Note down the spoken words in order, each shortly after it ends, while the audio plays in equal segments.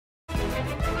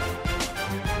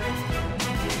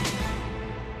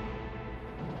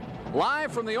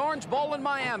Live from the Orange Bowl in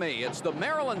Miami, it's the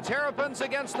Maryland Terrapins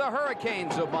against the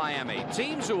Hurricanes of Miami.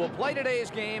 Teams who will play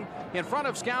today's game in front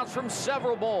of scouts from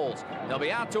several bowls. They'll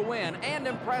be out to win and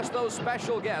impress those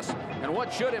special guests. And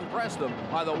what should impress them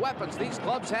are the weapons these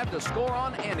clubs have to score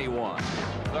on anyone.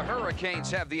 The Hurricanes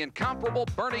have the incomparable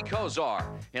Bernie Kosar.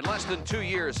 In less than 2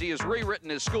 years, he has rewritten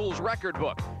his school's record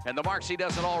book, and the marks he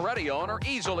doesn't already own are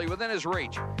easily within his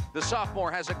reach. The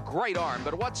sophomore has a great arm,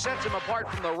 but what sets him apart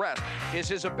from the rest is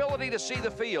his ability to see the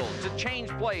field, to change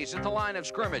plays at the line of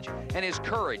scrimmage, and his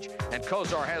courage. And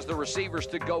Kosar has the receivers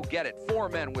to go get it. 4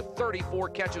 men with 34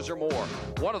 catches or more.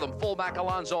 One of them, fullback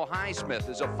Alonzo Highsmith,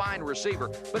 is a fine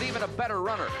receiver, but even a better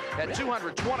runner. At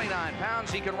 229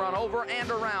 pounds, he can run over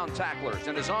and around tacklers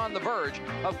and is on the verge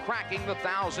of cracking the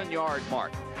 1,000-yard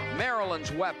mark.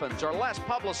 Maryland's weapons are less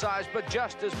publicized, but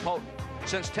just as potent.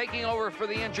 Since taking over for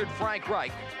the injured Frank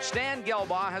Reich, Stan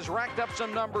Gelbaugh has racked up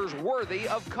some numbers worthy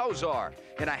of Kosar.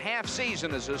 In a half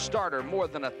season as a starter, more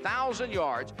than 1,000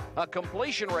 yards, a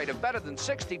completion rate of better than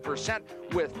 60%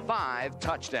 with 5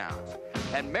 touchdowns.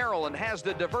 And Maryland has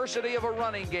the diversity of a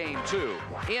running game, too.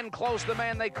 In close, the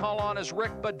man they call on is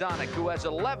Rick Bodonic, who has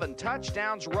 11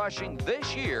 touchdowns rushing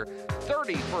this year,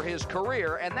 30 for his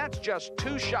career, and that's just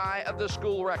 2 shy of the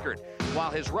school record.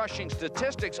 While his rushing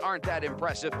statistics aren't that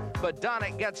impressive,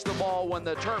 Bodonic gets the ball when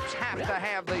the Terps have to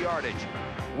have the yardage.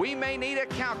 We may need a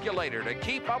calculator to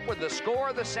keep up with the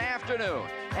score this afternoon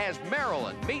as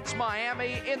Maryland meets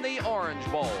Miami in the Orange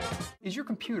Bowl. Is your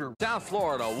computer... South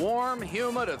Florida, warm,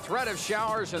 humid, a threat of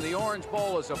showers, and the Orange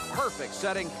Bowl is a perfect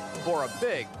setting for a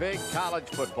big college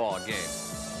football game.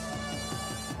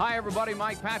 Hi, everybody.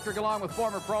 Mike Patrick along with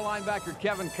former pro linebacker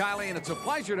Kevin Kiley, and it's a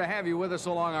pleasure to have you with us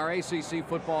along our ACC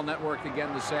Football Network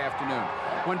again this afternoon.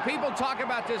 When people talk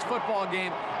about this football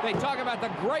game, they talk about the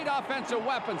great offensive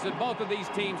weapons that both of these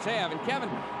teams have. And, Kevin,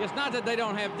 it's not that they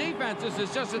don't have defenses,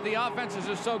 it's just that the offenses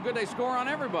are so good they score on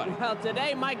everybody. Well,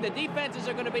 today, Mike, the defenses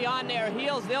are going to be on their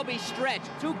heels. They'll be stretched.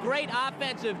 2 great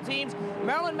offensive teams.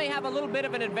 Maryland may have a little bit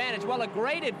of an advantage. Well, a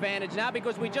great advantage now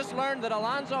because we just learned that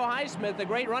Alonzo Highsmith, the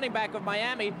great running back of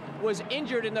Miami, was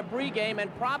injured in the pregame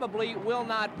and probably will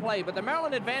not play. But the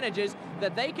Maryland advantage is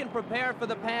that they can prepare for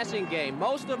the passing game.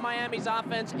 Most of Miami's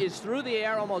offense is through the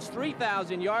air, almost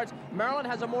 3,000 yards. Maryland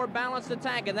has a more balanced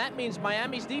attack, and that means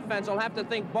Miami's defense will have to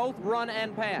think both run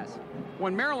and pass.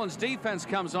 When Maryland's defense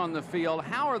comes on the field,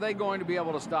 how are they going to be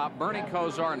able to stop Bernie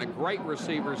Kosar and the great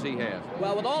receivers he has?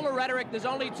 Well, with all the rhetoric, there's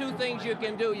only 2 things you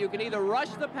can do. You can either rush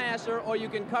the passer or you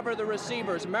can cover the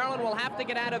receivers. Maryland will have to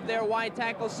get out of their wide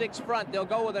tackle 6 front. They'll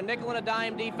go with a nickel and a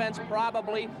dime defense,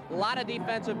 probably. A lot of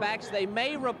defensive backs. They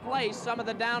may replace some of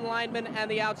the down linemen and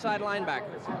the outside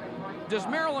linebackers. Does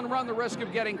Maryland run the risk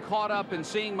of getting caught up in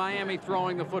seeing Miami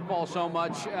throwing the football so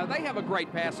much? They have a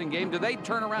great passing game. Do they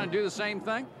turn around and do the same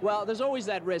thing? Well, there's always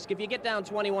that risk. If you get down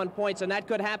 21 points, and that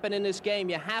could happen in this game,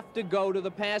 you have to go to the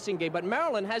passing game. But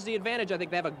Maryland has the advantage. I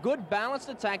think they have a good balanced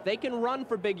attack. They can run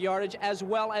for big yardage as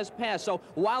well as pass. So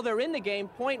while they're in the game,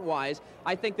 point-wise,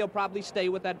 I think they'll probably stay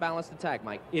with that balanced attack,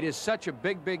 Mike. It is such a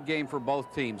big game for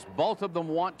both teams. Both of them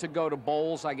want to go to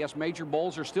bowls. I guess major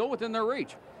bowls are still within their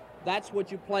reach. That's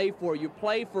what you play for. You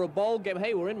play for a bowl game.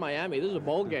 Hey, we're in Miami. This is a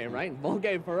bowl game, right? Bowl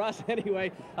game for us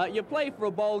anyway. You play for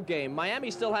a bowl game.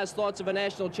 Miami still has thoughts of a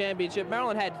national championship.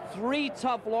 Maryland had 3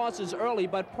 tough losses early,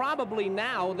 but probably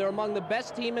now they're among the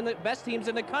best teams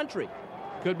in the country.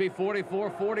 Could be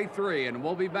 44-43, and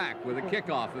we'll be back with a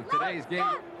kickoff of today's game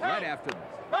right after this.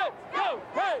 Let's go,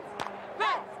 Canes!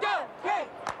 Let's go, Canes!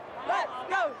 Let's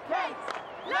go, Canes!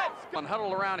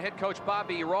 Huddled around head coach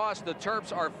Bobby Ross, the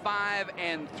Terps are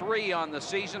 5-3 on the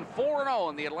season, 4-0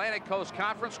 in the Atlantic Coast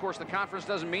Conference. Of course, the conference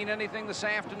doesn't mean anything this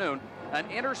afternoon. An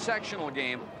intersectional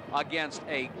game against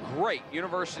a great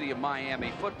University of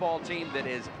Miami football team that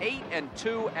is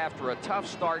 8-2 after a tough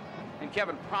start. And,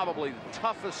 Kevin, probably the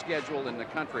toughest schedule in the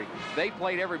country. They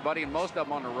played everybody, and most of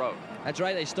them on the road. That's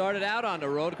right. They started out on the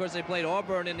road. Of course, they played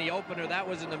Auburn in the opener. That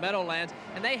was in the Meadowlands.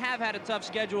 And they have had a tough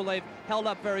schedule. They've held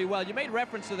up very well. You made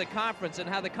reference to the conference and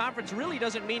how the conference really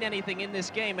doesn't mean anything in this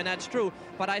game, and that's true.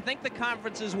 But I think the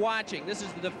conference is watching. This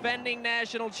is the defending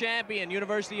national champion,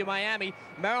 University of Miami.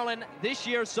 Maryland, this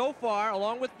year so far,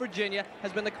 along with Virginia,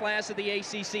 has been the class of the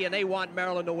ACC, and they want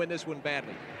Maryland to win this one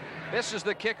badly. This is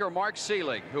the kicker, Mark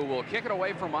Seelig, who will kick it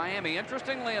away from Miami.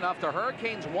 Interestingly enough, the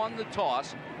Hurricanes won the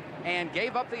toss and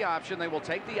gave up the option. They will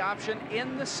take the option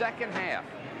in the second half.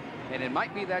 And it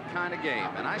might be that kind of game.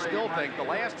 And I still think the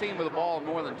last team with the ball in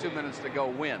more than 2 minutes to go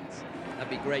wins. That'd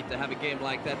be great to have a game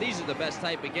like that. These are the best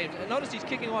type of games. And notice he's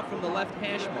kicking off from the left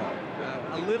hash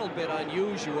mark. A little bit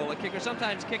unusual. A kicker,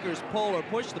 sometimes kickers pull or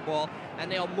push the ball,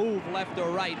 and they'll move left or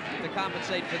right to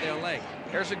compensate for their leg.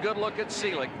 Here's a good look at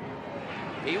Seelig.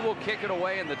 He will kick it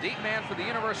away, and the deep man for the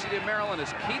University of Maryland is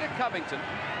Keita Covington,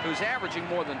 who's averaging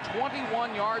more than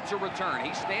 21 yards a return.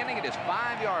 He's standing at his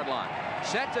 5-yard line.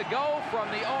 Set to go from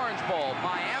the Orange Bowl,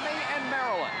 Miami and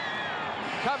Maryland.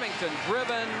 Covington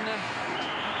driven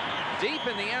deep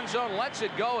in the end zone, lets it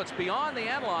go. It's beyond the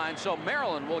end line, so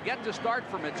Maryland will get to start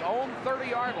from its own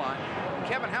 30-yard line.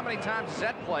 Kevin, how many times does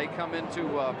that play come into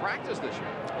practice this year?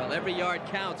 Well, every yard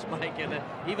counts, Mike, and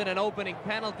even an opening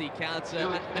penalty counts.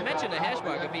 I mentioned the hash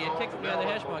mark. If he had kicked from the other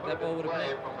hash mark, that ball would have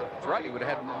been in. That's right. He would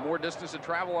have had more distance to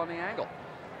travel on the angle.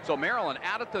 So Maryland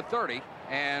out at the 30,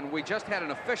 and we just had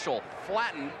an official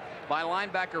flattened by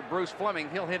linebacker Bruce Fleming.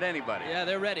 He'll hit anybody. Yeah,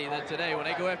 they're ready today when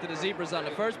they go after the Zebras on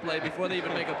the first play before they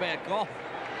even make a bad call.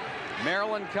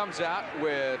 Maryland comes out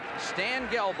with Stan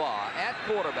Gelbaugh at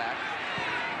quarterback,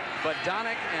 but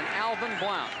Donick and Alvin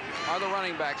Blount are the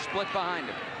running backs split behind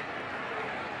him.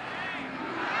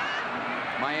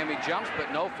 Miami jumps,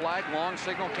 but no flag. Long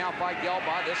signal count by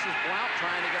Gelbaugh. This is Blount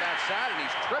trying to get outside, and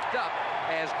he's tripped up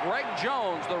as Greg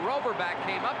Jones, the rover back,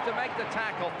 came up to make the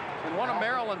tackle, and one of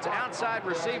Maryland's outside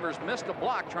receivers missed a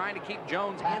block trying to keep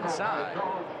Jones inside.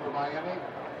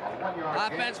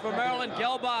 Offense for Maryland.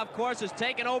 Gelbaugh, of course, is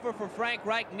taken over for Frank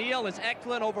Reich. Neal is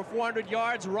excellent, over 400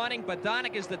 yards running. But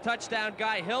Donick is the touchdown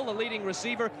guy. Hill, the leading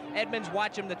receiver. Edmonds,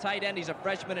 watch him, the tight end. He's a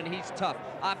freshman, and he's tough.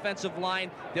 Offensive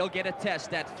line, they'll get a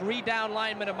test. That 3-down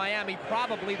lineman of Miami,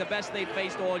 probably the best they've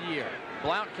faced all year.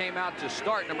 Blount came out to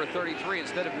start, number 33,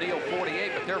 instead of Neal,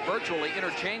 48, but they're virtually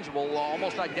interchangeable,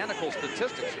 almost identical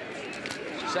statistics.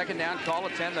 Second down, call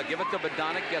at 10. They'll give it to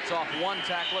Badonic, gets off one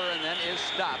tackler, and then is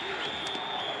stopped.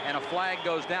 And a flag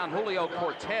goes down. Julio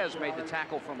Cortez made the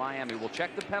tackle for Miami. We'll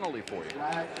check the penalty for you.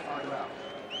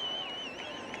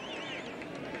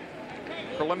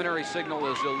 Preliminary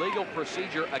signal is illegal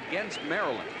procedure against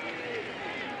Maryland.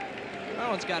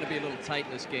 Maryland's got to be a little tight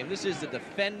in this game. This is the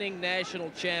defending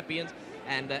national champions,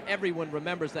 and everyone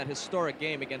remembers that historic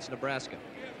game against Nebraska.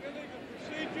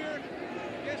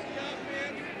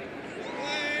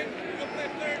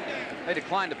 They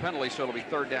declined the penalty, so it'll be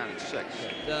 3rd down and 6.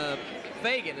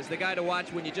 Fagan is the guy to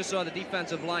watch when you just saw the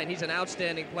defensive line. He's an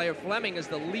outstanding player. Fleming is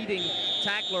the leading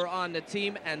tackler on the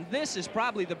team, and this is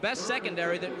probably the best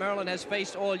secondary that Maryland has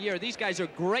faced all year. These guys are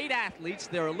great athletes.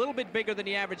 They're a little bit bigger than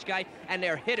the average guy, and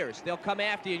they're hitters. They'll come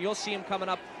after you, and you'll see them coming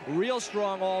up real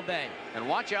strong all day. And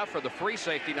watch out for the free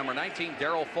safety, number 19,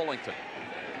 Darrell Fullington.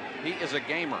 He is a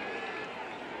gamer.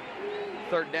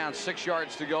 3rd down, 6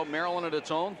 yards to go. Maryland at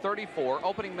its own 34.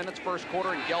 Opening minutes, first quarter,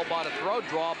 and Gelbaugh to throw.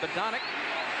 Draw, Badonic.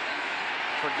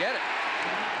 Forget it.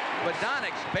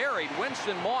 Badonic's buried.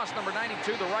 Winston Moss, number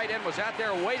 92, the right end, was out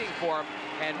there waiting for him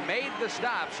and made the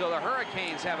stop. So the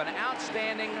Hurricanes have an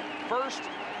outstanding first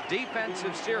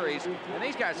defensive series, and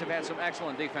these guys have had some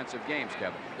excellent defensive games,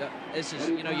 Kevin. This is,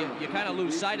 you know, you kind of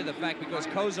lose sight of the fact because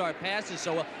Kozar passes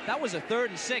so well. That was a 3rd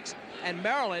and 6, and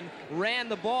Maryland ran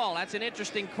the ball. That's an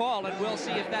interesting call, and we'll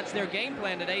see if that's their game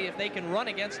plan today, if they can run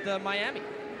against Miami.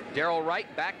 Darrell Wright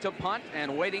back to punt,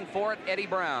 and waiting for it, Eddie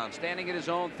Brown, standing at his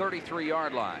own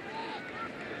 33-yard line.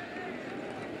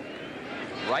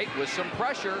 Wright with some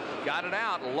pressure, got it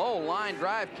out. Low line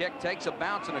drive kick, takes a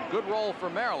bounce, and a good roll for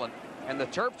Maryland. And the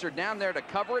Terps are down there to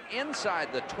cover it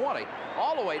inside the 20,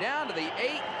 all the way down to the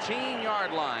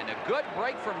 18-yard line. A good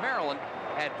break for Maryland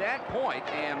at that point,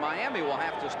 and Miami will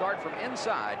have to start from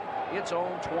inside its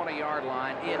own 20-yard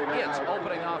line in its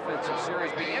opening offensive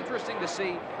series. Be interesting to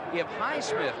see if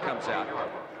Highsmith comes out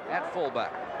at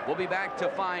fullback. We'll be back to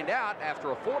find out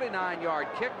after a 49-yard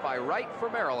kick by Wright for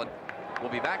Maryland.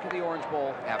 We'll be back at the Orange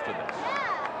Bowl after this.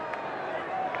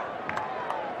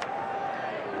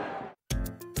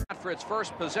 For its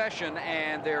first possession,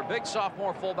 and their big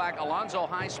sophomore fullback Alonzo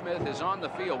Highsmith is on the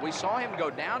field. We saw him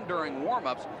go down during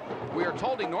warm-ups. We are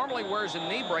told he normally wears a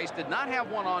knee brace, did not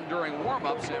have one on during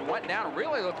warm-ups, and went down. It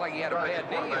really looked like he had a bad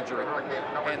knee injury.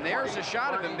 And there's a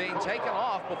shot of him being taken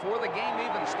off before the game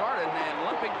even started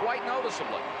and limping quite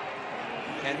noticeably.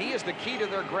 And he is the key to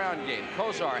their ground game.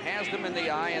 Kozar has them in the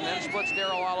eye and then splits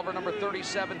Darrell Oliver, number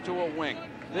 37, to a wing.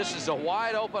 This is a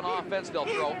wide open offense. They'll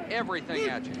throw everything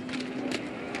at you.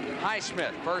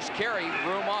 Highsmith, first carry,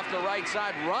 room off the right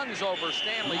side, runs over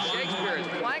Stanley Shakespeare, his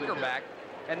flanker back,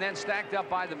 and then stacked up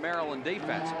by the Maryland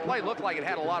defense. The play looked like it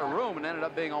had a lot of room and ended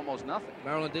up being almost nothing.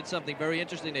 Maryland did something very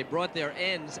interesting. They brought their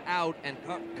ends out and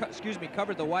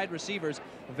covered the wide receivers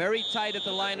very tight at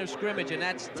the line of scrimmage, and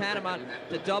that's tantamount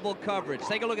to double coverage.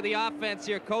 Take a look at the offense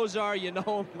here. Kozar, you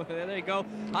know him. There you go.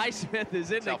 Highsmith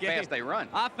is in the game. How fast they run.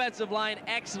 Offensive line,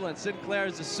 excellent. Sinclair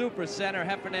is a super center.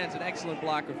 Heffernan's an excellent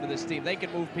blocker for this team. They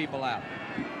can move people out.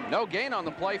 No gain on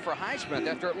the play for Highsmith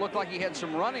after it looked like he had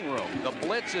some running room. The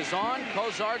blitz is on.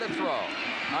 Kozar to throw.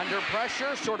 Under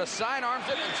pressure, sort of sidearms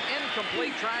it. It's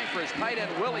incomplete, trying for his tight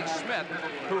end, Willie Smith,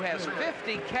 who has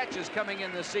 50 catches coming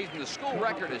in this season. The school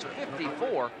record is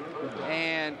 54.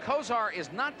 And Kozar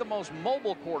is not the most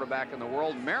mobile quarterback in the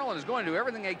world. Maryland is going to do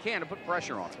everything they can to put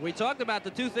pressure on him. We talked about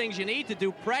the two things you need to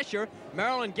do: pressure.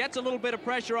 Maryland gets a little bit of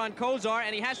pressure on Kozar,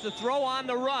 and he has to throw on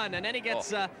the run. And then he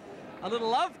gets a little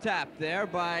love tap there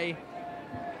by,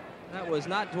 that was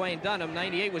not Dwayne Dunham.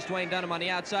 98 was Dwayne Dunham on the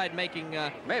outside making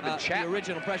the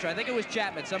original pressure. I think it was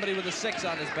Chapman, somebody with a 6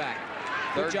 on his back.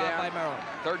 Good job by Maryland.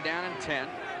 3rd down and 10.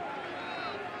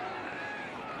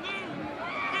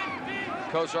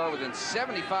 Kozar within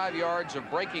 75 yards of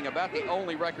breaking about the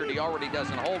only record he already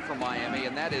doesn't hold for Miami,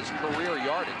 and that is career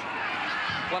yardage.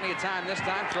 Plenty of time this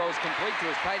time. Throws complete to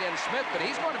his tight end Smith, but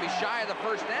he's going to be shy of the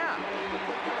 1st down.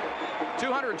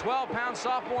 212-pound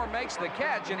sophomore makes the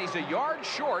catch, and he's a yard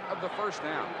short of the 1st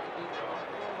down.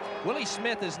 Willie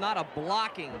Smith is not a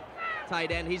blocking tight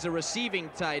end. He's a receiving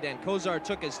tight end. Kozar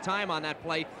took his time on that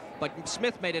play, but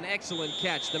Smith made an excellent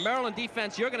catch. The Maryland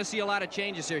defense, you're going to see a lot of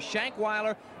changes here.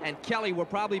 Shankweiler and Kelly will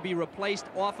probably be replaced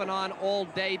off and on all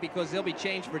day because they'll be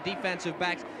changed for defensive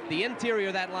backs. The interior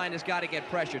of that line has got to get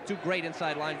pressure. Two great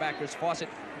inside linebackers, Fawcett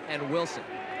and Wilson.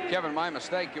 Kevin, my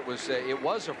mistake. It was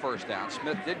a 1st down.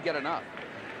 Smith did get enough.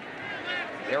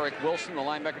 Eric Wilson, the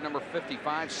linebacker number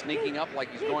 55, sneaking up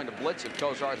like he's going to blitz if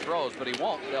Kozar throws, but he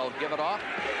won't. They'll give it off.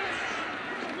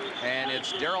 And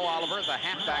it's Darrell Oliver, the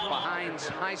halfback behind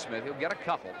Highsmith. He'll get a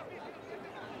couple.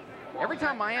 Every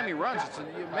time Miami runs,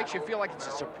 it makes you feel like it's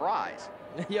a surprise.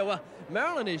 Yeah, well,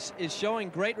 Maryland is showing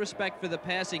great respect for the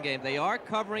passing game. They are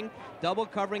double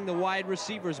covering the wide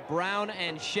receivers, Brown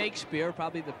and Shakespeare,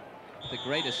 probably the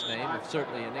greatest name,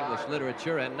 certainly in English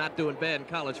literature, and not doing bad in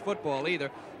college football either.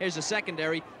 Here's a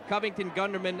secondary: Covington,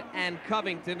 Gunderman, and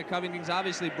Covington. The Covington's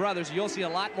obviously brothers. You'll see a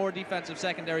lot more defensive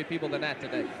secondary people than that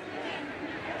today.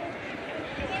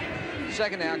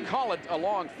 2nd down, call it a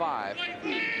long 5.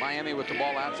 Miami with the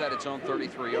ball outside its own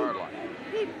 33-yard line.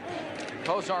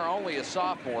 Kozar, only a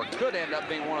sophomore, could end up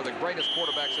being one of the greatest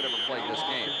quarterbacks that ever played this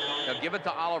game. Now give it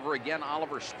to Oliver again.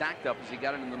 Oliver stacked up as he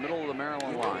got it in the middle of the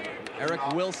Maryland line. Eric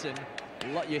Wilson.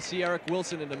 You see Eric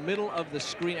Wilson in the middle of the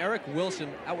screen. Eric Wilson,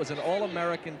 that was an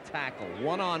All-American tackle.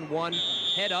 One-on-one,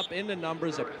 head up in the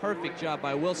numbers. A perfect job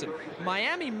by Wilson.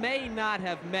 Miami may not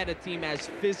have met a team as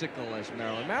physical as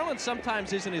Maryland. Maryland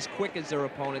sometimes isn't as quick as their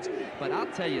opponents, but I'll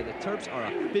tell you, the Terps are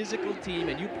a physical team,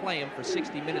 and you play them for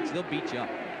 60 minutes, they'll beat you up.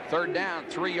 3rd down,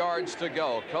 3 yards to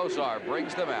go. Kozar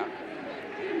brings them out.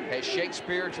 Has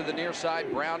Shakespeare to the near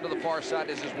side, Brown to the far side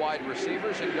as his wide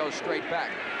receivers, and goes straight back.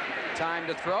 Time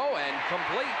to throw and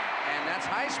complete, and that's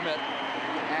Highsmith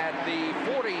at the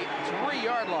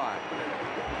 43-yard line.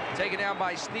 Taken down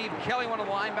by Steve Kelly, one of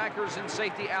the linebackers, and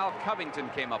safety Al Covington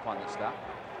came up on the stop.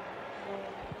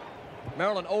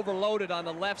 Maryland overloaded on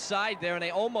the left side there, and they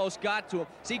almost got to him.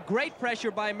 See, great pressure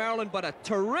by Maryland, but a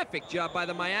terrific job by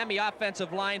the Miami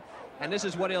offensive line, and this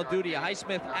is what he'll do to you.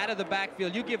 Highsmith out of the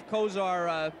backfield. You give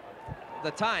Kozar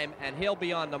the time, and he'll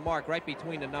be on the mark right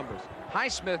between the numbers.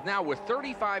 Highsmith now with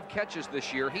 35 catches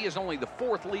this year. He is only the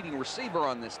 4th leading receiver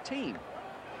on this team.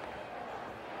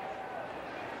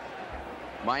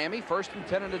 Miami 1st and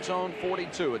 10 at its own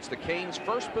 42. It's the Canes'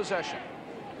 first possession.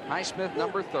 Highsmith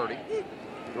number 30.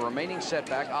 The remaining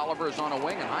setback, Oliver is on a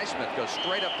wing, and Highsmith goes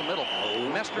straight up the middle.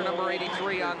 Mester number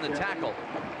 83 on the tackle.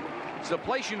 It's the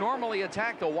place you normally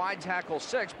attack, the wide tackle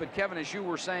 6, but Kevin, as you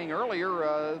were saying earlier,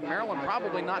 Maryland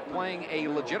probably not playing a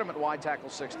legitimate wide tackle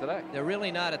 6 today. They're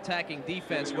really not attacking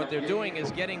defense. What they're doing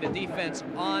is getting the defense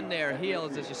on their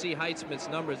heels. As you see, Highsmith's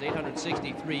numbers,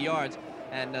 863 yards,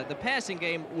 and the passing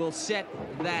game will set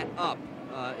that up.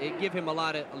 It give him a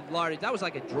lot of large. That was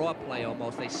like a draw play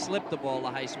almost. They slipped the ball to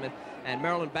Highsmith, and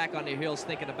Maryland back on their heels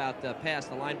thinking about past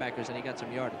the linebackers, and he got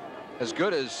some yardage. As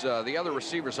good as the other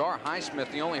receivers are,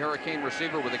 Highsmith, the only Hurricane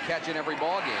receiver with a catch in every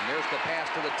ball game. There's the pass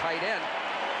to the tight end.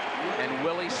 And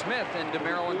Willie Smith into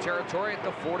Maryland territory at the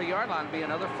 40-yard line. Be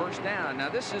another 1st down. Now,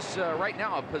 this is right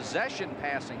now a possession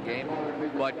passing game,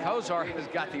 but Kozar has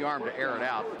got the arm to air it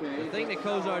out. The thing that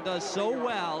Kozar does so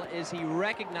well is he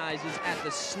recognizes at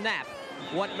the snap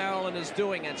what Maryland is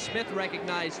doing, and Smith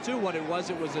recognized too what it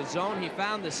was. It was a zone. He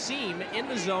found the seam in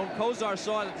the zone. Kozar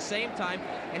saw it at the same time,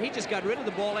 and he just got rid of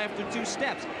the ball after 2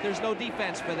 steps. There's no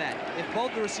defense for that. If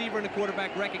both the receiver and the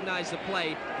quarterback recognize the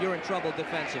play, you're in trouble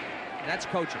defensively. That's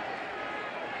coaching.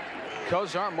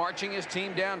 Kozar marching his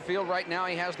team downfield right now.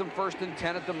 He has them 1st and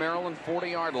 10 at the Maryland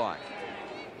 40-yard line.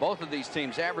 Both of these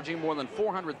teams averaging more than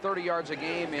 430 yards a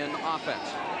game in offense.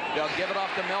 They'll give it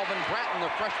off to Melvin Bratton, the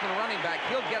freshman running back.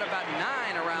 He'll get about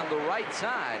 9 around the right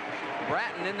side.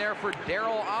 Bratton in there for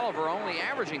Darrell Oliver, only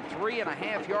averaging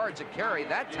 3.5 yards a carry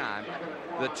that time.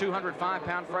 The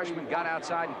 205-pound freshman got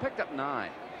outside and picked up 9.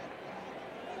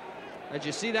 As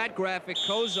you see that graphic,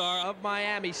 Kozar of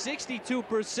Miami,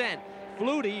 62%.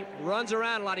 Flutie runs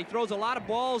around a lot. He throws a lot of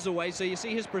balls away, so you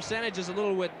see his percentage is a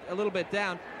little bit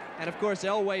down. And of course,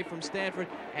 Elway from Stanford,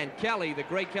 and Kelly, the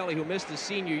great Kelly, who missed his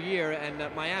senior year, and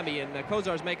Miami. And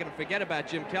Kozar's making him forget about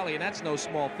Jim Kelly, and that's no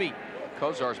small feat.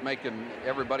 Kozar's making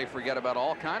everybody forget about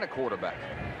all kind of quarterbacks.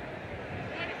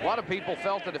 A lot of people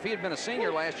felt that if he had been a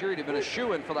senior last year, he'd have been a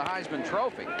shoo-in for the Heisman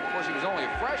Trophy. Of course, he was only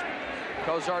a freshman.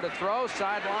 Kozar to throw,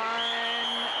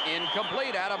 sideline,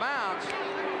 incomplete, out of bounds.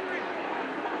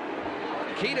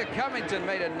 Keita Covington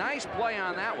made a nice play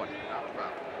on that one.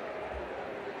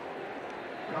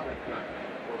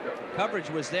 Coverage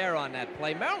was there on that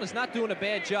play. Maryland's not doing a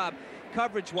bad job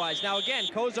coverage-wise. Now, again,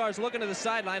 Kozar's looking to the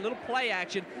sideline, little play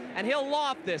action, and he'll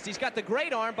loft this. He's got the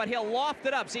great arm, but he'll loft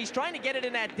it up. See, he's trying to get it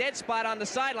in that dead spot on the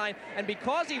sideline, and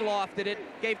because he lofted it,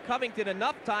 gave Covington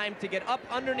enough time to get up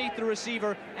underneath the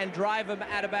receiver and drive him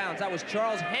out of bounds. That was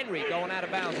Charles Henry going out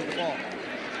of bounds with the ball.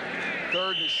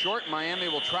 3rd and short. Miami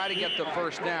will try to get the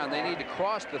first down. They need to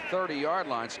cross the 30-yard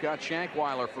line. Scott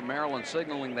Shankweiler from Maryland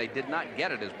signaling they did not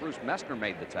get it as Bruce Messner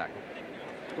made the tackle.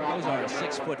 Kozar is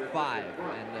 6'5",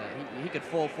 and he could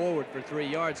fall forward for 3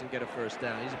 yards and get a first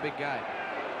down. He's a big guy.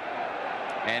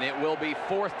 And it will be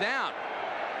 4th down.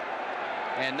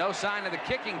 And no sign of the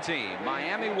kicking team.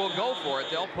 Miami will go for it.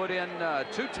 They'll put in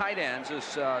 2 tight ends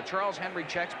as Charles Henry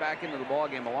checks back into the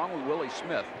ballgame along with Willie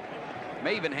Smith.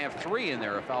 May even have 3 in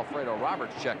there if Alfredo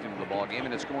Roberts checked into the ballgame,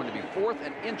 and it's going to be 4th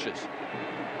and inches.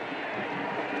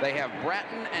 They have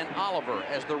Bratton and Oliver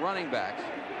as the running backs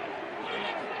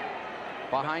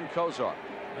behind Kozar.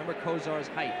 Remember Kozar's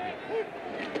height here.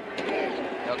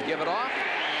 They'll give it off,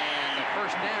 and the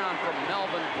first down from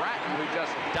Melvin Bratton, who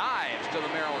just dives to the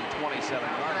Maryland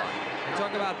 27-yard line. They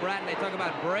talk about Bratton, they talk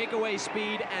about breakaway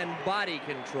speed and body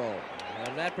control.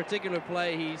 And that particular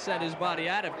play, he sent his body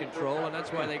out of control, and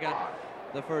that's why they got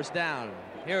the first down.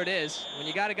 Here it is. When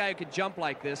you got a guy who could jump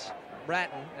like this,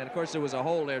 Bratton, and of course there was a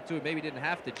hole there too, maybe he didn't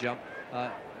have to jump,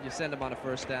 you send him on a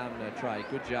first down try.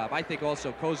 Good job. I think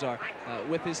also Kozar,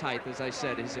 with his height, as I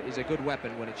said, is a good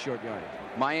weapon when it's short yardage.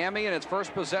 Miami in its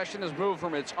first possession has moved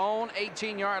from its own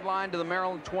 18-yard line to the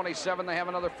Maryland 27. They have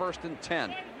another 1st and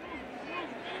 10.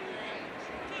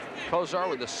 Kozar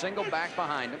with a single back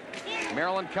behind him.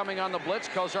 Maryland coming on the blitz.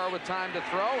 Kozar with time to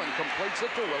throw and completes it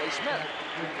to Willie Smith.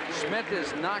 Smith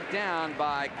is knocked down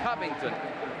by Covington.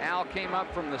 Al came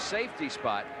up from the safety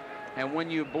spot. And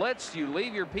when you blitz, you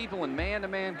leave your people in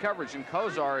man-to-man coverage, and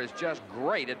Kozar is just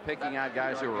great at picking out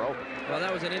guys who are open. Well,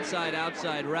 that was an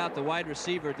inside-outside route. The wide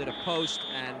receiver did a post,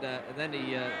 and then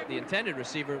the intended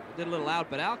receiver did a little out.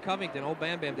 But Al Covington, old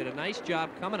Bam Bam, did a nice job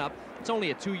coming up. It's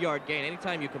only a 2-yard gain.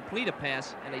 Anytime you complete a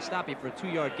pass and they stop you for a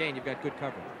 2-yard gain, you've got good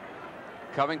coverage.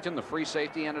 Covington, the free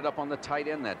safety, ended up on the tight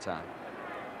end that time.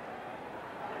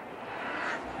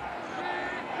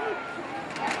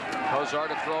 Kozar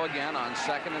to throw again on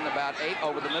 2nd and about 8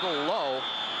 over the middle, low,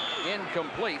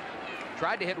 incomplete.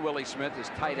 Tried to hit Willie Smith, his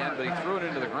tight end, but he threw it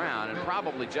into the ground, and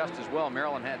probably just as well.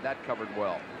 Maryland had that covered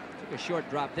well. Took a short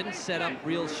drop, didn't set up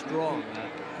real strong.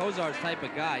 Kozar's type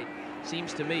of guy,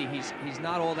 seems to me, he's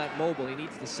not all that mobile. He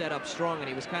needs to set up strong, and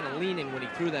he was kind of leaning when he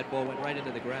threw that ball, went right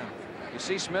into the ground. You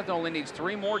see, Smith only needs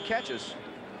 3 more catches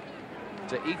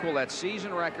to equal that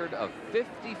season record of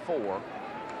 54.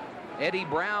 Eddie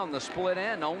Brown, the split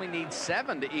end, only needs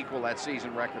 7 to equal that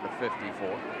season record of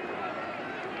 54.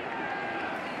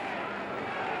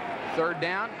 3rd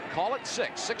down, call it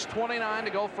 6. 6:29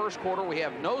 to go first quarter. We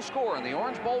have no score in the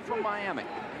Orange Bowl from Miami.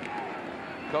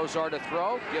 Kozar to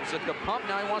throw, gives it the pump.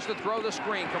 Now he wants to throw the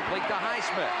screen, complete to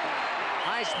Highsmith.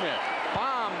 Highsmith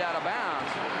bombed out of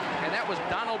bounds, and that was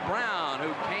Donald Brown,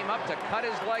 who came up to cut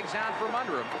his legs out from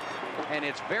under him. And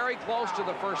it's very close to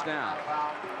the first down.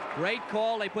 Great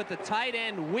call. They put the tight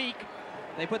end weak.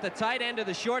 They put the tight end to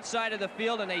the short side of the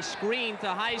field, and they screened to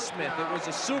Highsmith. It was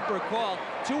a super call.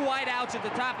 2 wide outs at the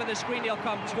top of the screen. He'll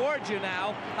come towards you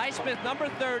now. Highsmith, number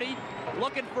 30,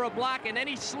 looking for a block, and then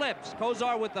he slips.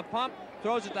 Kozar with the pump,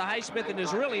 throws it to Highsmith, and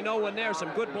there's really no one there. Some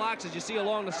good blocks, as you see,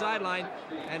 along the sideline.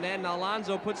 And then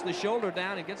Alonso puts the shoulder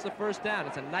down and gets the first down.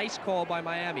 It's a nice call by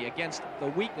Miami against the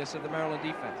weakness of the Maryland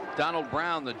defense. Donald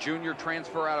Brown, the junior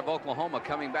transfer out of Oklahoma,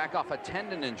 coming back off a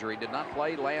tendon injury, did not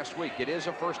play last week. It is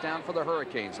a first down for the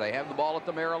Hurricanes. They have the ball at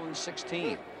the Maryland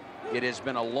 16. It has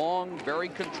been a long, very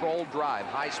controlled drive.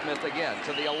 Highsmith again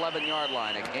to the 11-yard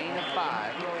line, a gain of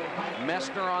 5.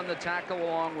 Messner on the tackle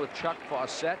along with Chuck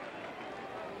Fawcett.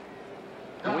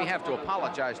 And we have to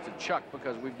apologize to Chuck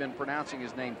because we've been pronouncing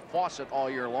his name Fawcett all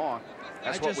year long.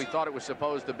 That's what we thought it was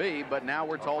supposed to be, but now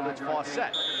we're told it's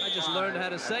Fawcett. I just learned how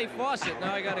to say Fawcett.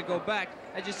 Now I got to go back.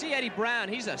 As you see, Eddie Brown,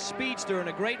 he's a speedster and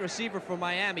a great receiver for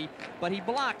Miami, but he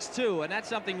blocks too, and that's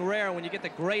something rare when you get the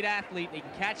great athlete and he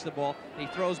can catch the ball, and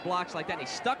he throws blocks like that, and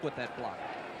he's stuck with that block.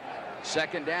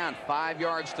 Second down, 5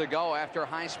 yards to go after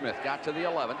Highsmith got to the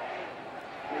 11.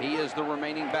 He is the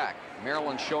remaining back.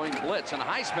 Maryland showing blitz, and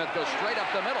Highsmith goes straight up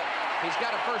the middle. He's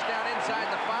got a first down inside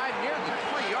the 5 near the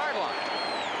 3-yard line.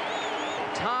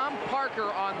 Tom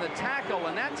Parker on the tackle,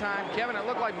 and that time, Kevin, it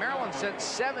looked like Maryland sent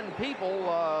 7 people.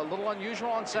 A little unusual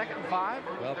on 2nd and 5.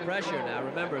 Well, pressure now.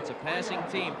 Remember, it's a passing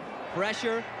team.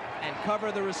 Pressure and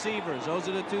cover the receivers. Those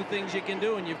are the 2 things you can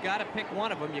do, and you've got to pick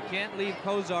one of them. You can't leave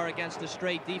Kozar against a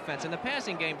straight defense. In the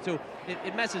passing game, too,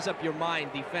 it messes up your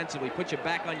mind defensively, puts you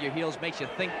back on your heels, makes you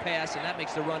think pass, and that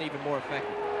makes the run even more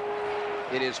effective.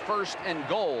 It is 1st and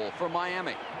goal for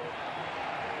Miami.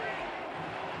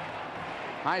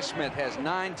 Highsmith has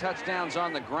 9 touchdowns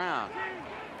on the ground.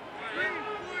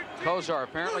 Kozar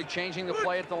apparently changing the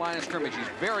play at the line of scrimmage. He's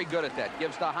very good at that.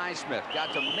 Gives to Highsmith.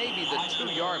 Got to maybe the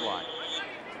 2-yard line.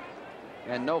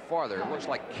 And no farther. It looks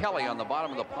like Kelly on the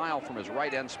bottom of the pile from his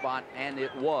right end spot, and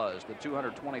it was the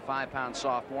 225-pound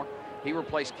sophomore. He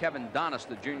replaced Kevin Donis,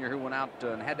 the junior, who went out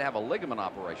and had to have a ligament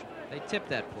operation. They tipped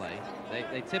that play.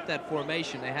 They tipped that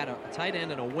formation. They had a tight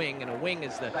end and a wing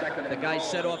is the guy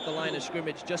set off the line of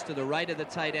scrimmage just to the right of the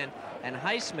tight end. And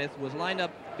Highsmith was lined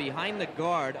up behind the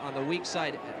guard on the weak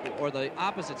side, or the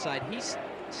opposite side. He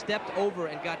stepped over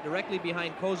and got directly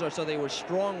behind Kozar, so they were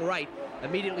strong right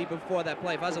immediately before that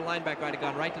play. If I was a linebacker, I'd have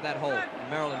gone right to that hole, and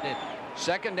Maryland did.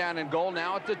 2nd down and goal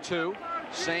now at the 2.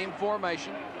 Same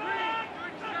formation.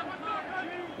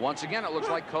 Once again, it looks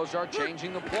like Kozar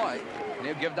changing the play. And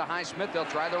he'll give to Highsmith. They'll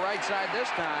try the right side this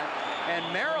time.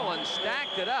 And Maryland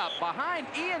stacked it up behind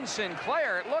Ian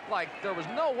Sinclair. It looked like there was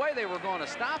no way they were going to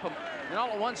stop him. And all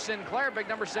at once, Sinclair, big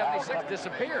number 76,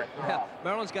 disappeared. Yeah,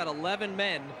 Maryland's got 11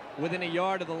 men within a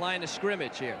yard of the line of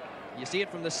scrimmage here. You see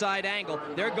it from the side angle.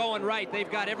 They're going right.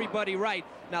 They've got everybody right.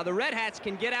 Now, the Red Hats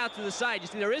can get out to the side. You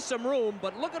see, there is some room,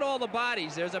 but look at all the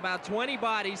bodies. There's about 20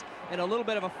 bodies in a little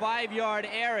bit of a 5-yard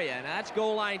area. Now, that's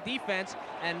goal line defense,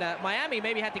 and Miami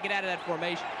maybe had to get out of that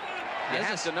formation. You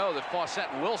have to know that Fawcett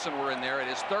and Wilson were in there. It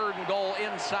is 3rd and goal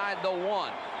inside the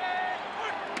 1.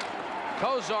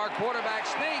 Kozar, quarterback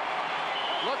sneak.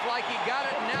 Looked like he got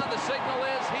it, and now the signal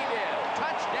is he did.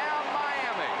 Touchdown,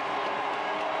 Miami.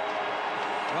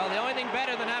 Well, the only thing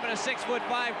better than having a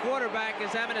 6'5" quarterback is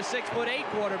having a 6'8"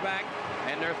 quarterback.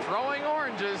 And they're throwing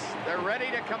oranges. They're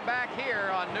ready to come back here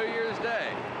on New Year's Day.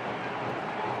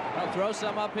 I'll throw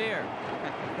some up here.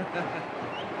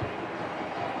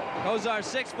 Kozar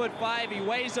 6'5". He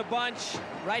weighs a bunch,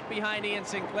 right behind Ian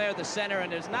Sinclair, the center,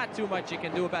 and there's not too much you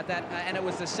can do about that. And it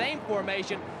was the same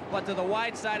formation, but to the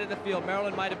wide side of the field.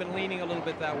 Maryland might have been leaning a little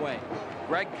bit that way.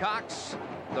 Greg Cox,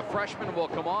 the freshman, will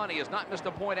come on. He has not missed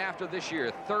a point after this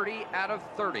year. 30 out of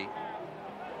 30.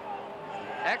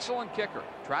 Excellent kicker.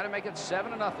 Try to make it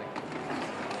 7-0.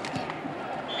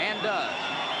 And does.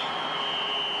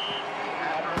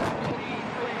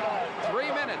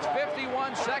 3 minutes,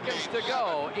 51 seconds to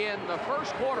go in the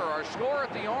first quarter. Our score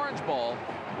at the Orange Bowl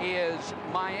is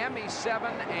Miami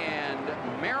 7 and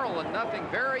Maryland nothing.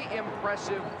 Very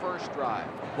impressive first drive.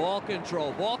 Ball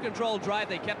control drive.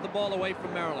 They kept the ball away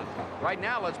from Maryland. Right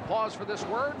now, let's pause for this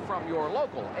word from your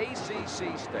local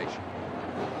ACC station.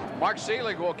 Mark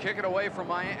Seelig will kick it away from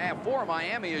for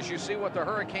Miami as you see what the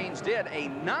Hurricanes did. A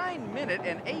 9-minute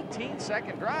and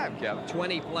 18-second drive, Kevin.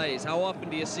 20 plays. How often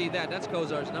do you see that? That's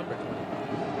Kozar's number.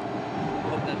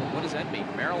 What does that mean?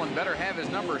 Maryland better have his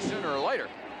number sooner or later.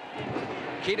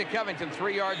 Keita Covington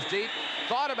 3 yards deep.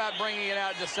 Thought about bringing it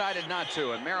out, decided not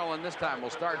to. And Maryland this time will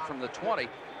start from the 20.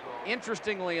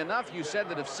 Interestingly enough, you said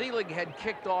that if Seelig had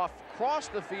kicked off across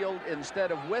the field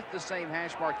instead of with the same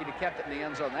hash mark, he'd have kept it in the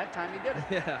end zone. That time he did it.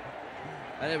 Yeah.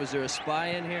 And was there a spy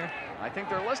in here? I think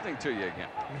they're listening to you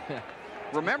again.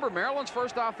 Remember, Maryland's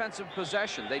first offensive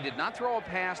possession. They did not throw a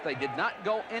pass. They did not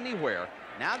go anywhere.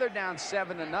 Now they're down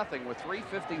 7-0 with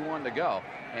 3:51 to go.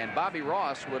 And Bobby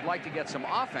Ross would like to get some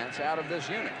offense out of this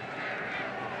unit.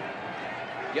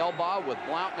 Gelbaugh with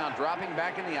Blount now dropping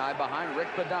back in the eye behind Rick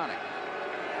Bodanik.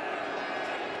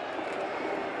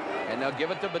 And they'll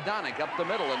give it to Bodanik up the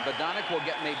middle, and Bodanik will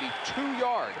get maybe 2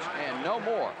 yards and no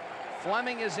more.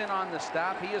 Fleming is in on the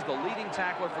stop. He is the leading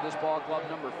tackler for this ball club,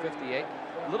 number 58.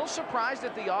 A little surprised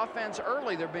at the offense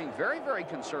early. They're being very, very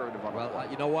conservative on the play.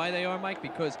 You know why they are, Mike?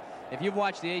 Because if you've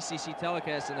watched the ACC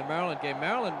telecast in the Maryland game,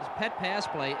 Maryland's pet pass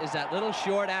play is that little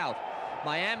short out.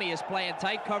 Miami is playing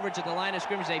tight coverage at the line of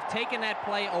scrimmage. They've taken that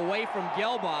play away from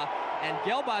Gelbaugh, and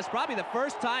Gelbaugh is probably the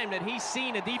first time that he's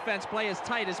seen a defense play as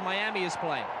tight as Miami is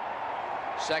playing.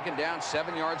 Second down,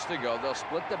 7 yards to go. They'll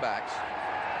split the backs.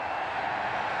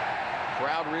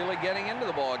 Crowd really getting into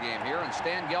the ball game here, and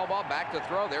Stan Gelbaugh back to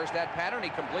throw. There's that pattern. He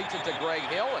completes it to Greg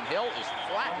Hill, and Hill is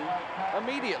flattened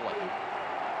immediately.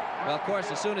 Well, of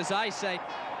course, as soon as I say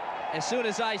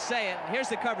it, here's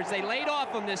the coverage. They laid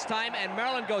off him this time, and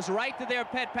Maryland goes right to their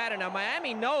pet pattern. Now,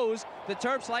 Miami knows the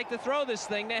Terps like to throw this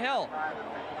thing to Hill.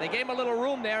 They gave him a little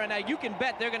room there, and now you can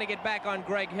bet they're going to get back on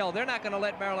Greg Hill. They're not going to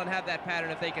let Maryland have that pattern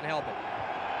if they can help it.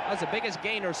 That was the biggest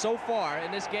gainer so far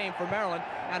in this game for Maryland,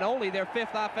 and only their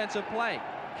 5th offensive play.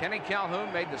 Kenny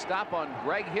Calhoun made the stop on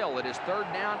Greg Hill at his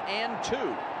 3rd down and 2.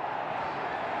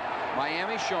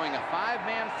 Miami showing a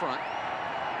 5-man front.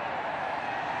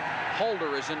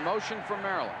 Holder is in motion for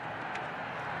Maryland.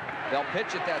 They'll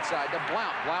pitch it that side to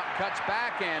Blount. Blount cuts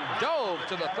back and dove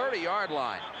to the 30-yard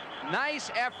line.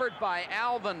 Nice effort by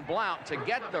Alvin Blount to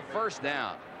get the first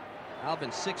down.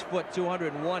 Alvin, 6 foot,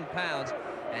 201 pounds,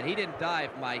 and he didn't dive,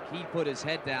 Mike. He put his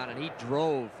head down and he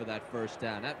drove for that first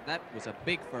down. That was a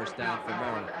big first down for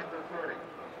Maryland.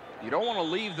 You don't want to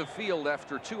leave the field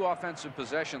after 2 offensive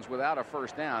possessions without a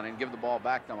first down and give the ball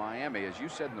back to Miami. As you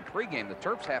said in the pregame, the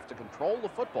Terps have to control the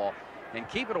football and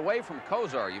keep it away from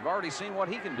Kozar. You've already seen what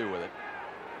he can do with it.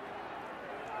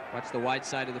 Watch the wide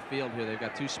side of the field here. They've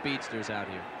got 2 speedsters out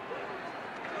here.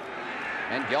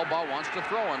 And Gelbaugh wants to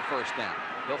throw on first down.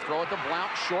 He'll throw it to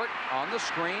Blount short on the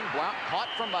screen. Blount caught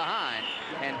from behind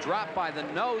and dropped by the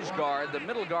nose guard, the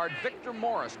middle guard, Victor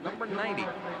Morris, number 90,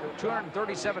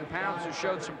 237 pounds, who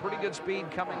showed some pretty good speed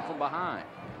coming from behind.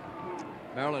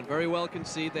 Maryland very well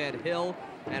conceded. They had Hill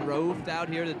and Raouf out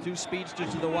here, the 2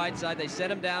 speedsters to the wide side. They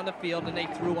set him down the field and they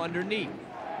threw underneath.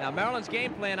 Now, Maryland's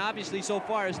game plan, obviously, so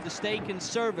far is to stay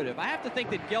conservative. I have to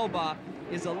think that Gelbaugh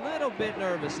is a little bit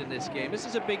nervous in this game. This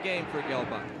is a big game for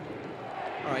Gelbaugh.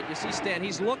 All right, you see Stan,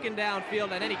 he's looking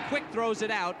downfield, and then he quick throws it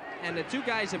out, and the 2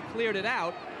 guys have cleared it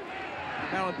out.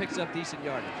 Maryland picks up decent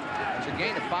yardage. It's a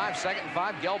gain of 5, 2nd and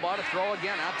 5. Gelbaugh to throw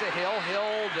again out to Hill.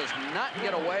 Hill does not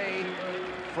get away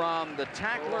from the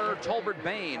tackler, Tolbert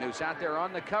Bain, who's out there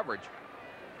on the coverage.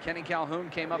 Kenny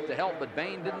Calhoun came up to help, but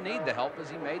Bain didn't need the help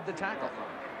as he made the tackle.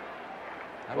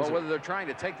 Well, whether they're trying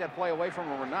to take that play away from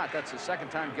him or not, that's the 2nd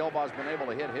time Gelbaugh's been able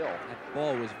to hit Hill. That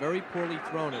ball was very poorly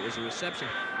thrown. It was a reception,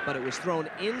 but it was thrown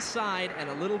inside and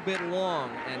a little bit long.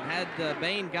 And had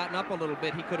Bain gotten up a little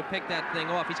bit, he could have picked that thing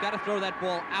off. He's got to throw that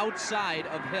ball outside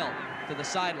of Hill to the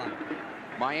sideline.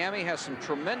 Miami has some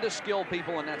tremendous skilled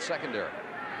people in that secondary.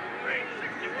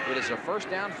 It is a first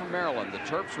down for Maryland. The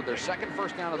Terps with their 2nd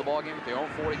first down of the ballgame at their own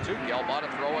 42. Gelbaugh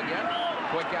to throw again.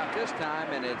 Quick out this time,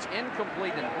 and it's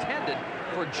incomplete, intended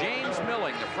for James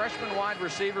Milling, the freshman wide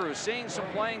receiver who's seeing some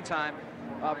playing time,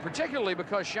 particularly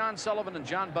because Sean Sullivan and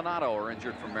John Bonato are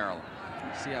injured for Maryland.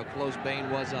 See how close Bain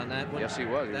was on that one? Yes, he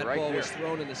was. That right ball there. was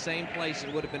thrown in the same place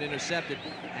and would have been intercepted.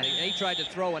 And he tried to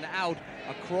throw an out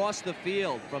across the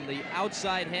field from the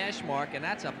outside hash mark, and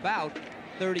that's about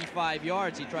 35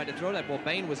 yards. He tried to throw that ball.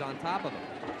 Bain was on top of him.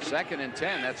 2nd and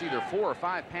 10. That's either 4 or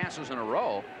 5 passes in a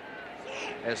row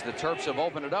as the Terps have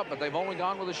opened it up, but they've only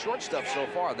gone with the short stuff so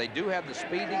far. They do have the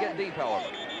speed to get deep, however.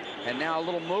 And now a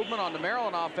little movement on the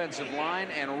Maryland offensive line,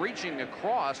 and reaching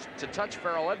across to touch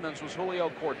Farrell Edmonds was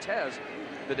Julio Cortez,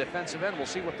 the defensive end. We'll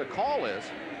see what the call is.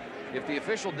 If the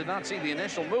official did not see the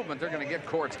initial movement, they're going to get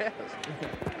Cortez.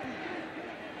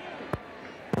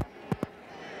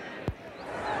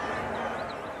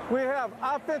 We have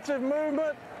offensive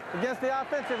movement against the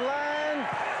offensive line.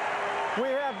 We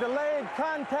have delayed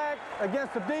contact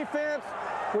against the defense.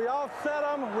 We offset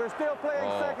them. We're still playing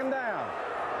 2nd down.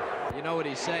 You know what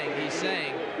he's saying? He's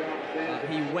saying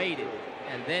he waited,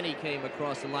 and then he came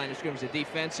across the line of scrimmage. The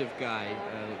defensive guy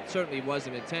certainly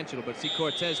wasn't intentional, but see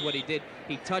Cortez, what he did,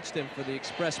 he touched him for the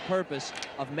express purpose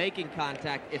of making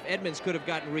contact. If Edmonds could have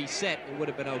gotten reset, it would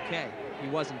have been okay. He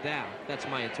wasn't down. That's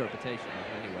my interpretation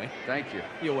anyway. Thank you.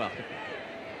 You're welcome.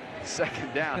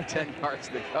 2nd down, 10 yards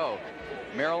to go.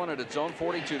 Maryland at its own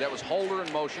 42. That was Holder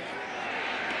in motion.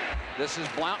 This is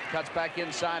Blount, cuts back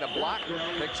inside a block,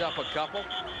 picks up a couple.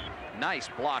 Nice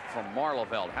block from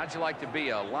Marleveld. How'd you like to be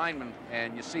a lineman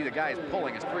and you see the guy is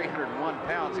pulling? He's 301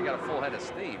 pounds. He got a full head of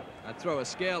steam. I'd throw a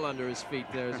scale under his feet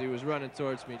there as he was running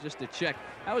towards me just to check.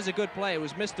 That was a good play. It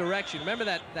was misdirection. Remember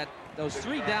that those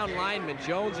 3 down linemen,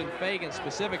 Jones and Fagan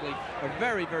specifically, are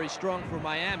very, very strong for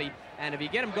Miami. And if you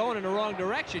get them going in the wrong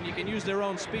direction, you can use their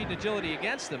own speed and agility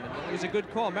against them. And it was a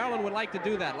good call. Maryland would like to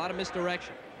do that. A lot of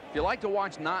misdirection. If you like to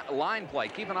watch line play,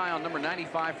 keep an eye on number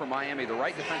 95 for Miami, the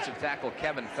right defensive tackle,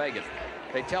 Kevin Fagan.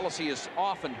 They tell us he is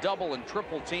often double and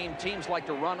triple team. Teams like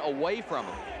to run away from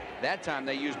him. That time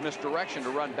they used misdirection to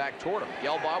run back toward him.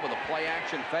 Gelbaugh with a play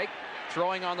action fake,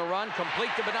 throwing on the run, complete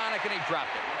to Bogdanek, and he dropped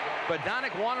it.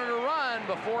 Bogdanek wanted to run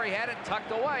before he had it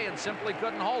tucked away and simply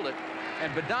couldn't hold it.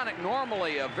 And Bogdanek,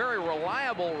 normally a very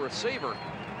reliable receiver,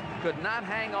 could not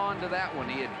hang on to that one.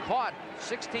 He had caught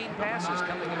 16 passes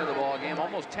coming into the ball game,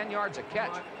 almost 10 yards a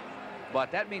catch.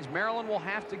 But that means Maryland will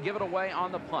have to give it away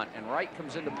on the punt, and Wright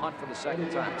comes in to punt for the second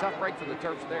time. Tough break for the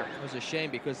Terps there. It was a shame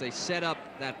because they set up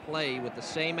that play with the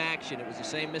same action. It was the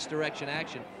same misdirection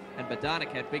action, and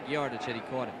Bogdanek had big yardage and he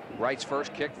caught it. Wright's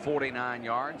first kick, 49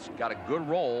 yards. Got a good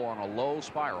roll on a low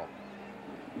spiral.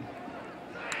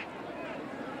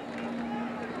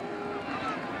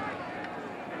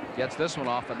 Gets this one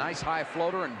off a nice high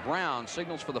floater, and Brown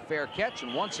signals for the fair catch.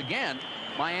 And once again,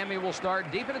 Miami will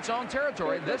start deep in its own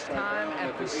territory, this time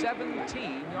at the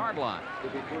 17-yard line.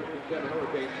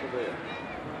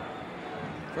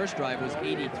 First drive was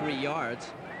 83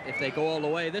 yards. If they go all the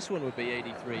way, this one would be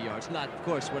 83 yards. Of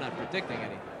course, we're not predicting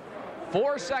any.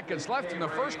 4 seconds left in the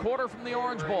first quarter from the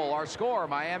Orange Bowl. Our score,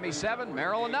 Miami 7,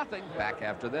 Maryland nothing. Back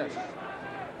after this.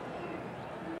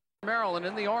 Maryland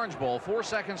in the Orange Bowl, 4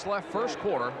 seconds left, first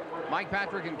quarter. Mike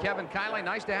Patrick and Kevin Kiley,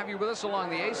 nice to have you with us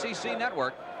along the ACC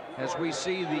network as we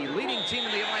see the leading team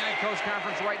in the Atlantic Coast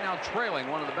Conference right now trailing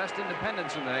one of the best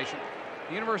independents in the nation,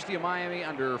 the University of Miami,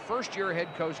 under first-year head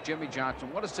coach Jimmy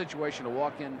Johnson. What a situation to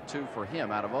walk into for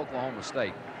him out of Oklahoma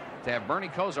State, to have Bernie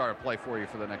Kosar to play for you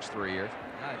for the next 3 years.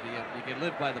 You can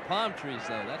live by the palm trees,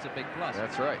 though. That's a big plus.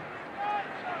 That's right.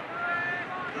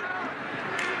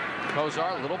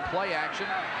 Kosar, little play action.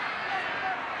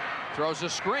 Throws a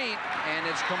screen, and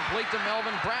it's complete to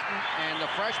Melvin Bratton, and the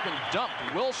freshman dumped.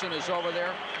 Wilson is over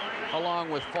there,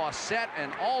 along with Fawcett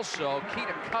and also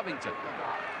Keita Covington.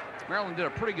 Maryland did a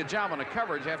pretty good job on the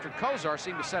coverage after Kosar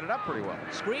seemed to set it up pretty well.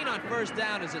 Screen on first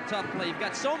down is a tough play. You've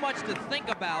got so much to think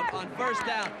about on first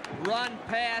down. Run,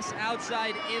 pass,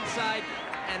 outside, inside.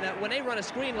 And when they run a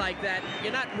screen like that,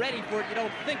 you're not ready for it. You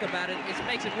don't think about it. It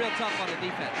makes it real tough on the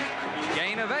defense.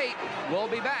 Gain of 8. We'll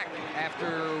be back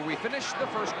after we finish the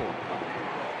first quarter.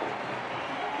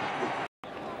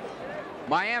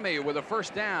 Miami with a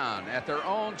first down at their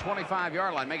own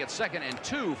 25-yard line. Make it 2nd and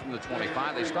 2 from the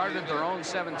 25. They started at their own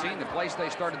 17, the place they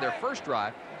started their first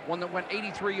drive, one that went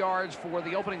 83 yards for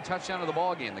the opening touchdown of the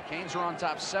ball game. The Canes are on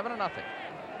top 7-0.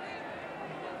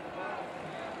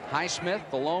 Highsmith,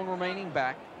 the lone remaining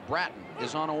back. Bratton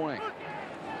is on a wing.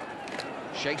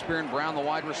 Shakespeare and Brown, the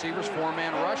wide receivers,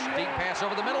 4-man rush, deep pass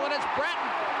over the middle, and it's Bratton.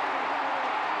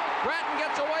 Bratton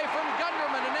gets away from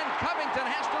Gunderman, and then Covington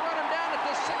has to run him down at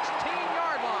the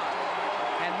 16-yard line.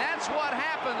 And that's what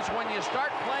happens when you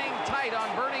start playing tight on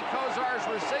Bernie Kosar's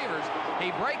receivers.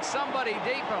 He breaks somebody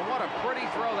deep, and what a pretty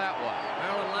throw that was.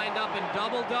 Maryland lined up in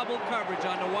double coverage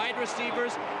on the wide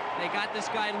receivers. They got this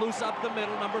guy loose up the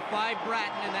middle, number 5,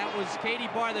 Bratton, and that was Katie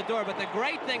Barr the door. But the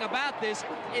great thing about this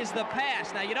is the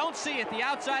pass. Now, you don't see it. The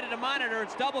outside of the monitor,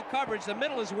 it's double coverage. The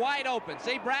middle is wide open.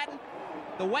 See, Bratton?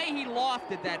 The way he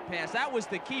lofted that pass, that was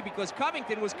the key, because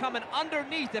Covington was coming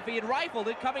underneath. If he had rifled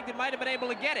it, Covington might have been able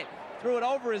to get it. Threw it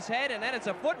over his head, and then it's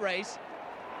a foot race.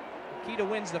 Keita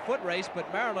wins the foot race,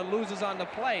 but Maryland loses on the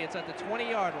play. It's at the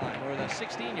 20-yard line, or the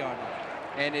 16-yard line.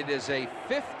 And it is a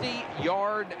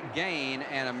 50-yard gain,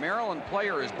 and a Maryland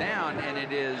player is down, and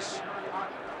it is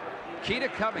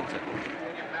Keita Covington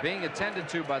being attended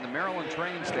to by the Maryland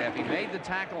training staff. He made the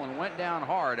tackle and went down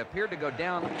hard, appeared to go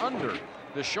down under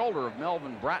the shoulder of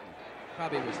Melvin Bratton.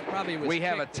 Probably was. We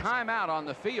have a timeout on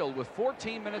the field with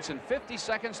 14 minutes and 50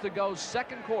 seconds to go,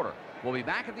 second quarter. We'll be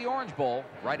back at the Orange Bowl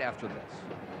right after this.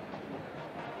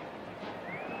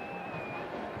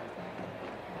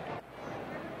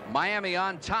 Miami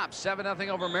on top, 7-0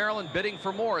 over Maryland, bidding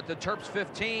for more at the Terps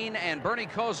 15, and Bernie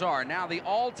Kosar, now the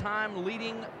all-time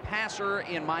leading passer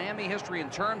in Miami history in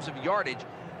terms of yardage,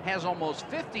 has almost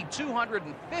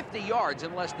 5,250 yards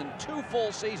in less than 2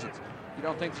 full seasons. You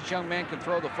don't think this young man can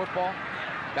throw the football?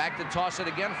 Back to toss it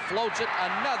again, floats it,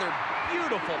 another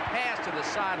beautiful pass to the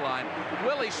sideline.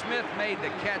 Willie Smith made the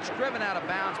catch, driven out of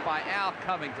bounds by Al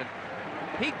Covington.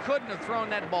 He couldn't have thrown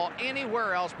that ball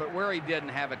anywhere else but where he did and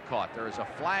have it caught. There is a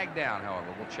flag down, however.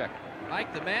 We'll check it.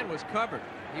 Mike, the man was covered.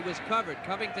 He was covered.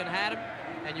 Covington had him,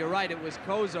 and you're right, it was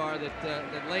Kosar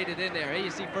that laid it in there. Here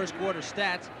you see first quarter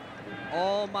stats.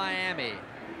 All Miami.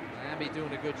 Miami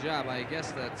doing a good job. I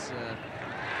guess that's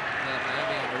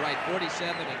Miami on the right.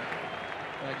 47, and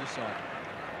glad you saw it.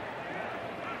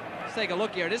 Let's take a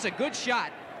look here. This is a good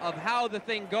shot of how the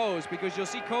thing goes, because you'll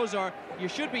see Kosar, you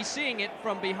should be seeing it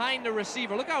from behind the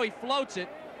receiver. Look how he floats it.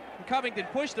 And Covington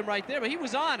pushed him right there, but he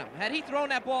was on him. Had he thrown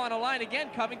that ball on the line again,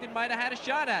 Covington might have had a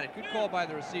shot at it. Good call by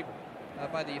the receiver,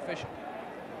 by the official.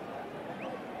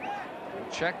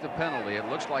 Check the penalty. It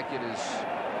looks like it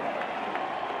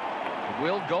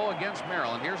will go against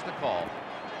Maryland. Here's the call.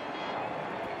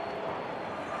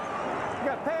 You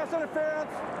got pass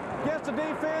interference against the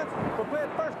defense. We'll play it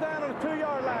first down on the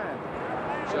 2-yard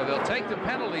line. So they'll take the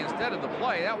penalty instead of the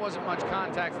play. That wasn't much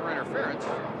contact for interference.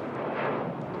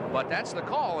 But that's the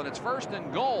call, and it's first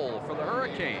and goal for the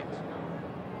Hurricanes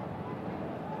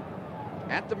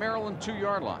at the Maryland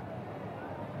 2-yard line.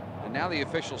 And now the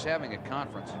officials having a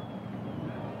conference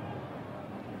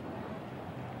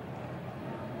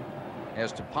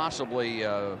as to possibly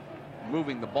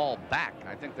moving the ball back.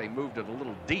 I think they moved it a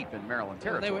little deep in Maryland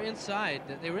territory. Well, they were inside.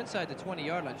 They were inside the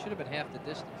 20-yard line. Should have been half the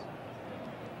distance.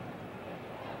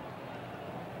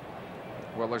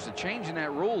 Well, there's a change in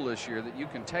that rule this year that you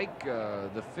can take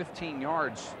the 15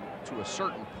 yards to a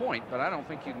certain point, but I don't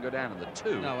think you can go down to the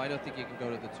 2. No, I don't think you can go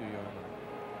to the 2-yard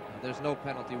line. There's no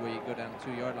penalty where you go down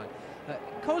the 2-yard line.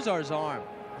 Kozar's arm,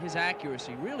 his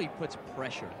accuracy really puts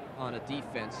pressure on a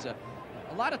defense.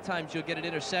 A lot of times you'll get an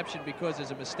interception because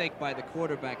there's a mistake by the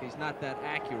quarterback. He's not that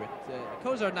accurate.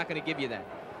 Kozar's not going to give you that.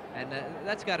 And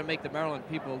that's got to make the Maryland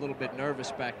people a little bit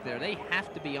nervous back there. They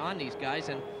have to be on these guys,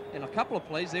 and in a couple of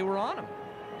plays they were on them,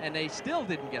 and they still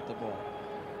didn't get the ball.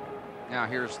 Now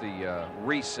here's the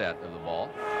reset of the ball.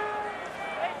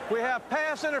 We have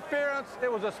pass interference. It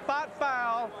was a spot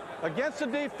foul against the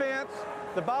defense.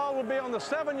 The ball will be on the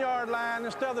 7-yard line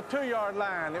instead of the 2-yard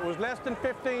line. It was less than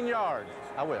 15 yards.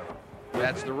 I will.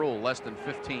 That's the rule. Less than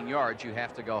 15 yards, you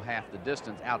have to go half the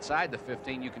distance. Outside the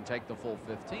 15, you can take the full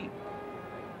 15.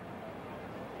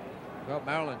 Well,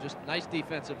 Maryland, just nice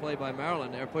defensive play by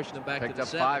Maryland. They're pushing them back Picked to the up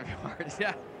 7. 5 yards.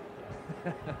 Yeah.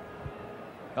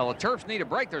 Well, the Terps need a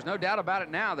break. There's no doubt about it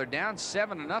now. They're down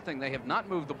 7-0. They have not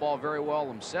moved the ball very well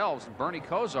themselves. And Bernie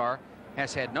Kozar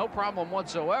has had no problem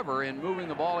whatsoever in moving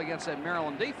the ball against that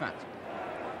Maryland defense.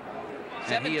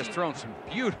 And he has thrown some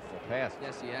beautiful passes.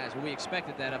 Yes, he has. We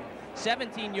expected that.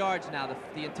 17 yards now.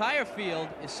 The entire field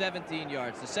is 17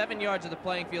 yards. The 7 yards of the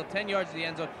playing field, 10 yards of the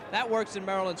end zone. That works in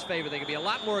Maryland's favor. They can be a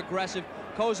lot more aggressive.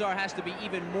 Kozar has to be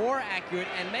even more accurate,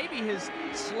 and maybe his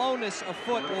slowness of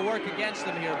foot will work against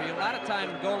him here. But a lot of time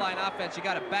in goal line offense, you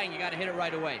got to bang, you got to hit it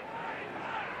right away.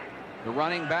 The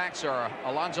running backs are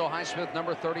Alonzo Highsmith,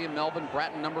 number 30, and Melvin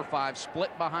Bratton, number 5,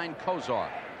 split behind Kozar.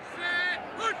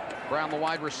 Brown, the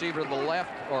wide receiver, to the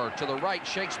left, or to the right.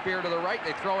 Shakespeare to the right.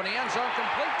 They throw in the end zone,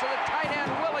 complete to the tight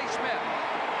end, Willie Smith.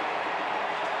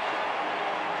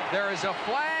 There is a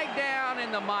flag down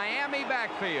in the Miami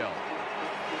backfield.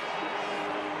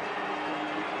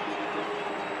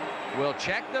 We'll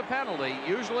check the penalty.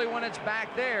 Usually when it's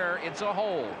back there, it's a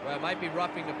hold. Well, it might be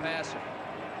roughing the passer.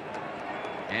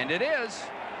 And it is.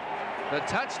 The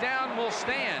touchdown will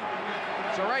stand.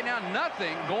 So right now,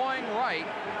 nothing going right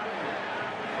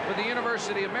for the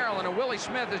University of Maryland. And Willie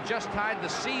Smith has just tied the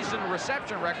season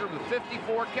reception record with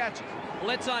 54 catches.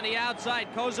 Blitz on the outside.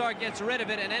 Kozar gets rid of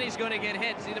it, and then he's going to get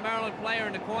hit. See the Maryland player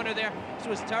in the corner there? This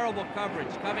was terrible coverage.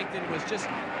 Covington was just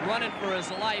running for his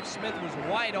life. Smith was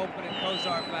wide open, and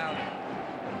Kozar found him.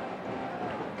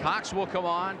 Cox will come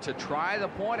on to try the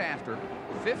point after.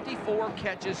 54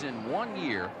 catches in 1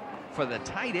 year for the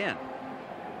tight end.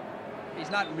 He's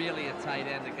not really a tight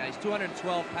end, the guy's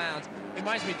 212 pounds.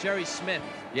 Reminds me of Jerry Smith,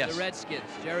 yes, the Redskins.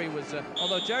 Jerry was,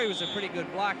 although Jerry was a pretty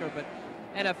good blocker, but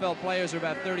NFL players are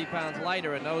about 30 pounds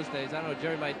lighter in those days. I don't know,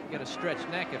 Jerry might get a stretched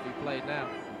neck if he played now.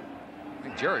 I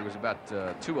think Jerry was about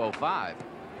 205.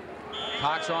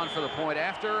 Cox on for the point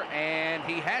after, and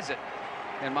he has it.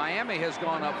 And Miami has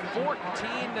gone up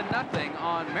 14-0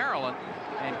 on Maryland.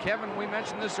 And Kevin, we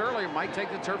mentioned this earlier, might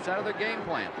take the Terps out of their game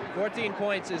plan. 14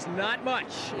 points is not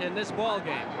much in this ball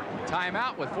game.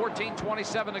 Timeout with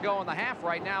 14:27 to go in the half.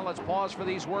 Right now, let's pause for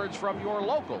these words from your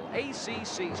local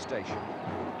ACC station.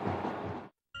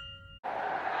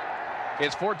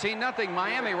 It's 14-0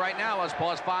 Miami right now. Let's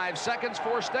pause 5 seconds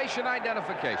for station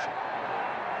identification.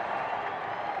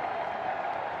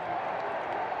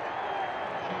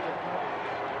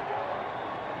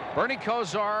 Bernie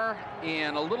Kozar,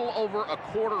 in a little over a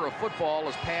quarter of football,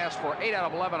 has passed for 8 out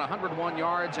of 11, 101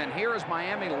 yards. And here is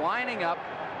Miami lining up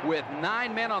with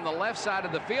 9 men on the left side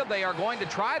of the field. They are going to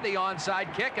try the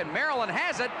onside kick, and Maryland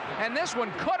has it. And this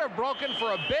one could have broken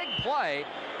for a big play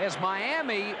as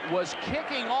Miami was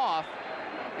kicking off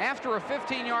after a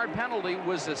 15-yard penalty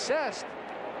was assessed.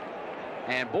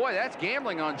 And boy, that's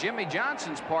gambling on Jimmy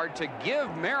Johnson's part to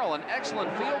give Maryland excellent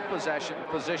field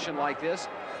position like this.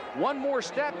 One more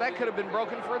step, that could have been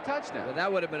broken for a touchdown. Well,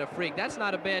 that would have been a freak. That's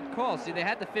not a bad call. See, they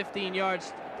had the 15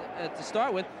 yards to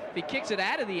start with. If he kicks it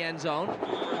out of the end zone,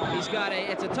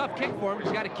 it's a tough kick for him.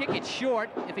 He's got to kick it short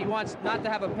if he wants not to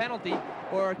have a penalty,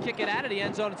 or kick it out of the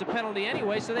end zone. It's a penalty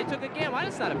anyway, so they took a gamble.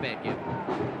 That's not a bad gamble.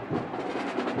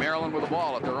 Maryland with the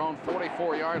ball at their own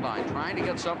 44-yard line, trying to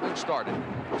get something started.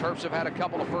 Terps have had a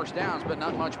couple of first downs, but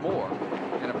not much more,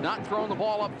 and have not thrown the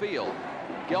ball upfield.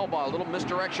 Gelbaugh, a little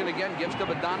misdirection again, gives to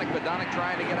Bodanik. Bodanik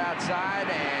trying to get outside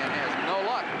and has no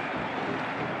luck.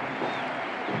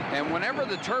 And whenever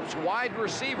the Terps wide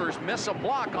receivers miss a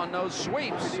block on those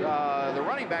sweeps, the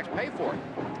running backs pay for it.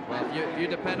 Well, if you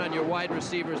depend on your wide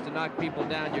receivers to knock people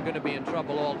down, you're going to be in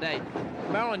trouble all day.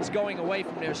 Maryland's going away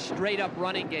from their straight-up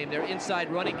running game, their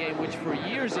inside running game, which for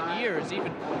years and years,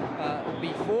 even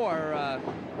before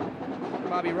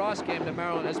Bobby Ross came to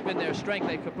Maryland, has been their strength.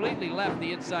 They completely left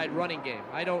the inside running game.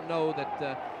 I don't know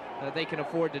that they can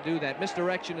afford to do that.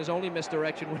 Misdirection is only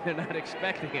misdirection when they're not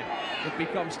expecting it. It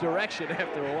becomes direction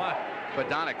after a while.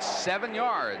 Bodanik 7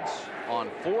 yards on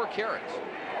 4 carries.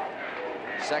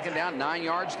 Second down, 9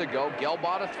 yards to go.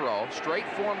 Gelbaugh to throw. Straight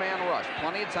 4-man rush.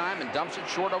 Plenty of time, and dumps it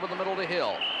short over the middle to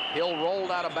Hill. Hill rolled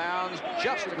out of bounds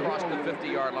just across the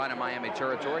 50-yard line of Miami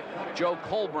territory. Joe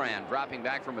Colbrand dropping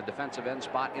back from a defensive end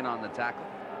spot in on the tackle.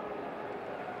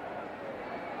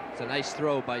 It's a nice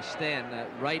throw by Stan,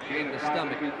 right in the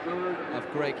stomach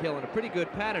of Greg Hill, and a pretty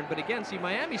good pattern. But again, see,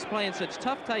 Miami's playing such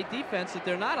tough, tight defense that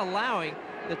they're not allowing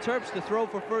the Terps to throw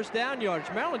for first down yards.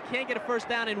 Maryland can't get a first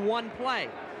down in one play,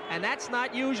 and that's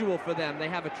not usual for them. They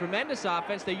have a tremendous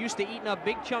offense. They're used to eating up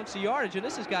big chunks of yardage, and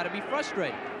this has got to be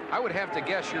frustrating. I would have to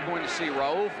guess you're going to see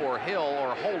Raouf or Hill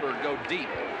or Holder go deep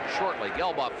shortly.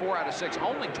 Gelbaugh 4 out of 6,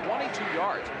 only 22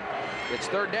 yards. It's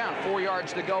third down, 4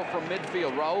 yards to go from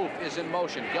midfield. Raouf is in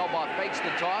motion. Gelbaugh fakes the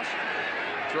toss,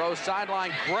 throws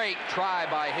sideline. Great try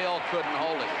by Hill, couldn't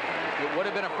hold it. It would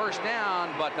have been a first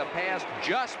down, but the pass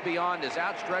just beyond his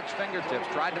outstretched fingertips.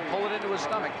 Tried to pull it into his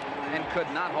stomach and could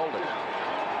not hold it.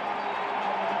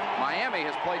 Miami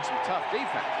has played some tough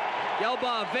defense.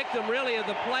 Gelbaugh, a victim really of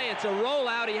the play. It's a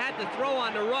rollout. He had to throw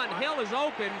on the run. Hill is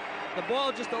open. The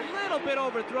ball just a little bit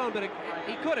overthrown, but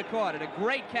he could have caught it. A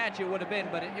great catch it would have been,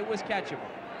 but it was catchable.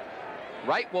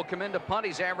 Wright will come into punt.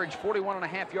 He's averaged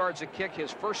 41.5 yards a kick,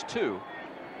 his first 2.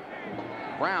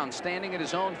 Brown standing at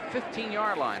his own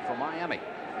 15-yard line for Miami.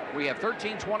 We have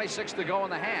 13:26 to go in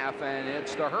the half, and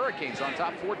it's the Hurricanes on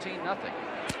top 14-0.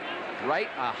 Wright,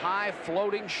 a high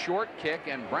floating short kick,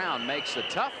 and Brown makes a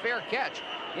tough fair catch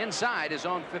inside his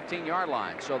own 15-yard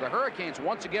line. So the Hurricanes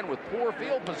once again with poor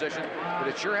field position, but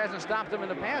it sure hasn't stopped them in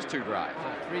the past 2 drives.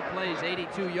 3 plays,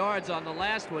 82 yards on the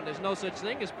last one. There's no such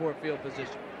thing as poor field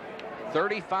position.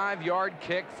 35-yard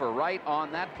kick for Wright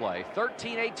on that play.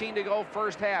 13:18 to go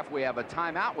first half. We have a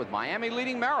timeout with Miami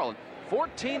leading Maryland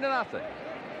 14-0.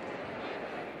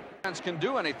 Can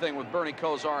do anything with Bernie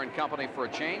Kosar and company for a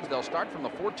change. They'll start from the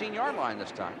 14-yard line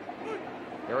this time.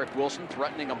 Eric Wilson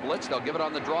threatening a blitz. They'll give it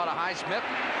on the draw to Highsmith.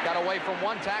 Got away from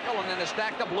one tackle and then a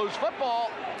stacked up loose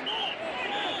football.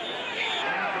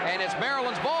 And it's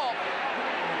Maryland's ball.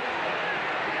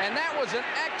 And that was an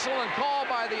excellent call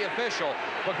by the official,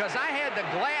 because I had the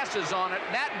glasses on it.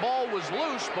 That ball was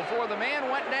loose before the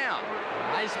man went down.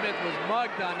 Highsmith was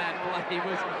mugged on that play.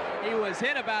 He was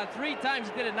hit about 3 times.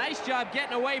 He did a nice job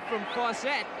getting away from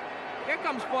Fawcett. Here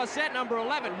comes Fawcett, number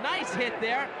 11. Nice hit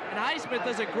there. And Highsmith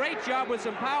does a great job with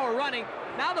some power running.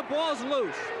 Now the ball's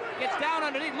loose. Gets down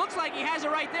underneath. Looks like he has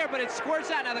it right there, but it squirts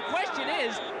out. Now the question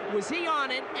is, was he on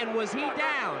it and was he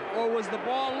down, or was the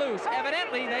ball loose?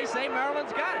 Evidently, they say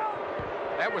Maryland's got it.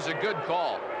 That was a good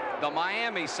call. The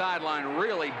Miami sideline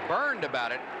really burned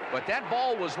about it, but that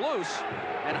ball was loose,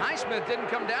 and Highsmith didn't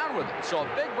come down with it. So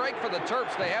a big break for the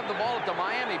Terps. They have the ball at the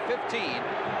Miami 15.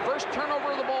 First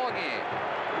turnover of the ball game.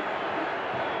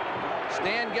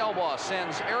 Stan Gelbaugh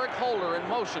sends Eric Holder in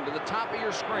motion to the top of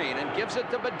your screen and gives it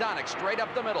to Bodanik straight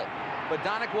up the middle.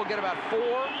 Bodanik will get about 4,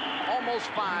 almost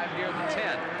 5 near the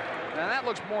 10. Now that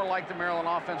looks more like the Maryland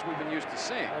offense we've been used to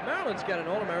seeing. Well, Maryland's got an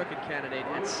All-American candidate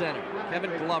at center,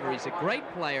 Kevin Glover. He's a great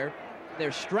player.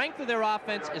 Their strength of their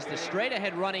offense is the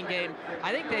straight-ahead running game.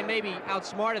 I think they maybe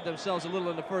outsmarted themselves a little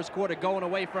in the first quarter, going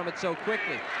away from it so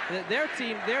quickly. Their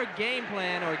team, their game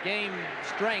plan or game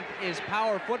strength is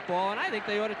power football, and I think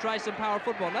they ought to try some power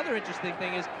football. Another interesting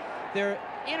thing is they're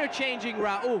interchanging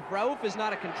Raouf. Raouf is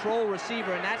not a control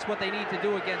receiver, and that's what they need to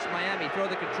do against Miami, throw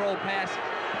the control pass.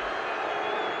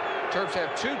 Terps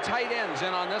have 2 tight ends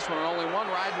in on this one and only 1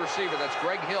 wide receiver. That's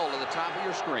Greg Hill to the top of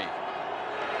your screen.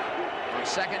 On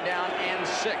second down and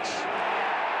 6.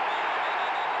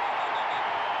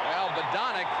 Well,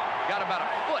 Bodanik got about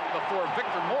a foot before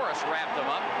Victor Morris wrapped him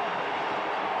up.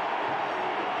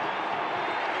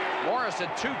 Morris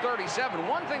at 237.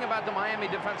 One thing about the Miami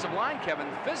defensive line, Kevin,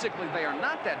 physically they are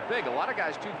not that big. A lot of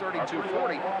guys 230,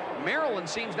 240. Maryland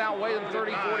seems to outweigh them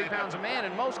 30, 40 pounds a man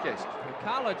in most cases.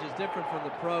 College is different from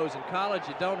the pros. In college,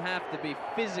 you don't have to be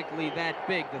physically that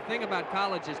big. The thing about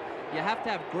college is you have to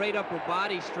have great upper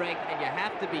body strength and you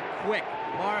have to be quick.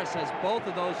 Morris has both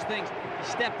of those things. He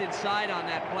stepped inside on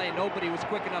that play. Nobody was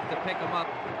quick enough to pick him up,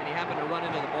 and he happened to run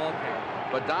into the ball carrier.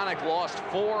 But Donick lost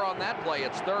 4 on that play.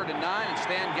 It's 3rd and 9, and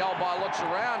Stan Gelbaugh looks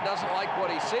around, doesn't like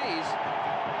what he sees,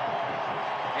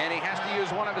 and he has to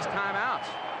use one of his timeouts.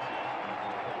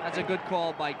 That's a good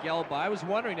call by Gelbaugh. I was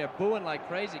wondering, they're booing like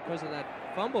crazy because of that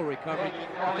fumble recovery.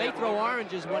 If they throw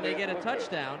oranges when they get a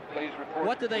touchdown,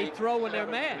 what do they throw when they're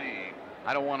mad?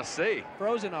 I don't want to see.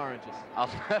 Frozen oranges.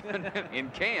 11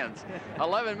 in cans.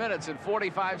 11 minutes and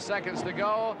 45 seconds to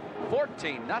go.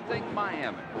 14-0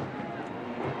 Miami.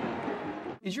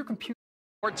 Is your computer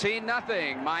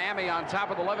 14-0 Miami on top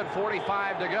with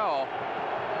 11:45 to go.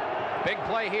 Big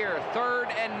play here.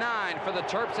 3rd and 9 for the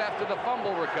Terps after the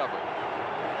fumble recovery.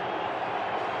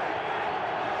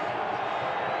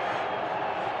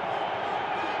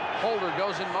 Holder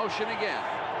goes in motion again.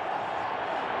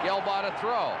 Gelbaugh to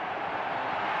throw.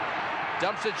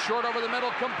 Dumps it short over the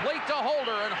middle, complete to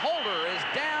Holder, and Holder is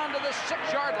down to the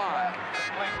 6-yard line.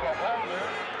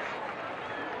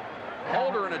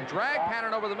 Holder in a drag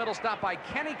pattern over the middle, stopped by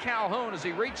Kenny Calhoun as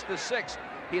he reached the 6.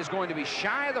 He is going to be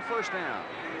shy of the first down.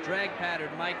 Drag pattern,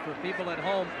 Mike, for people at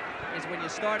home, is when you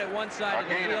start at one side of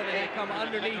the field and you come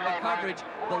underneath the coverage,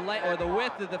 the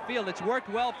width of the field. It's worked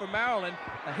well for Maryland.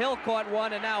 Hill caught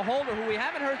one, and now Holder, who we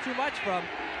haven't heard too much from,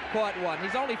 caught one.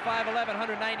 He's only 5'11",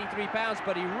 193 pounds,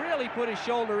 but he really put his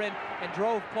shoulder in and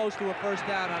drove close to a first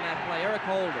down on that play. Eric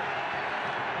Holder.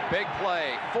 Big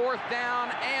play, 4th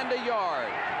down and a yard.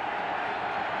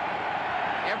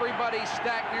 Everybody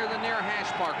stacked near the near hash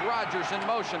mark. Rogers in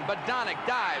motion, but Donick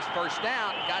dives. First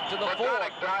down, got to the 4.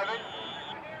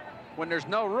 When there's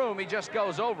no room, he just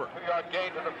goes over. 2-yard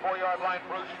gain to the 4-yard line.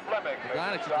 Bruce Fleming.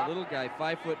 Donick's just a little guy,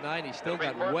 5'9". He's still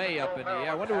got way up in the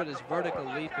air. I wonder what his vertical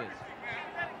leap is.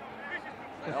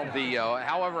 Well,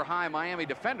 however high Miami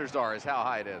defenders are is how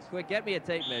high it is. Quick, get me a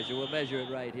tape measure. We'll measure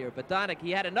it right here. But Donick,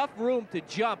 he had enough room to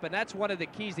jump, and that's one of the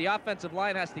keys. The offensive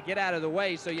line has to get out of the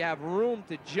way so you have room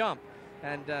to jump.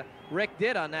 And Rick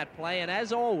did on that play, and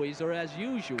as always, or as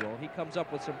usual, he comes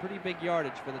up with some pretty big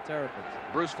yardage for the Terrapins.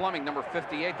 Bruce Fleming, number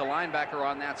 58, the linebacker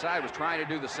on that side, was trying to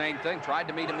do the same thing, tried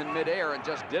to meet him in midair and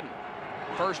just didn't.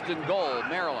 1st and goal,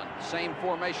 Maryland, same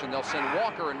formation. They'll send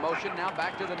Walker in motion, now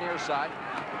back to the near side.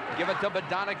 Give it to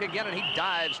Donick again, and he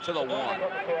dives to the 1.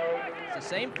 It's the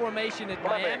same formation that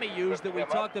Miami used that we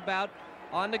talked about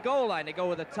on the goal line. They go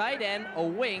with a tight end, a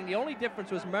wing. The only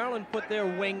difference was Maryland put their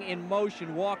wing in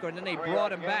motion, Walker, and then they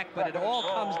brought him back, but it all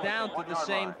comes down to the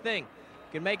same thing.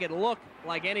 You can make it look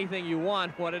like anything you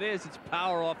want. What it is, it's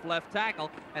power off left tackle,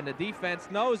 and the defense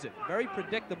knows it. Very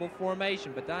predictable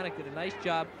formation, but Donick did a nice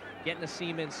job getting the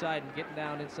seam inside and getting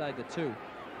down inside the 2.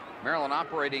 Maryland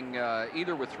operating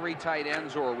either with 3 tight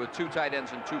ends or with 2 tight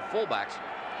ends and 2 fullbacks.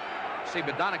 See,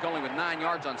 Donick only with 9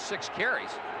 yards on 6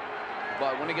 carries.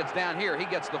 But when he gets down here, he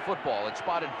gets the football. It's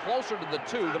spotted closer to the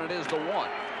 2 than it is the 1.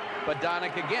 But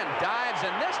Donick again dives,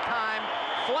 and this time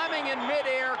Fleming in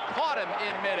midair caught him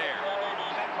in midair.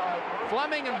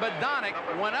 Fleming and Donick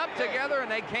went up together,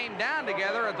 and they came down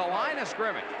together at the line of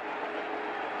scrimmage.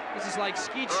 This is like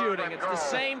skeet shooting. It's the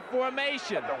same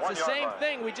formation. It's the same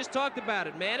thing. We just talked about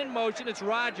it. Man in motion. It's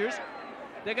Rogers.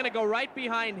 They're going to go right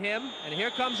behind him, and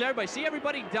here comes everybody. See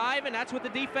everybody diving? That's what the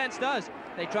defense does.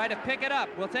 They try to pick it up.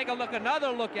 We'll take another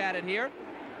look at it here.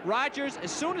 Rogers,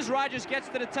 as soon as Rogers gets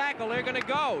to the tackle, they're going to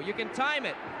go. You can time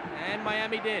it, and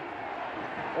Miami did.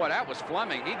 Boy, that was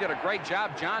Fleming. He did a great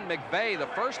job. John McVay, the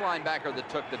first linebacker that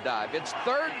took the dive. It's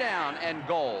 3rd down and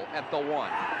goal at the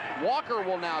 1. Walker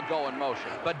will now go in motion.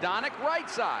 Donick right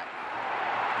side.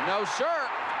 No, sir.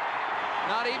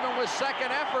 Not even with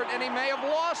second effort, and he may have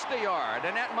lost a yard.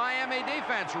 And that Miami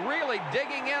defense really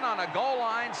digging in on a goal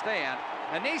line stand.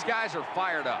 And these guys are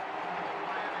fired up.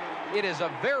 It is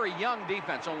a very young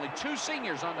defense. Only 2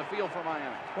 seniors on the field for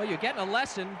Miami. Well, you're getting a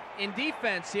lesson in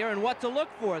defense here and what to look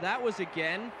for. That was,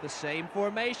 again, the same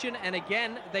formation. And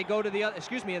again, they go to the other,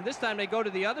 and this time they go to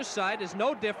the other side. There's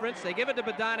no difference. They give it to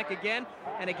Donick again.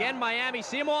 And again, Miami,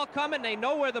 see them all coming. They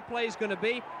know where the play's going to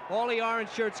be. All the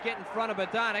orange shirts get in front of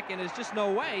Donick, and there's just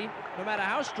no way, no matter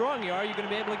how strong you are, you're going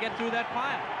to be able to get through that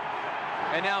pile.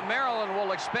 And now Maryland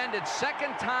will expend its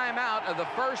 2nd timeout of the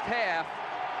first half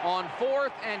on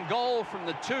 4th and goal from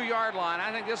the 2-yard line.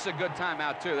 I think this is a good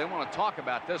timeout, too. They want to talk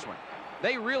about this one.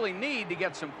 They really need to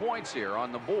get some points here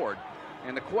on the board.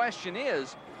 And the question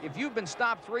is, if you've been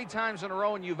stopped 3 times in a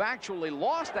row and you've actually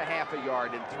lost a half a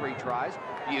yard in 3 tries,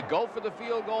 do you go for the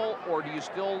field goal, or do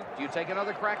you take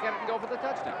another crack at it and go for the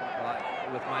touchdown?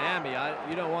 Well, with Miami,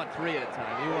 you don't want 3 at a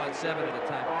time. You want 7 at a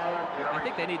time. I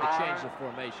think they need to change the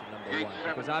formation, number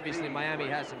 1, because obviously Miami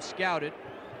has them scouted,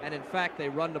 and in fact they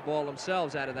run the ball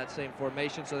themselves out of that same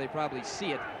formation, so they probably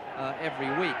see it every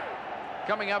week.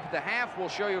 Coming up at the half, we'll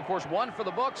show you, of course, one for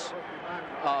the books,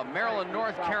 Maryland,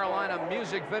 North Carolina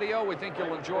music video. We think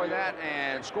you'll enjoy that.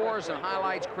 And scores and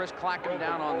highlights, Chris Clackham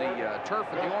down on the turf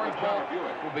at the Orange Bowl.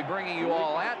 We'll be bringing you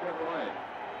all that.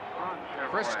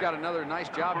 Chris has got another nice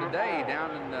job today down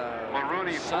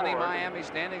in sunny Miami,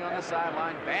 standing on the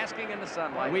sideline, basking in the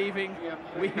sunlight. Weaving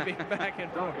back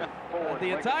and forth.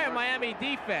 The entire Miami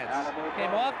defense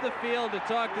came off the field to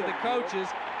talk to the coaches.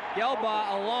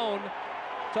 Gelbaugh alone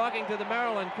talking to the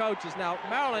Maryland coaches. Now,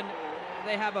 Maryland,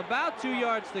 they have about 2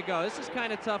 yards to go. This is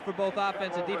kind of tough for both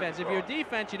offense and defense. If you're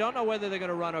defense, you don't know whether they're going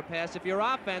to run or pass. If you're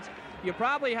offense, you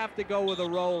probably have to go with a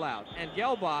rollout. And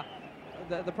Gelbaugh,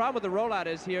 the problem with the rollout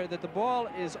is here that the ball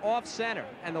is off center,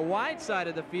 and the wide side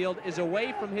of the field is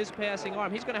away from his passing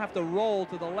arm. He's going to have to roll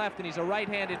to the left, and he's a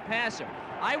right-handed passer.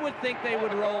 I would think they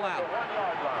would roll out.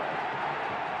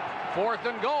 4th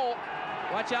and goal.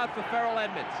 Watch out for Ferrell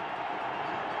Edmonds.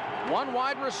 1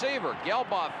 wide receiver.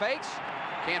 Gelbaugh fakes.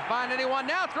 Can't find anyone.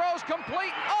 Now throws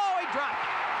complete. Oh, he dropped.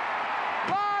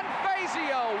 Ron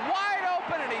Fazio wide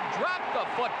open, and he dropped the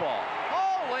football.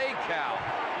 Holy cow.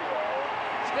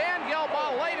 Stan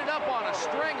Gelbaugh laid it up on a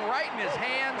string right in his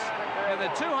hands, and the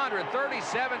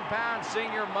 237-pound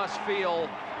senior must feel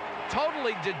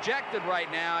totally dejected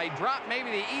right now. He dropped maybe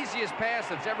the easiest pass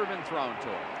that's ever been thrown to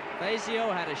him.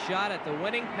 Fazio had a shot at the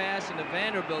winning pass in the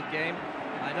Vanderbilt game.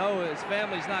 I know his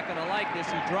family's not going to like this.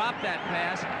 He dropped that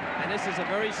pass, and this is a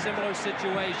very similar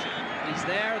situation. He's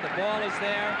there, the ball is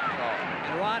there,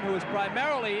 and Ron, who is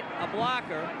primarily a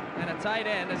blocker and a tight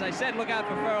end, as I said, look out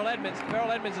for Ferrell Edmonds.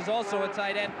 Ferrell Edmonds is also a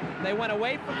tight end. They went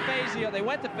away from Fazio. They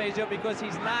went to Fazio because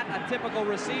he's not a typical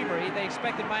receiver. They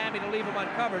expected Miami to leave him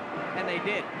uncovered, and they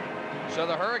did. So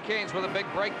the Hurricanes, with a big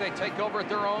break, they take over at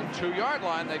their own 2-yard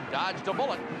line. They've dodged a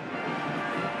bullet.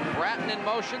 Bratton in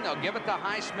motion. They'll give it to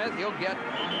Highsmith. He'll get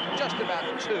just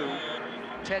about 2.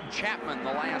 Ted Chapman,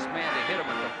 the last man to hit him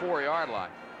at the 4-yard line.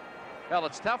 Well,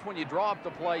 it's tough when you draw up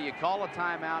the play, you call a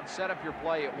timeout, set up your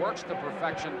play, it works to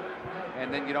perfection,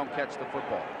 and then you don't catch the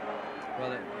football.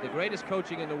 Well, the greatest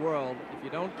coaching in the world, if you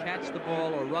don't catch the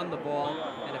ball or run the ball,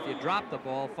 and if you drop the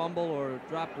ball, fumble or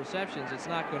drop receptions, it's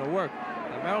not going to work.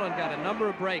 Maryland got a number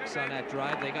of breaks on that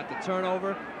drive. They got the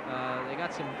turnover. They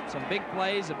got some big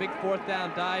plays, a big 4th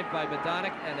down dive by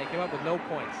Badonic, and they came up with no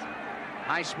points.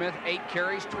 Highsmith, 8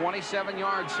 carries, 27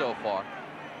 yards so far.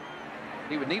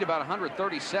 He would need about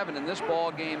 137 in this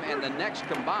ball game and the next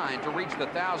combined to reach the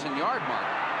 1,000-yard mark.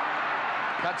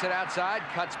 Cuts it outside,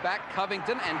 cuts back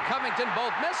Covington, and Covington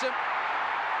both miss him.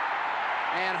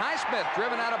 And Highsmith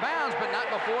driven out of bounds, but not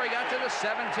before he got to the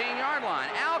 17-yard line.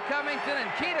 Al Covington and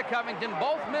Keita Covington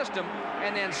both missed him,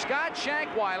 and then Scott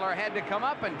Shankweiler had to come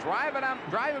up and drive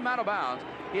him out of bounds.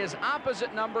 His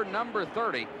opposite number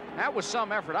 30. That was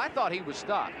some effort. I thought he was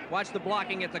stopped. Watch the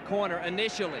blocking at the corner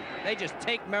initially. They just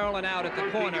take Maryland out at the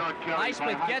corner.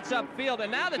 Highsmith gets upfield,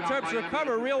 and now the Terps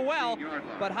recover real well,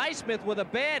 but Highsmith with a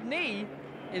bad knee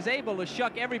is able to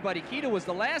shuck everybody. Keita was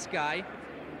the last guy,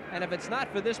 and if it's not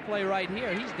for this play right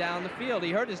here, he's down the field.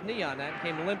 He hurt his knee on that and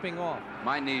came limping off.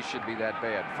 My knees should be that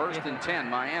bad. 1st and 10,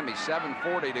 Miami,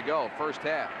 7:40 to go, first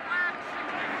half.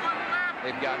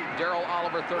 They've got Darrell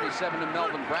Oliver, 37, and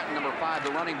Melvin Bratton, number 5,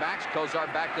 the running backs.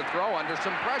 Kozar back to throw under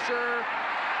some pressure.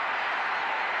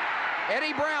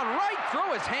 Eddie Brown right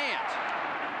through his hands.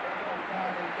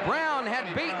 Brown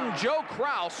had beaten Joe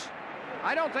Kraus.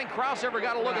 I don't think Kraus ever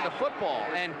got a look at the football.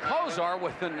 And Kozar,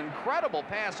 with an incredible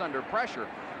pass under pressure,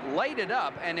 laid it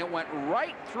up, and it went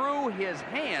right through his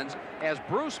hands as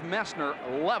Bruce Messner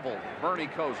leveled Bernie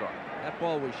Kozar. That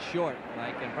ball was short,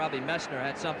 Mike, and probably Messner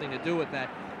had something to do with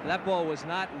that. That ball was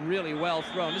not really well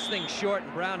thrown. This thing's short,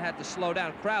 and Brown had to slow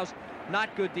down. Kraus,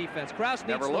 not good defense. Kraus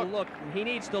needs to look. He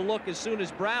needs to look as soon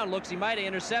as Brown looks. He might have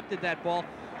intercepted that ball.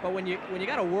 But when you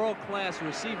got a world-class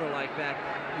receiver like that,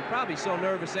 you're probably so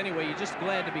nervous anyway, you're just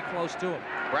glad to be close to him.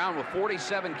 Brown with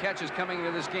 47 catches coming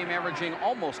into this game, averaging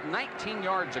almost 19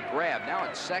 yards a grab. Now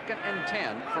it's 2nd and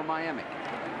 10 for Miami.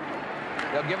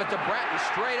 They'll give it to Bratton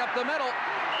straight up the middle.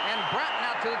 And Bratton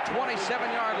out to the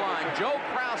 27-yard line. Joe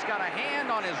Kraus got a hand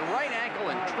on his right ankle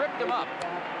and tripped him up.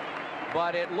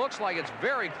 But it looks like it's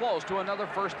very close to another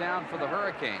first down for the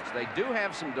Hurricanes. They do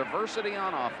have some diversity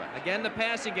on offense. Again, the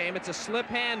passing game, it's a slip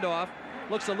handoff.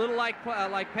 Looks a little like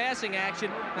passing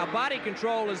action. Now, body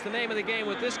control is the name of the game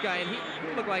with this guy, and he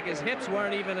looked like his hips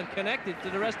weren't even connected to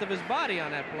the rest of his body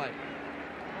on that play.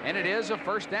 And it is a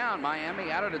first down. Miami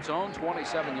out at its own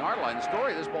 27-yard line. The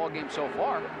story of this ball game so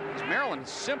far is Maryland has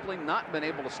simply not been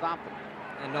able to stop them.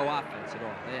 And no offense at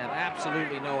all. They have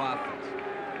absolutely no offense.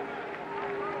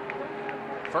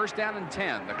 First down and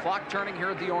 10. The clock turning here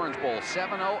at the Orange Bowl.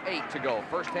 7:08 to go.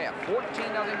 First half.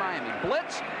 14-0 Miami.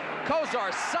 Blitz.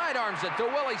 Kozar sidearms it to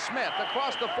Willie Smith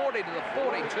across the 40 to the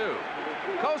 42.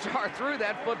 Kozar threw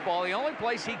that football the only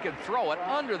place he could throw it,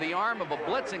 under the arm of a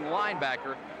blitzing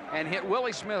linebacker, and hit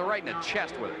Willie Smith right in the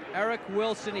chest with it. Eric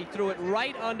Wilson, he threw it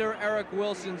right under Eric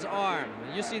Wilson's arm.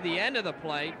 You see the end of the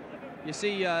play. You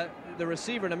see the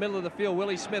receiver in the middle of the field,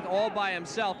 Willie Smith, all by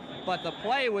himself, but the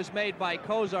play was made by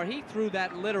Kozar. He threw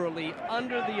that literally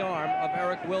under the arm of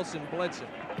Eric Wilson blitzing.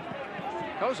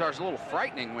 Kozar's a little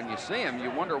frightening when you see him.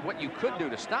 You wonder what you could do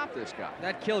to stop this guy.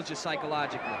 That kills you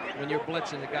psychologically when you're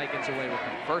blitzing. The guy gets away with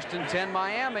it. First and 10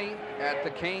 Miami at the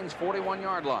Canes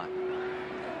 41-yard line.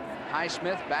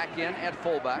 Highsmith back in at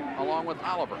fullback along with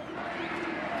Oliver.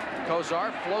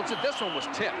 Kozar floats it. This one was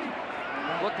tipped.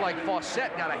 Looked like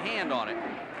Fawcett got a hand on it.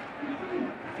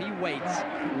 If he waits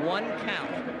one count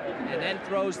and then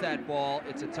throws that ball,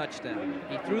 it's a touchdown.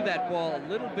 He threw that ball a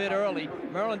little bit early.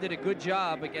 Maryland did a good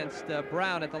job against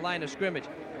Brown at the line of scrimmage.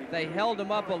 They held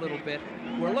him up a little bit.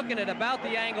 We're looking at about the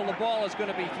angle the ball is going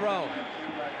to be thrown.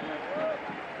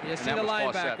 You see the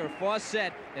linebacker,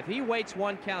 Fawcett. If he waits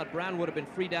one count, Brown would have been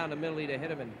free down the middle. He'd have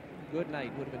hit him, and good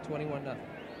night. Would have been 21-0.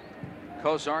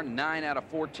 Kozar 9 out of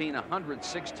 14,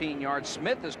 116 yards.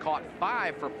 Smith has caught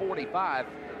 5 for 45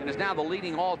 and is now the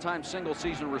leading all-time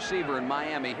single-season receiver in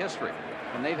Miami history.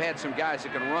 And they've had some guys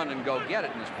that can run and go get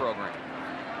it in this program.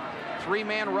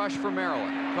 Three-man rush for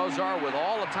Maryland. Kozar with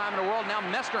all the time in the world. Now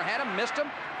Messner had him, missed him.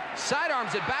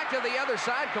 Sidearms it back to the other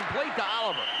side, complete to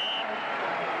Oliver.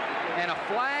 And a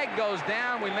flag goes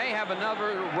down. We may have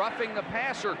another roughing the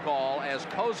passer call as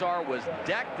Kozar was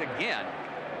decked again.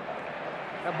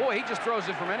 Now, boy, he just throws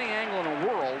it from any angle in the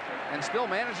world and still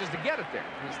manages to get it there.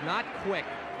 He's not quick.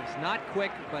 He's not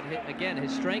quick, but again,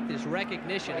 his strength is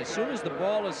recognition. As soon as the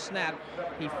ball is snapped,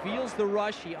 he feels the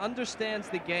rush, he understands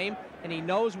the game, and he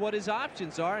knows what his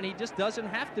options are, and he just doesn't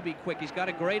have to be quick. He's got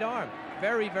a great arm.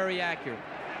 Very, very accurate.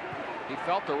 He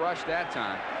felt the rush that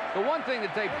time. The one thing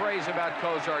that they praise about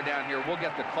Kozar down here, we'll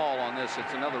get the call on this.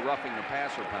 It's another roughing the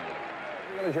passer penalty.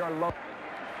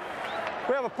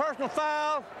 We have a personal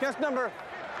foul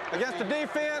against the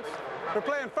defense. We're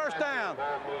playing first down.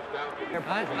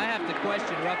 I have to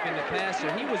question roughing the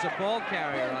passer. He was a ball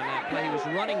carrier on that play. He was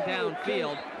running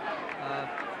downfield.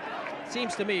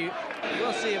 Seems to me,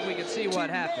 we'll see if we can see what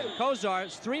happened.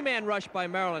 Kozar's three-man rush by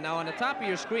Maryland. Now on the top of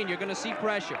your screen, you're going to see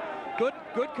pressure. Good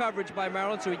coverage by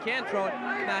Maryland, so he can't throw it.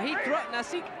 Now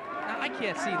I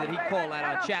can't see that he called that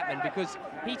on Chapman because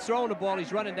he's throwing the ball,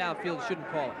 he's running downfield, shouldn't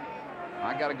call it.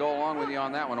 I got to go along with you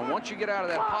on that one. And once you get out of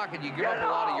that pocket, you give up a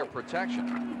lot of your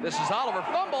protection. This is Oliver,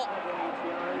 fumble.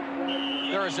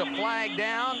 There is a flag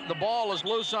down. The ball is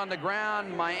loose on the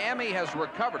ground. Miami has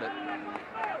recovered it.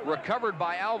 Recovered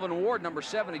by Alvin Ward, number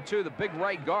 72. The big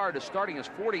right guard is starting his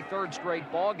 43rd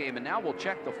straight ball game. And now we'll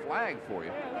check the flag for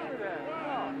you.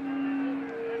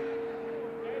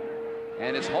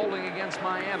 And it's holding against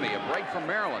Miami. A break from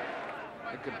Maryland.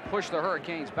 It could push the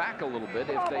Hurricanes back a little bit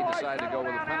if they decide to go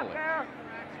with a penalty.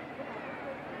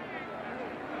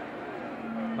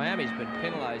 Miami's been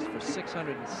penalized for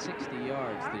 660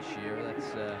 yards this year.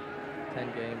 That's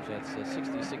 10 games. That's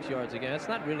 66 yards again. That's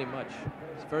not really much.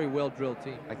 It's a very well-drilled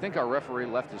team. I think our referee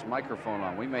left his microphone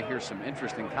on. We may hear some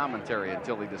interesting commentary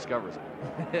until he discovers it.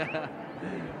 Yeah,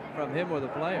 from him or the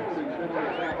players. We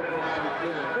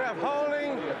have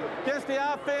holding against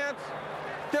the offense.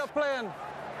 Still playing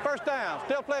first down.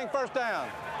 Still playing first down.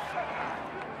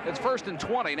 It's first and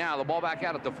 20 now. The ball back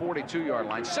out at the 42-yard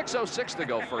line. 6:06 to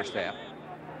go first half.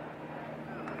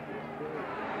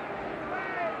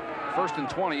 First and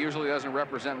 20 usually doesn't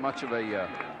represent much of a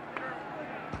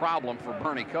problem for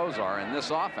Bernie Kozar in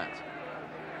this offense.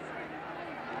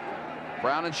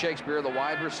 Brown and Shakespeare, the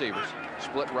wide receivers,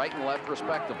 split right and left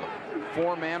respectively.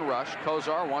 Four-man rush.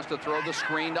 Kozar wants to throw the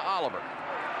screen to Oliver.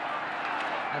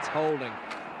 That's holding.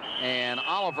 And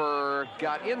Oliver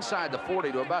got inside the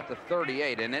 40 to about the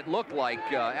 38, and it looked like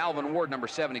Alvin Ward, number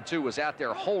 72, was out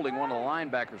there holding one of the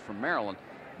linebackers from Maryland,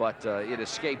 but it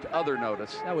escaped other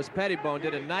notice. That was Pettibone.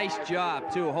 Did a nice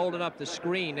job, too, holding up the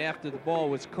screen after the ball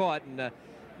was caught, and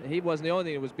he wasn't the only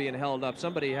thing that was being held up.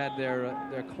 Somebody had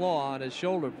their claw on his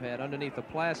shoulder pad underneath the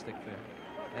plastic there.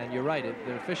 And you're right,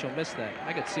 the official missed that.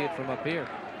 I could see it from up here.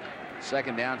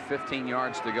 Second down, 15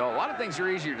 yards to go. A lot of things are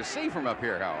easier to see from up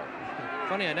here, Howard.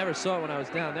 Funny, I never saw it when I was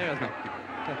down there,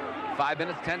 though. 5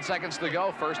 minutes, 10 seconds to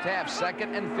go. First half,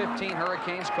 2nd and 15.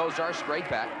 Hurricanes. Kozar straight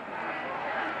back.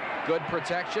 Good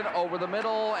protection over the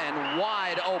middle, and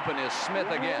wide open is Smith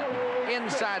again.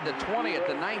 Inside the 20 at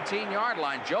the 19-yard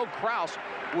line. Joe Kraus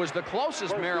was the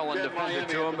closest Maryland defender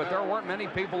to him, but there weren't many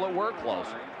people that were close.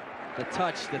 The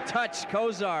touch,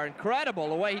 Kozar, incredible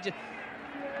the way he just.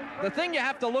 The thing you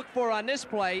have to look for on this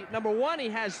play, number one, he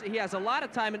has a lot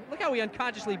of time, and look how he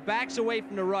unconsciously backs away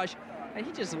from the rush, and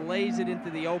he just lays it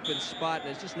into the open spot, and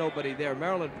there's just nobody there.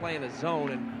 Maryland playing a zone,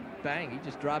 and bang, he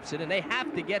just drops it in. They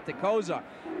have to get to Kozar.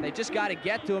 They just got to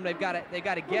get to him. They've got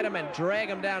to get him and drag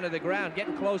him down to the ground.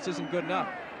 Getting close isn't good enough.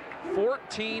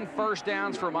 14 first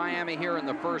downs for Miami here in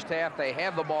the first half. They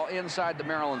have the ball inside the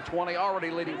Maryland 20,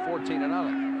 already leading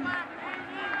 14-0.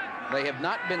 They have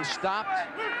not been stopped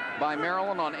by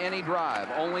Maryland on any drive.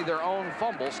 Only their own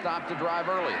fumble stopped the drive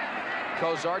earlier.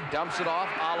 Kozar dumps it off.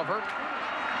 Oliver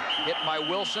hit by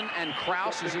Wilson and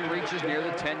Kraus as he reaches near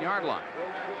the 10-yard line.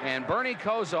 And Bernie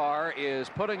Kozar is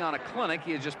putting on a clinic.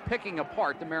 He is just picking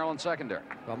apart the Maryland secondary.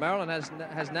 Well, Maryland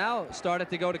has now started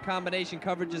to go to combination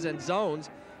coverages and zones,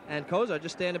 and Kozar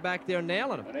just standing back there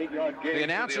nailing them. The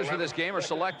announcers for this game are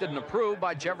selected and approved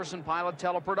by Jefferson Pilot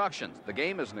Teleproductions. The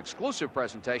game is an exclusive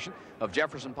presentation of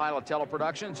Jefferson Pilot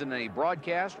Teleproductions, and any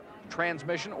broadcast,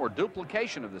 transmission, or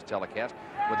duplication of this telecast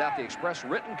without the express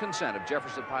written consent of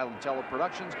Jefferson Pilot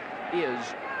Teleproductions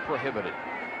is prohibited.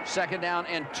 Second down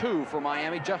and 2 for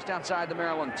Miami, just outside the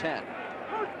Maryland 10.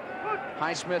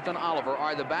 Highsmith and Oliver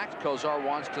are the backs. Kozar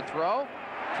wants to throw.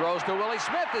 Throws to Willie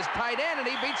Smith, his tight end, and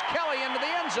he beats Kelly into the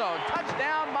end zone.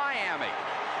 Touchdown, Miami.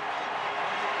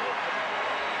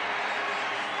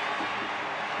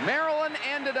 Maryland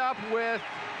ended up with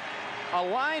a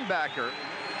linebacker,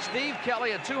 Steve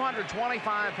Kelly, at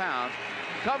 225 pounds,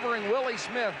 covering Willie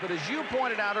Smith. But as you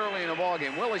pointed out early in the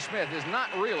ballgame, Willie Smith is not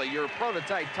really your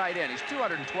prototype tight end. He's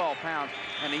 212 pounds,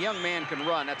 and the young man can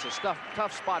run. That's a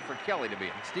tough spot for Kelly to be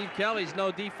in. Steve Kelly's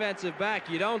no defensive back.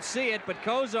 You don't see it, but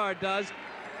Kozar does.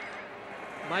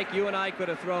 Mike, you and I could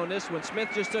have thrown this one. Smith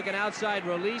just took an outside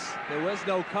release. There was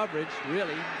no coverage,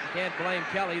 really. You can't blame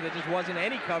Kelly. There just wasn't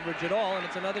any coverage at all, and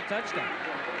it's another touchdown.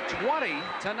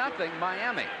 20-0,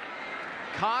 Miami.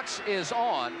 Cox is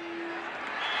on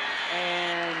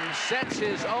and sets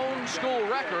his own school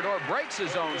record, or breaks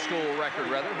his own school record,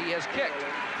 rather. He has kicked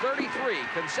 33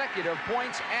 consecutive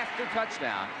points after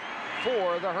touchdown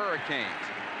for the Hurricanes.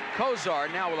 Kozar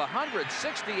now with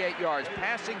 168 yards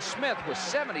passing. Smith with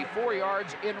 74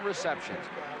 yards in receptions.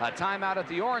 A timeout at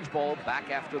the Orange Bowl.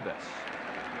 Back after this.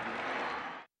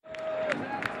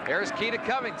 There's Keita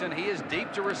Covington. He is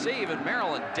deep to receive, and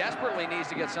Maryland desperately needs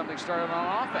to get something started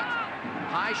on offense.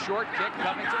 High short kick.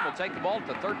 Covington will take the ball at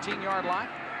the 13-yard line.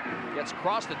 Gets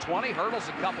across the 20, hurdles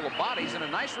a couple of bodies, and a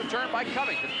nice return by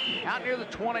Covington out near the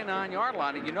 29-yard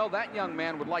line. And you know that young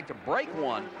man would like to break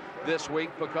one this week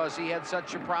because he had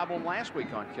such a problem last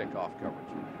week on kickoff coverage,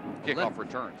 kickoff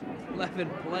returns. 11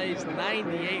 plays,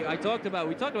 98. We talked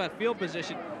about field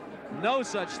position. No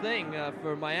such thing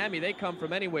for Miami. They come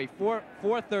from anyway.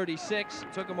 436.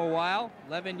 Took them a while.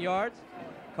 11 yards.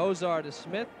 Kozar to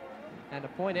Smith, and a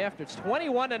point after. It's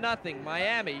 21-0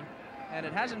 Miami, and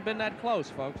it hasn't been that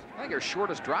close, folks. I think their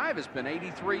shortest drive has been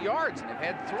 83 yards, and they've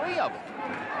had 3 of them.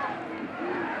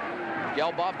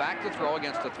 Gelbaugh back to throw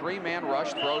against a 3-man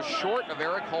rush. Throws short of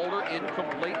Eric Holder,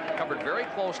 incomplete. Covered very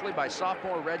closely by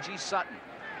sophomore Reggie Sutton.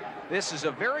 This is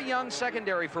a very young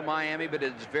secondary for Miami, but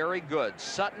it's very good.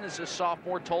 Sutton is a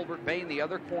sophomore. Tolbert Bain, the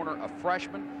other corner, a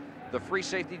freshman. The free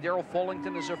safety, Darrell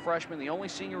Fullington, is a freshman. The only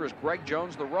senior is Greg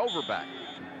Jones, the rover back.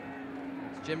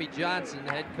 It's Jimmy Johnson,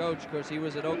 the head coach. Of course, he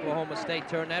was at Oklahoma State,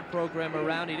 turned that program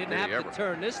around. He didn't have to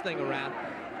turn this thing around.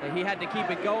 He had to keep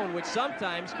it going, which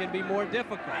sometimes can be more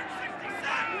difficult.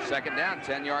 Second down,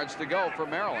 10 yards to go for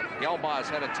Maryland. Gelbaugh's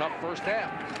had a tough first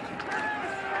half.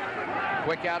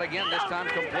 Quick out again, this time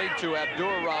complete to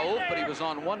Abdur Raouf, but he was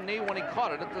on one knee when he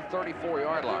caught it at the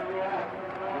 34-yard line.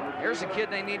 Here's a kid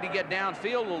they need to get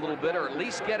downfield a little bit, or at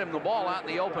least get him the ball out in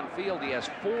the open field. He has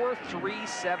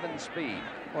 4.37 speed.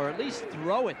 Or at least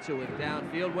throw it to him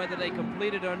downfield, whether they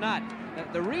complete it or not.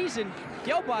 The reason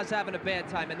Gelbaugh's having a bad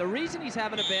time, and the reason he's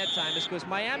having a bad time, is because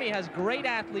Miami has great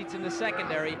athletes in the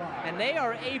secondary, and they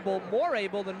are more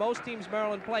able than most teams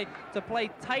Maryland play, to play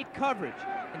tight coverage.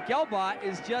 And Gelbaugh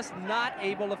is just not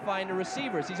able to find the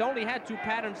receivers. He's only had 2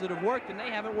 patterns that have worked, and they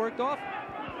haven't worked off.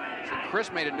 So Chris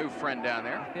made a new friend down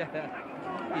there.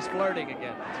 Yeah, he's flirting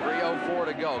again. 3:04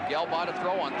 to go. Gelbaugh to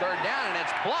throw on 3rd down, and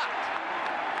it's blocked.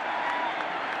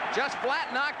 Just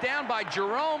flat knocked down by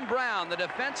Jerome Brown, the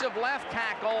defensive left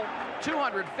tackle,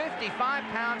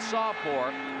 255-pound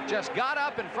sophomore. Just got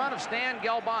up in front of Stan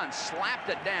Gelbaugh and slapped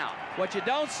it down. What you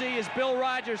don't see is Bill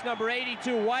Rogers, number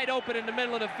 82, wide open in the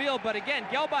middle of the field. But again,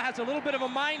 Gelbaugh has a little bit of a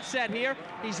mindset here.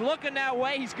 He's looking that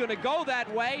way. He's going to go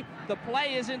that way. The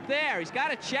play isn't there. He's got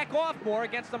to check off more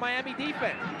against the Miami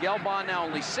defense. Gelbaugh now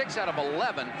only 6 out of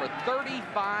 11 for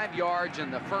 35 yards in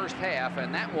the first half,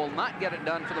 and that will not get it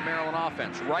done for the Maryland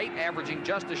offense. Wright averaging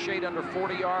just a shade under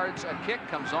 40 yards. A kick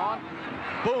comes on,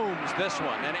 booms this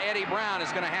one, and Eddie Brown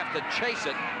is going to have to chase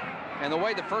it. And the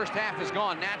way the first half has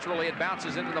gone, naturally it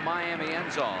bounces into the Miami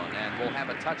end zone, and we'll have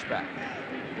a touchback.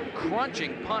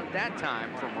 Crunching punt that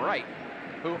time from Wright,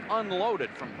 who unloaded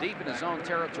from deep in his own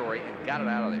territory and got it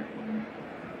out of there.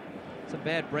 It's a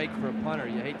bad break for a punter.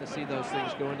 You hate to see those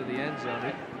things go into the end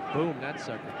zone. Boom, that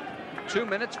sucker. 2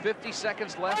 minutes, 50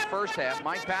 seconds left first half.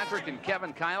 Mike Patrick and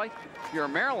Kevin Kiley. If you're a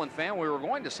Maryland fan, we were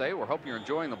going to say, we hope you're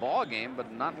enjoying the ball game,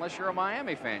 but not unless you're a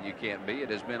Miami fan, you can't be. It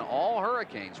has been all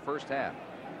Hurricanes first half.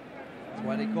 That's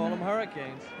why they call them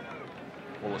Hurricanes.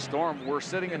 Well, the Storm, we're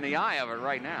sitting in the eye of it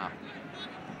right now.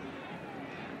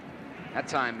 That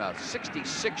time, a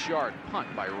 66-yard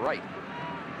punt by Wright.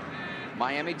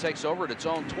 Miami takes over at its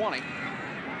own 20.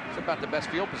 It's about the best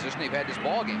field position they've had this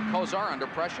ball game. Kozar under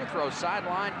pressure, throws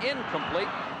sideline, incomplete.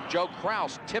 Joe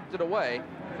Kraus tipped it away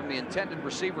from the intended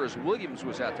receiver as Williams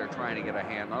was out there trying to get a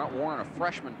hand on it. Warren, a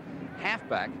freshman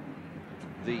halfback,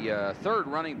 the third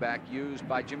running back used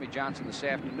by Jimmy Johnson this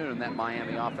afternoon in that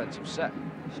Miami offensive set.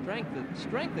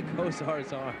 Strength of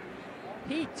Kozar's arm.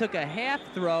 He took a half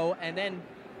throw and then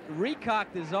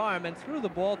recocked his arm and threw the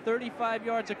ball 35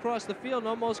 yards across the field and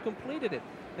almost completed it.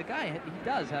 The guy, he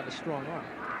does have a strong arm.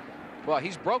 Well,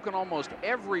 he's broken almost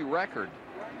every record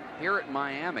here at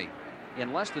Miami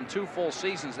in less than 2 full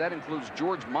seasons. That includes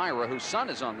George Myra, whose son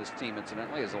is on this team,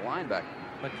 incidentally, as a linebacker.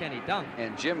 But can he dunk?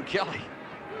 And Jim Kelly.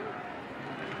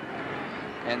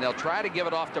 And they'll try to give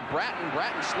it off to Bratton.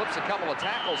 Bratton slips a couple of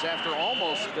tackles after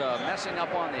almost messing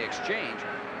up on the exchange.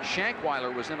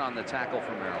 Shankweiler was in on the tackle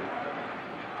from Maryland.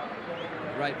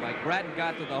 Right, Mike. Bratton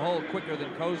got to the hole quicker than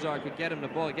Kozar could get him the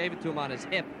ball. He gave it to him on his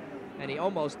hip, and he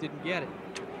almost didn't get it.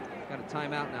 Got a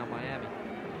timeout now, Miami.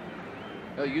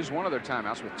 They'll use one of their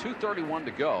timeouts with 2:31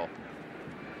 to go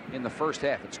in the first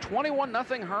half. It's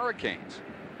 21-0 Hurricanes.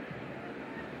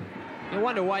 You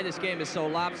wonder why this game is so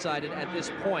lopsided at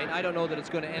this point. I don't know that it's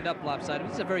going to end up lopsided.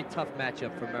 It's a very tough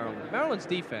matchup for Maryland. Maryland's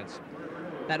defense,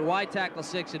 that wide tackle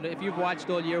 6, and if you've watched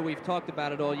all year, we've talked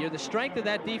about it all year. The strength of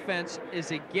that defense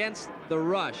is against the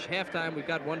rush. Halftime, we've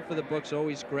got one for the books,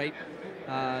 always great.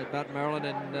 About Maryland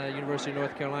and University of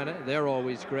North Carolina, they're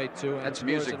always great too. That's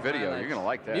music video. You're going to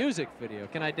like that. Music video.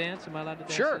 Can I dance? Am I allowed to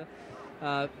dance? Sure.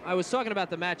 I was talking about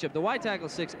the matchup. The wide tackle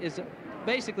 6 is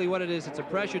basically what it is. It's a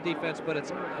pressure defense, but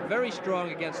it's very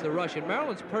strong against the rush. And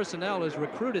Maryland's personnel is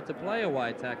recruited to play a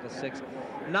wide tackle 6,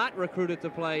 not recruited to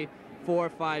play 4,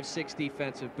 5, 6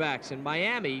 defensive backs. And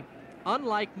Miami,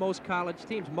 unlike most college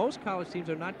teams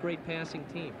are not great passing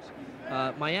teams.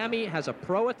 Miami has a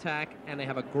pro attack, and they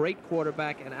have a great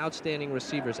quarterback and outstanding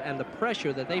receivers. And the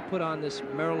pressure that they put on this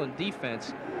Maryland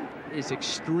defense is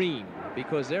extreme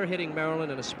because they're hitting Maryland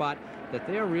in a spot that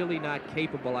they're really not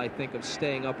capable, I think, of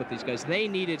staying up with these guys. They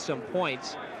needed some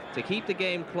points to keep the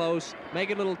game close, make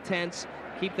it a little tense,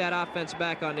 keep that offense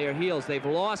back on their heels. They've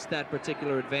lost that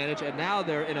particular advantage, and now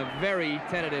they're in a very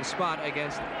tentative spot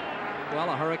against, well,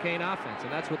 a Hurricane offense,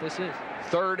 and that's what this is.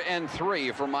 3rd and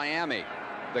 3 for Miami.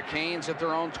 The Canes at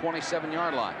their own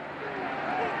 27-yard line.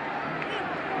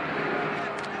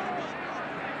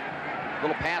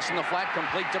 Little pass in the flat,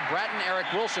 complete to Bratton. Eric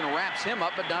Wilson wraps him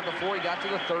up, but not before he got to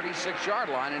the 36-yard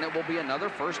line, and it will be another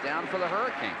first down for the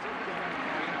Hurricanes.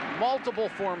 Multiple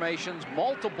formations,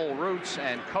 multiple routes,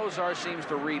 and Kozar seems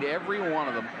to read every one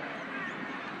of them.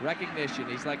 Recognition.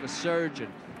 He's like a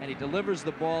surgeon, and he delivers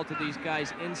the ball to these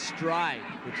guys in stride,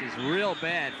 which is real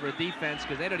bad for a defense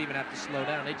because they don't even have to slow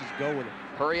down. They just go with it.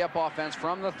 Hurry up offense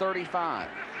from the 35.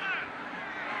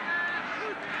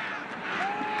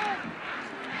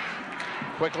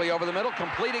 Quickly over the middle,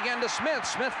 complete again to Smith.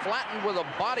 Smith flattened with a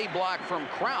body block from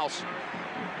Kraus.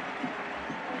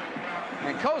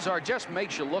 And Kozar just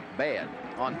makes you look bad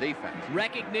on defense.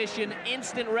 Recognition,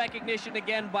 instant recognition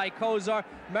again by Kozar.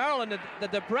 Maryland, the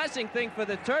depressing thing for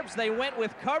the Terps, they went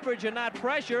with coverage and not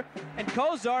pressure, and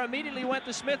Kozar immediately went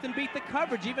to Smith and beat the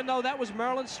coverage, even though that was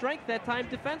Maryland's strength that time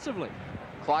defensively.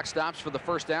 Clock stops for the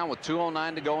first down with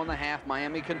 2:09 to go in the half.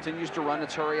 Miami continues to run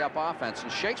its hurry-up offense.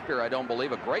 And Shakespeare, I don't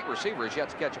believe, a great receiver, has yet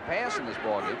to catch a pass in this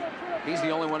ballgame. He's the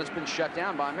only one that's been shut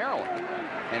down by Maryland.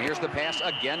 And here's the pass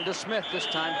again to Smith, this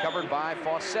time covered by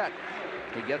Fawcett.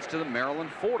 He gets to the Maryland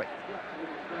 40.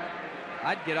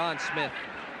 I'd get on Smith.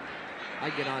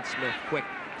 I'd get on Smith quick.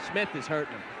 Smith is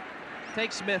hurting him.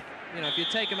 Take Smith. You know, if you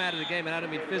take him out of the game, and I don't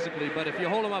mean physically, but if you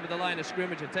hold him up at the line of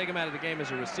scrimmage and take him out of the game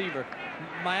as a receiver,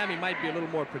 Miami might be a little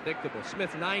more predictable.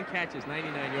 Smith, 9 catches,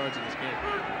 99 yards in this game.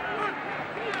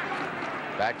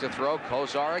 Back to throw,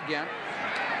 Kozar again.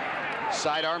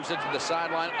 Sidearms it to the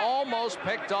sideline, almost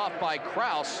picked off by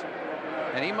Kraus.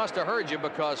 And he must have heard you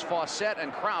because Fawcett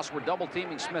and Kraus were double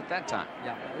teaming Smith that time.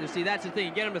 Yeah, you see, that's the thing.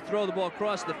 You get him to throw the ball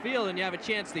across the field and you have a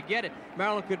chance to get it.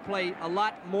 Maryland could play a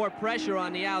lot more pressure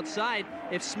on the outside.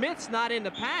 If Smith's not in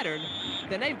the pattern,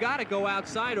 then they've got to go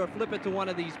outside or flip it to one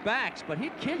of these backs. But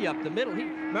he'd kill you up the middle.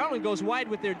 Maryland goes wide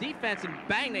with their defense and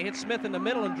bang, they hit Smith in the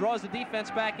middle and draws the defense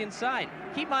back inside.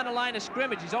 Keep him on the line of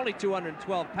scrimmage. He's only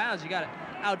 212 pounds. You got to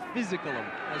out-physical him,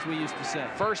 as we used to say.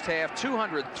 First half,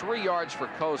 203 yards for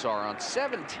Kozar on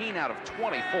 17 out of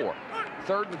 24.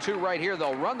 3rd and 2 right here.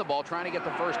 They'll run the ball trying to get the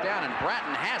first down, and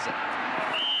Bratton has it.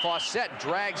 Fawcett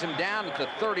drags him down at the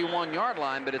 31-yard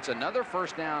line, but it's another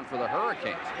first down for the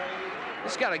Hurricanes.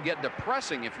 This got to get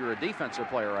depressing if you're a defensive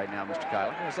player right now, Mr.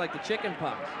 Kyler. It's like the chicken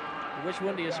pox. Which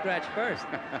one do you scratch first?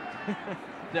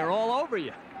 They're all over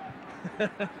you.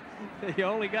 You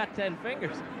only got 10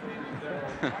 fingers.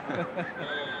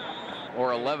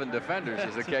 Or 11 defenders,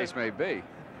 as the case may be.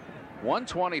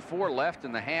 1:24 left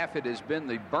in the half. It has been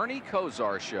the Bernie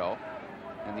Kozar show.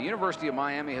 And the University of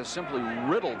Miami has simply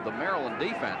riddled the Maryland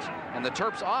defense. And the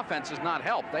Terps' offense has not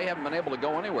helped. They haven't been able to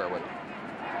go anywhere with it.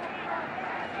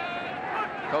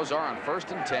 Kozar on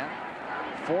 1st and 10.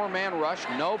 4-man rush,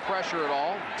 no pressure at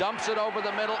all. Dumps it over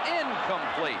the middle,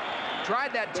 incomplete.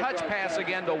 Tried that touch pass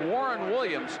again to Warren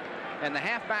Williams, and the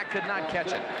halfback could not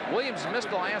catch it. Williams missed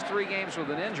the last 3 games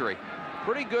with an injury.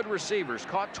 Pretty good receivers,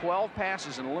 caught 12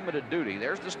 passes in limited duty.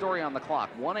 There's the story on the clock.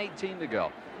 1:18 to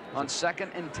go on 2nd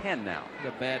and 10 now.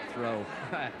 It's a bad throw.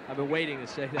 I've been waiting to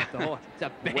say that the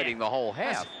whole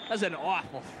half. That's an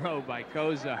awful throw by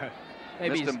Kozar.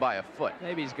 Missed him by a foot.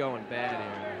 Maybe he's going bad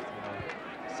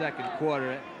here. Second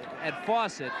quarter. At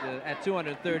Fawcett, at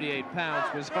 238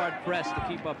 pounds, was hard-pressed to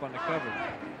keep up on the coverage.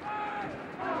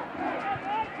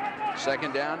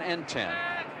 2nd down and 10.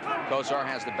 Kozar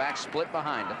has the back split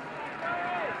behind him.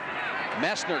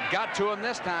 Messner got to him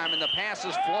this time, and the pass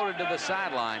is floated to the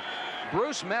sideline.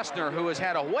 Bruce Messner, who has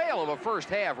had a whale of a first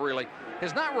half, really,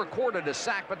 has not recorded a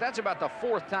sack, but that's about the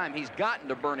 4th time he's gotten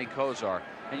to Bernie Kozar.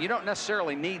 And you don't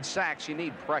necessarily need sacks, you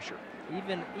need pressure.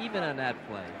 Even on that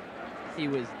play, he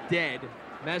was dead.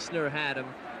 Messner had him.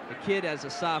 The kid, as a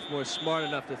sophomore, is smart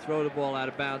enough to throw the ball out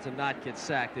of bounds and not get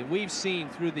sacked. And we've seen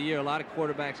through the year a lot of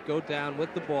quarterbacks go down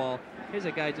with the ball. Here's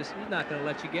a guy he's not going to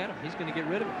let you get him. He's going to get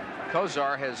rid of him.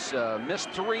 Kozar has missed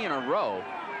 3 in a row,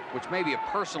 which may be a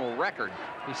personal record.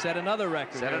 He set another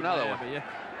record. Set another one. Yeah.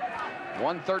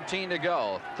 1:13 to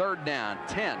go. 3rd down,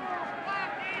 10.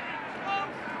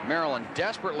 Maryland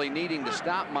desperately needing to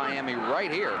stop Miami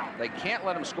right here. They can't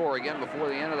let him score again before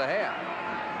the end of the half.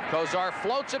 Kozar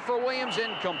floats it for Williams,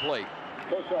 incomplete.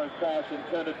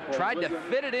 Tried to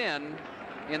fit it in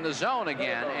the zone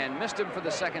again and missed him for the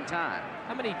 2nd time.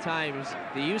 How many times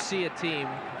do you see a team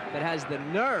that has the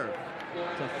nerve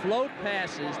to float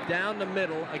passes down the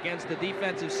middle against the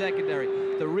defensive secondary?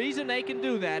 The reason they can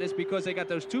do that is because they got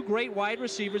those 2 great wide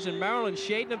receivers in Maryland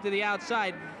shading them to the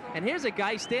outside. And here's a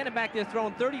guy standing back there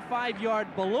throwing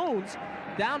 35-yard balloons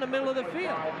down the middle of the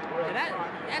field. And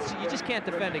that's you just can't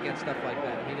defend against stuff like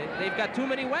that. I mean, they've got too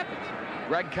many weapons.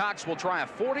 Greg Cox will try a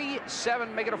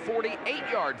 47, make it a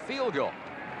 48-yard field goal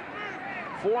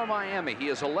for Miami. He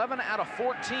is 11 out of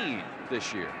 14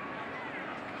 this year.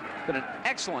 Been an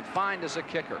excellent find as a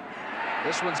kicker.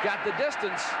 This one's got the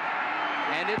distance,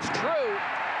 and it's true.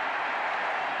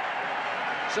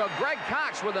 So Greg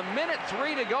Cox, with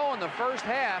 1:03 to go in the first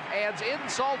half, adds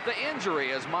insult to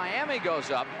injury as Miami goes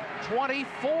up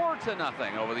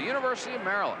 24-0 over the University of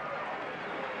Maryland.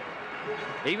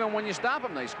 Even when you stop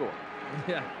them, they score.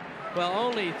 Yeah, well,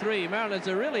 only 3. Maryland's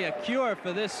really a cure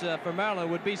for this for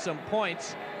Maryland would be some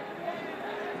points.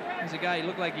 There's a guy who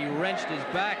looked like he wrenched his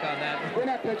back on that.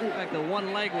 In fact, the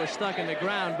one leg was stuck in the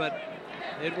ground, but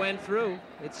it went through.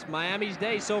 It's Miami's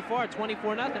day so far,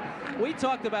 24-0. We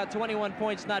talked about 21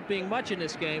 points not being much in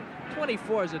this game.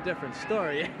 24 is a different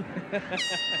story.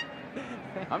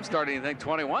 I'm starting to think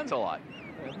 21's a lot.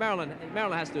 Maryland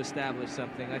has to establish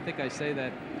something. I think I say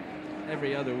that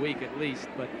every other week at least,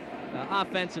 but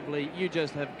offensively, you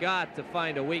just have got to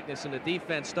find a weakness in the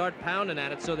defense, start pounding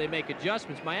at it so they make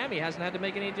adjustments. Miami hasn't had to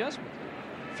make any adjustments.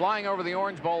 Flying over the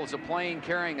Orange Bowl is a plane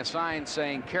carrying a sign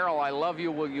saying, "Carol, I love you.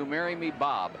 Will you marry me,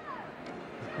 Bob?"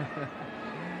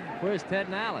 Where's Ted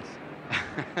and Alice?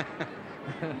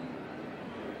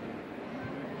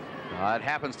 It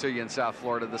happens to you in South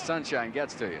Florida. The sunshine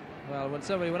gets to you. Well,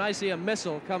 when I see a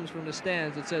missile comes from the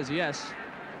stands, it says yes.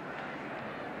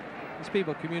 These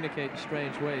people communicate in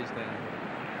strange ways down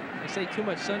here. They say too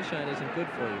much sunshine isn't good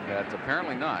for you. That's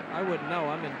apparently not. I wouldn't know.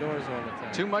 I'm indoors all the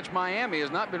time. Too much Miami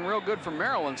has not been real good for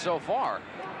Maryland so far.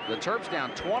 The Terps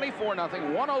down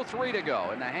 24-0, 1:03 to go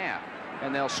in the half.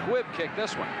 And they'll squib kick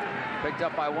this one. Picked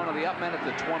up by one of the up men at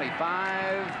the 25,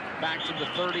 back to the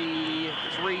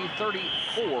 33,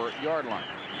 34-yard line.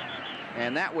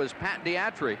 And that was Pat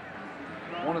Diatri,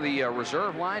 one of the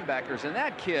reserve linebackers. And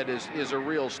that kid is a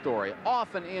real story.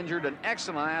 Often injured, an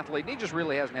excellent athlete. He just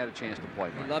really hasn't had a chance to play.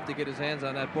 He'd love to get his hands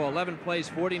on that ball. 11 plays,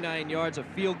 49 yards, a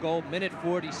field goal, minute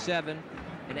 47.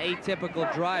 An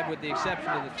atypical drive with the exception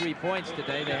of the 3 points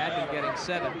today. They had been getting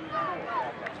 7.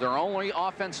 Their only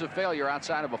offensive failure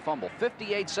outside of a fumble.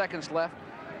 58 seconds left.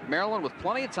 Maryland with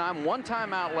plenty of time. 1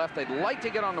 timeout left. They'd like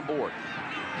to get on the board.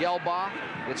 Gelbaugh,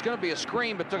 it's going to be a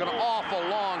screen, but took an awful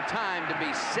long time to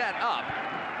be set up.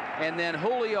 And then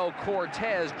Julio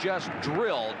Cortez just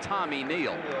drilled Tommy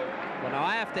Neal. Well, now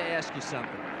I have to ask you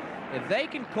something. If they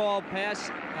can call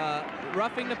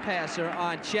roughing the passer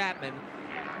on Chapman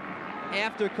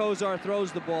after Kozar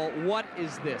throws the ball, what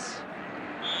is this?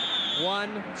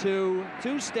 1, 2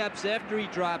 steps after he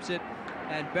drops it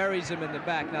and buries him in the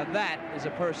back. Now that is a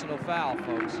personal foul,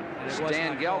 folks.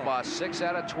 Stan Gelbaugh, 6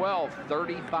 out of 12,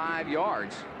 35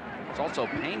 yards. It's also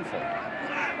painful.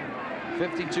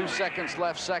 52 seconds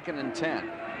left, 2nd and 10.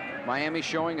 Miami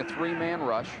showing a 3-man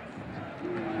rush.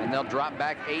 And they'll drop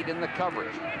back 8 in the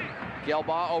coverage.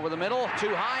 Gelbaugh over the middle,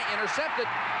 too high, intercepted.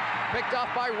 Picked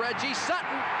off by Reggie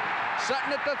Sutton.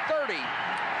 Sutton at the 30.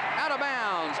 Out of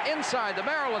bounds inside the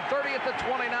Maryland 30 at the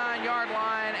 29-yard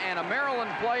line, and a Maryland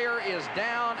player is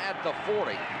down at the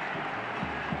 40.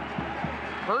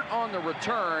 Hurt on the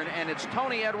return, and it's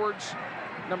Tony Edwards,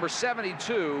 number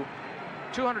 72,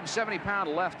 270-pound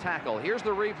left tackle. Here's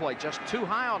the replay, just too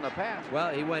high on the pass. Well,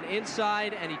 he went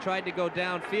inside and he tried to go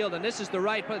downfield, and this is the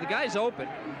right play. The guy's open.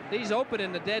 He's open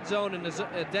in the dead zone, in the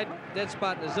dead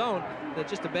spot in the zone. That's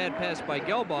just a bad pass by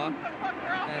Gelbaugh.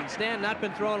 And Stan not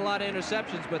been throwing a lot of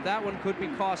interceptions, but that one could be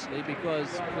costly because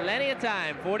plenty of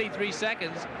time, 43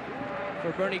 seconds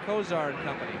for Bernie Kozar and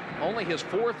company. Only his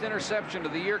 4th interception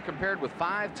of the year compared with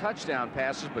 5 touchdown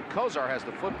passes, but Kozar has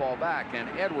the football back, and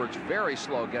Edwards very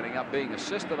slow getting up, being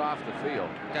assisted off the field.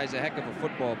 The guy's a heck of a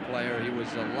football player. He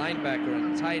was a linebacker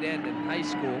and tight end in high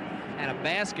school and a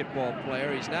basketball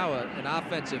player. He's now an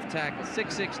offensive tackle,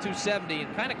 6'6", 270,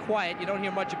 and kind of quiet. You don't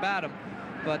hear much about him.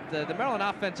 But the Maryland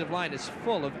offensive line is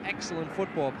full of excellent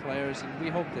football players, and we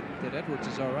hope that Edwards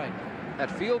is all right.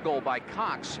 That field goal by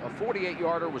Cox, a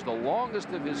 48-yarder, was the longest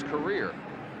of his career.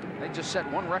 They just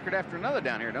set one record after another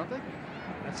down here, don't they?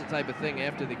 That's the type of thing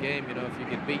after the game, you know, if you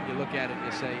get beat, you look at it and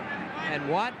you say, and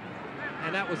what?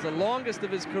 And that was the longest of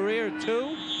his career,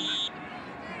 too?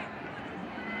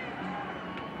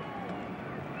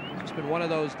 It's been one of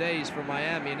those days for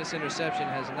Miami, and this interception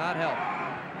has not helped.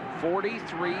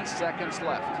 43 seconds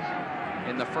left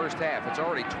in the first half. It's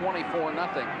already 24-0,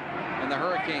 and the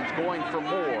Hurricanes going for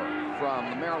more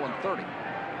from the Maryland 30.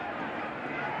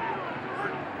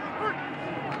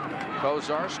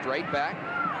 Kozar straight back.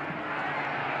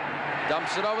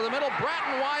 Dumps it over the middle.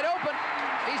 Bratton wide open.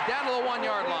 He's down to the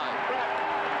 1-yard line.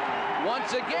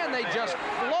 Once again, they just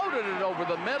floated it over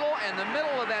the middle, and the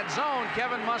middle of that zone,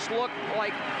 Kevin must look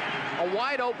like a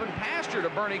wide open pasture to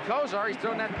Bernie Kozar. He's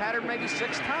thrown that pattern maybe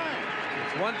 6 times.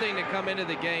 It's one thing to come into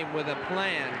the game with a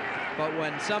plan, but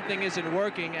when something isn't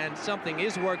working and something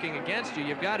is working against you,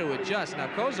 you've got to adjust. Now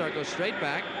Kozar goes straight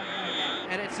back,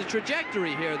 and it's the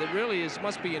trajectory here that really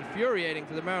must be infuriating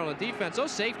for the Maryland defense. Those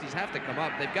safeties have to come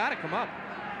up. They've got to come up.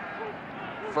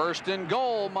 1st and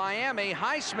goal, Miami.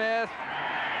 Highsmith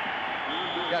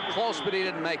got close, but he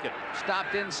didn't make it.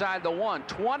 Stopped inside the 1.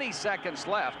 20 seconds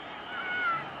left.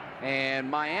 And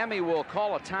Miami will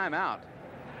call a timeout.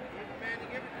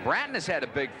 Bratton has had a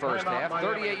big first half.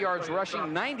 38 yards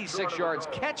rushing, 96 yards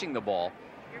catching the ball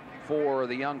for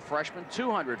the young freshman.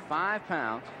 205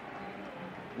 pounds.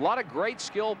 A lot of great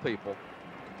skill people.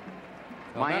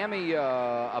 Miami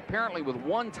apparently with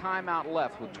 1 timeout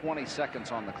left with 20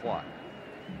 seconds on the clock.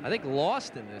 I think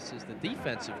lost in this is the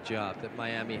defensive job that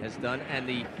Miami has done, and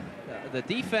the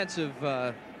defensive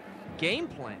game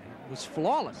plan was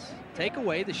flawless. Take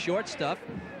away the short stuff,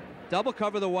 double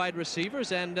cover the wide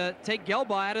receivers, and take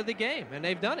Gelbaugh out of the game, and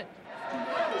they've done it.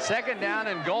 2nd down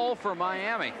and goal for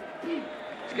Miami.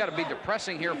 It's got to be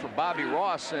depressing here for Bobby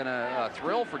Ross and a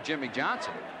thrill for Jimmy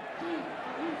Johnson.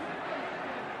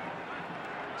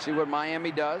 See what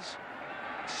Miami does.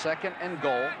 2nd and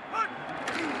goal.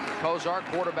 Kozar,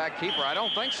 quarterback keeper. I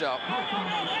don't think so.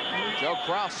 Joe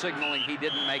Kraus signaling he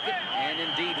didn't make it, and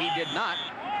indeed he did not.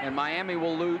 And Miami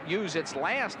will use its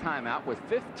last timeout with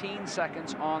 15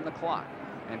 seconds on the clock.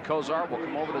 And Kozar will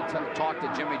come over to talk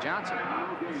to Jimmy Johnson.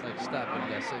 It's like stopping,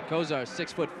 yes. Kozar,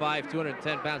 6'5",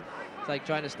 210 pounds. It's like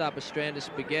trying to stop a strand of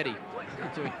spaghetti.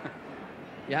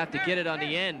 You have to get it on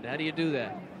the end. How do you do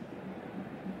that?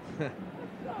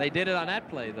 They did it on that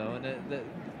play, though. And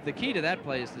the key to that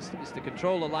play is to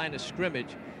control the line of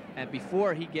scrimmage, and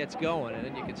before he gets going, and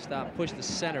then you can stop, push the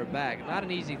center back. Not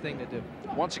an easy thing to do.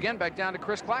 Once again, back down to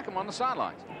Chris Clackham on the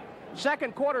sidelines.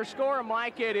 Second quarter score,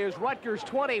 Mike, it is Rutgers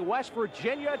 20, West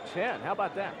Virginia 10. How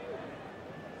about that?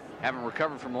 Haven't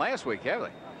recovered from last week, have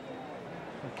they?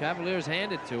 The Cavaliers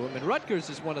handed to him, and Rutgers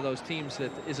is one of those teams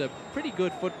that is a pretty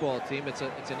good football team. It's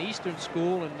an Eastern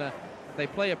school, and they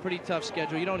play a pretty tough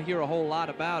schedule. You don't hear a whole lot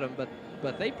about them,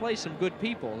 but they play some good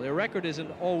people. Their record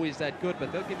isn't always that good,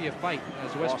 but they'll give you a fight,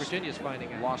 as West Virginia's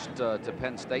finding out. Lost to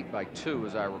Penn State by 2,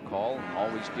 as I recall.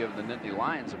 Always give the Nittany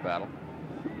Lions a battle.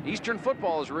 Eastern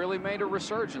football has really made a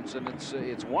resurgence, and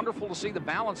it's wonderful to see the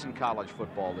balance in college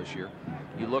football this year.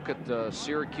 You look at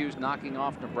Syracuse knocking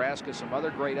off Nebraska, some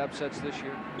other great upsets this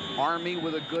year. Army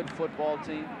with a good football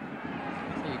team.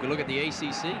 You can look at the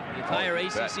ACC, the entire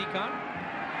ACC con.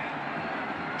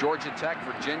 Georgia Tech,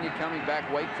 Virginia coming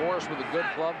back. Wake Forest with a good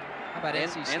club. How about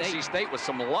NC State? NC State with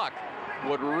some luck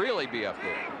would really be up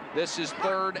there. This is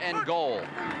 3rd and goal.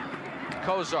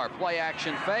 Kozar, play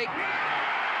action fake.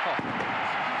 Oh.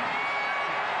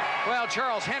 Well,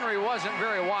 Charles Henry wasn't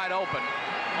very wide open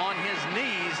on his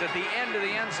knees at the end of the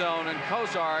end zone, and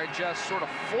Kozar just sort of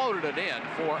floated it in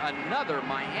for another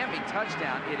Miami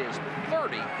touchdown. It is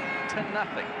 30-0.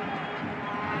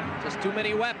 Just too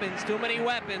many weapons, too many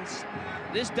weapons.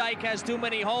 This dike has too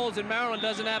many holes, and Maryland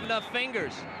doesn't have enough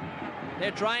fingers.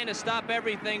 They're trying to stop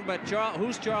everything, but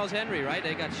who's Charles Henry, right?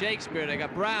 They got Shakespeare, they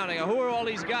got Brown, they got, who are all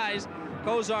these guys?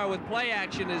 Kozar with play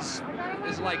action is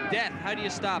like death. How do you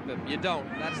stop him? You don't.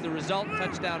 That's the result.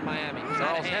 Touchdown, Miami.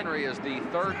 Charles Henry is the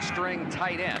 3rd string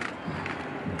tight end.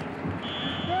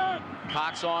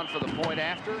 Cox on for the point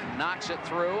after, knocks it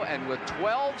through, and with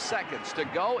 12 seconds to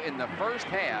go in the first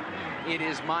half, it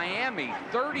is Miami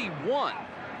 31,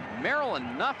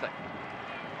 Maryland nothing.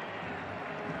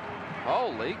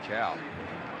 Holy cow.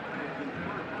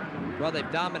 Well,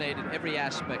 they've dominated every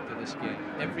aspect of this game,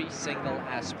 every single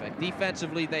aspect.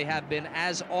 Defensively, they have been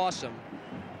as awesome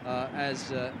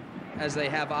as they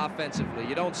have offensively.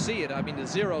 You don't see it. I mean, the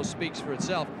 0 speaks for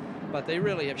itself, but they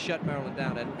really have shut Maryland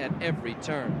down at every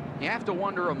turn. You have to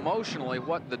wonder emotionally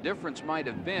what the difference might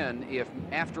have been if,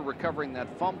 after recovering that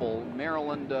fumble,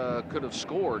 Maryland could have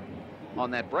scored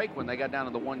on that break when they got down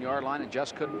to the 1-yard line and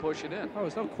just couldn't push it in. Oh,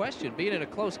 there's no question. Being in a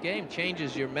close game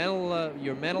changes your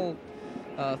mental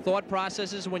thought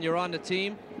processes when you're on the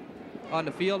team, on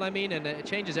the field, I mean, and it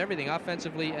changes everything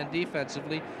offensively and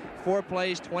defensively. 4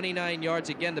 plays, 29 yards.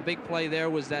 Again, the big play there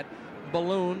was that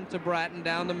balloon to Bratton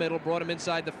down the middle, brought him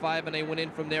inside the 5, and they went in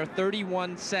from there.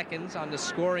 31 seconds on the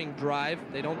scoring drive.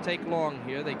 They don't take long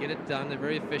here. They get it done. They're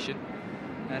very efficient.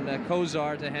 And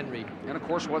Kozar to Henry. And, of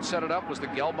course, what set it up was the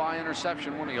Gelby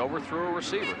interception when he overthrew a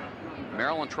receiver.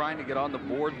 Maryland trying to get on the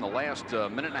board in the last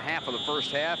minute and a half of the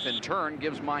first half, in turn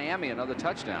gives Miami another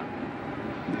touchdown.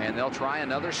 And they'll try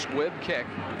another squib kick.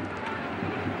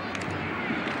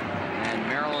 And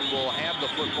Maryland will have the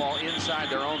football inside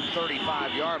their own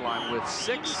 35-yard line with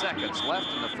 6 seconds left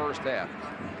in the first half.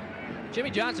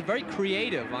 Jimmy Johnson very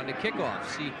creative on the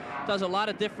kickoffs. He does a lot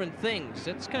of different things.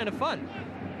 It's kind of fun.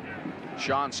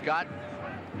 Sean Scott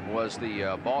was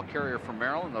the ball carrier for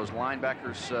Maryland. Those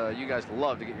linebackers, you guys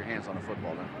love to get your hands on a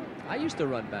football, don't you? I used to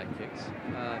run back kicks.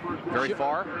 Very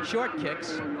far? Short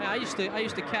kicks. Yeah, I used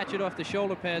to catch it off the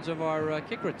shoulder pads of our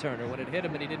kick returner when it hit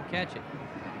him and he didn't catch it.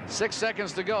 6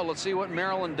 seconds to go. Let's see what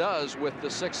Maryland does with the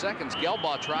 6 seconds.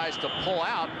 Gelbaugh tries to pull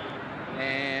out,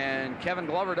 and Kevin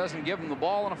Glover doesn't give him the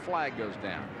ball, and a flag goes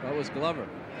down. That was Glover.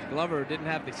 Glover didn't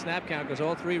have the snap count because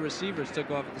all 3 receivers took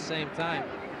off at the same time.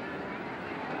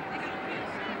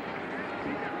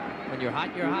 When you're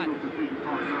hot, you're hot.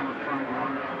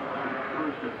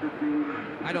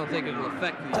 I don't think it will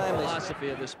affect the philosophy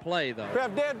of this play, though. We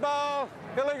have dead ball,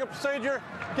 illegal procedure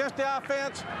against the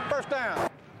offense, first down.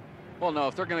 Well, no,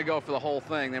 if they're going to go for the whole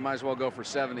thing, they might as well go for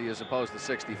 70 as opposed to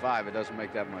 65. It doesn't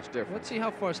make that much difference. Let's see how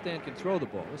far Stan can throw the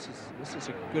ball. This is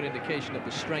a good indication of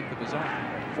the strength of his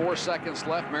arm. 4 seconds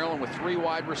left. Maryland with 3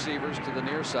 wide receivers to the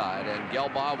near side, and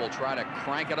Gelbaugh will try to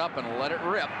crank it up and let it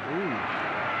rip. Ooh.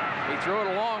 He threw it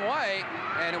a long way,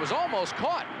 and it was almost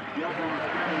caught.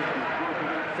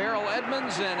 Farrell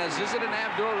Edmonds and Azizadin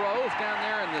Abdur-Rauf down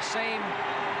there in the same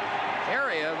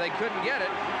area. They couldn't get it.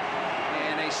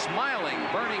 And a smiling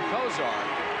Bernie Kosar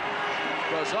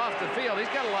goes off the field. He's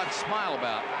got a lot to smile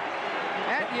about.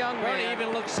 That young Bernie man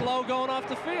even looks slow going off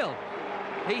the field.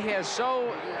 He has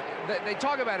so... They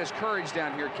talk about his courage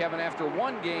down here, Kevin. After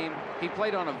one game, he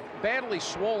played on a badly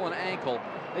swollen ankle.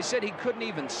 They said he couldn't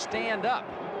even stand up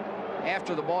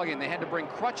after the ball game. They had to bring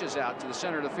crutches out to the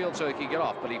center of the field so he could get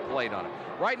off, but he played on it.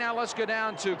 Right now, let's go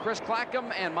down to Chris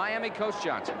Clackham and Miami Coach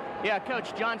Johnson. Yeah,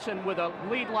 Coach Johnson, with a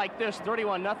lead like this,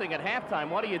 31-0 at halftime,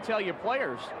 what do you tell your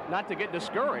players not to get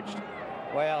discouraged?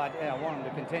 Well, I want them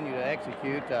to continue to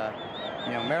execute.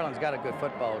 You know, Maryland's got a good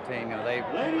football team. You know, they've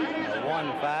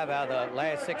won 5 out of the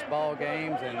last 6 ball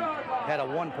games and had a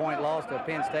 1-point loss to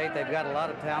Penn State. They've got a lot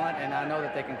of talent, and I know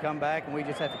that they can come back, and we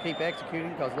just have to keep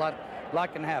executing because a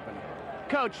lot can happen.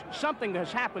 Coach, something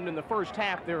has happened in the first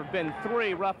half. There have been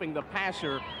 3 roughing the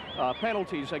passer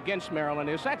penalties against Maryland.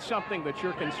 Is that something that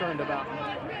you're concerned about?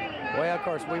 Well, of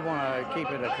course, we want to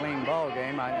keep it a clean ball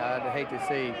game. I'd hate to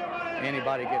see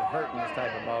anybody get hurt in this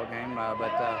type of ball game,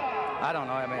 but I don't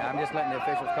know. I mean, I'm just letting the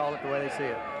officials call it the way they see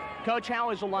it. Coach, how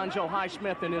is Alonzo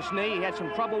Highsmith in his knee? He had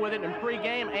some trouble with it in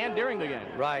pregame and during the game.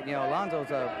 Right. You know,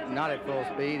 Alonzo's not at full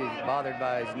speed. He's bothered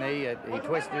by his knee. He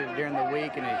twisted it during the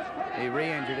week, and he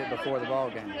re-injured it before the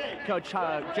ball game. Coach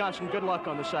Johnson, good luck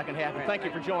on the second half, and thank you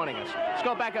for joining us. Let's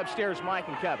go back upstairs, Mike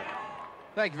and Kevin.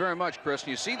 Thank you very much, Chris.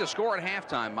 You see the score at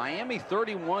halftime. Miami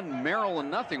 31,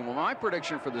 Maryland nothing. Well, my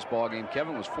prediction for this ball game,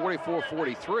 Kevin, was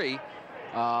 44-43.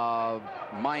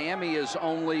 Miami is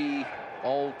only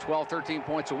 12, 13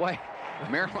 points away.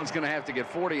 Maryland's going to have to get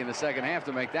 40 in the second half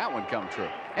to make that one come true.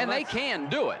 And they can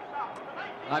do it.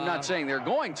 I'm not saying they're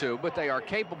going to, but they are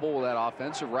capable of that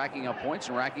offense of racking up points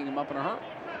and racking them up in a hurry.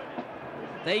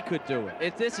 They could do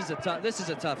it. This is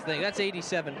a tough thing. That's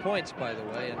 87 points, by the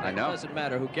way, and I know. It doesn't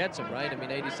matter who gets them, right? I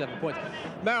mean, 87 points.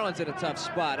 Maryland's in a tough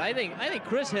spot. I think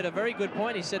Chris hit a very good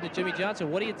point. He said to Jimmy Johnson,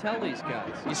 "What do you tell these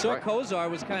guys?" You saw right. Kosar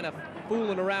was kind of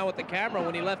fooling around with the camera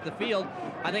when he left the field.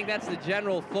 I think that's the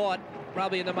general thought,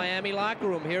 probably in the Miami locker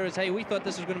room here, is, hey, we thought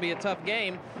this was going to be a tough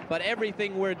game, but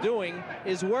everything we're doing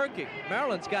is working.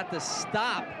 Maryland's got to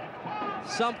stop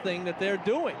something that they're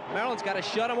doing. Maryland's got to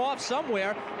shut them off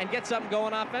somewhere and get something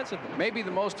going offensively. Maybe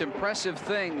the most impressive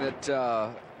thing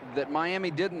that Miami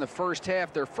did in the first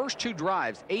half, their first 2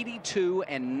 drives, 82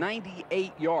 and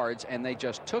 98 yards, and they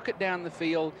just took it down the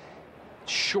field.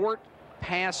 Short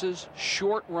passes,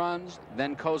 short runs,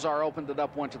 then Kosar opened it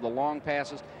up, went to the long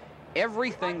passes.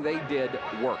 Everything they did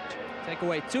worked. Take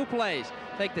away 2 plays.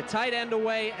 Take the tight end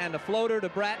away and a floater to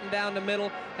Bratton down the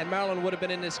middle, and Maryland would have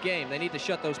been in this game. They need to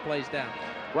shut those plays down.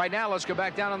 Right now, let's go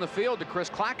back down on the field to Chris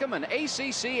Clackham and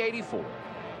ACC 84.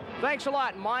 Thanks a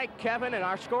lot, Mike, Kevin, and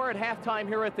our score at halftime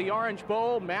here at the Orange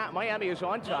Bowl. Miami is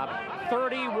on top,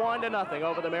 31-0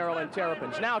 over the Maryland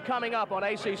Terrapins. Now coming up on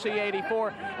ACC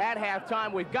 84 at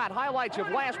halftime, we've got highlights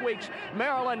of last week's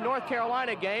Maryland-North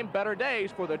Carolina game. Better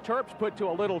days for the Terps, put to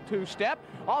a little 2-step.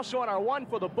 Also on our One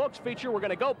for the Books feature, we're going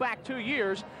to go back 2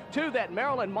 years to that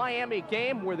Maryland-Miami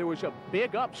game where there was a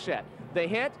big upset. The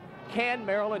hint, can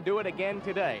Maryland do it again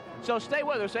today? So stay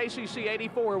with us. ACC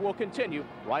 84 will continue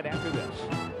right after this.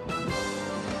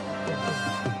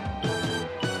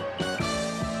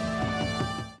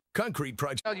 Concrete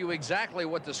Project. Tell you exactly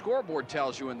what the scoreboard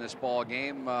tells you in this ball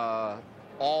game.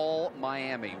 All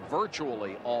Miami,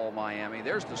 virtually all Miami.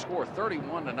 There's the score,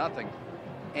 31-0.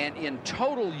 And in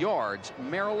total yards,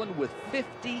 Maryland with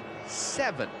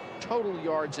 57 total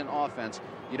yards in offense.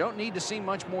 You don't need to see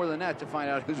much more than that to find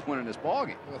out who's winning this ball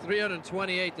game. Well,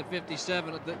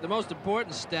 328-57. The most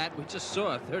important stat we just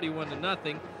saw,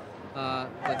 31-0.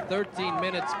 The 13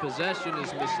 minutes possession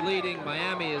is misleading.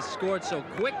 Miami has scored so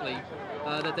quickly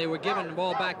that they were giving the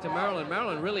ball back to Maryland.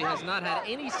 Maryland really has not had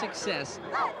any success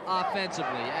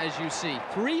offensively, as you see.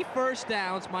 3 first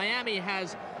downs. Miami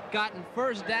has gotten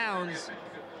first downs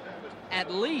at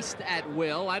least at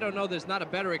will. I don't know, there's not a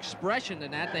better expression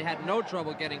than that. They had no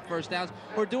trouble getting first downs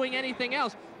or doing anything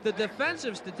else. The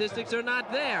defensive statistics are not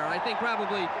there. I think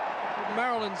probably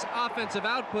Maryland's offensive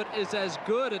output is as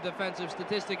good a defensive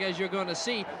statistic as you're going to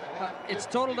see. It's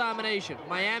total domination.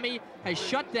 Miami has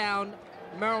shut down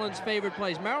Maryland's favorite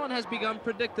plays. Maryland has become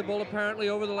predictable apparently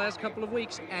over the last couple of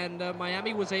weeks, and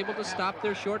Miami was able to stop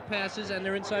their short passes and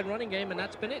their inside running game, and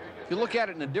that's been it. If you look at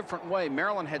it in a different way,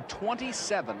 Maryland had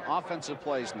 27 offensive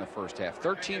plays in the first half,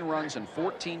 13 runs and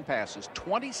 14 passes,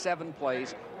 27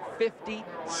 plays,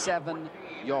 57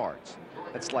 yards.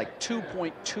 That's like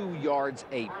 2.2 yards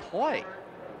a play.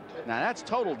 Now that's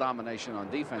total domination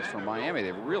on defense for Miami.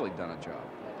 They've really done a job.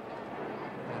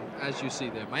 as you see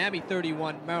there. Miami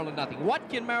 31, Maryland nothing. What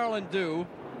can Maryland do,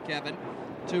 Kevin,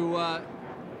 to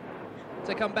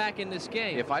come back in this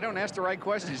game? If I don't ask the right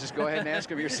questions, just go ahead and ask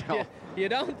them yourself. You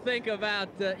don't think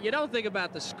about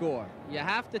the score. You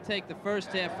have to take the first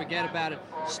half, forget about it.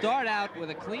 Start out with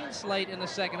a clean slate in the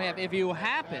second half. If you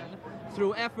happen,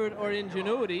 through effort or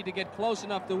ingenuity, to get close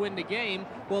enough to win the game,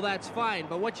 well, that's fine.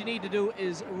 But what you need to do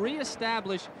is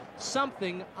reestablish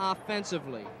something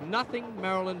offensively. Nothing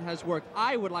Maryland has worked.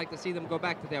 I would like to see them go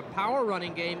back to their power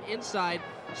running game inside,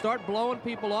 start blowing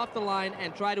people off the line,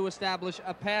 and try to establish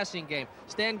a passing game.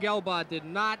 Stan Gelbaugh did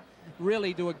not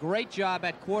really do a great job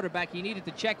at quarterback. He needed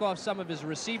to check off some of his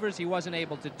receivers. He wasn't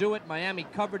able to do it. Miami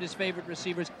covered his favorite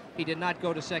receivers. He did not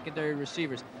go to secondary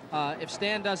receivers. If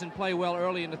Stan doesn't play well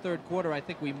early in the third quarter, I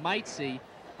think we might see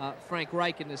Frank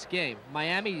Reich in this game.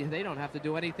 Miami, they don't have to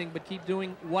do anything but keep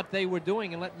doing what they were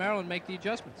doing and let Maryland make the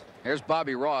adjustments. Here's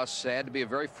Bobby Ross. Had to be a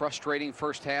very frustrating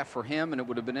first half for him, and it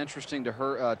would have been interesting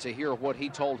to hear what he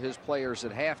told his players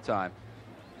at halftime.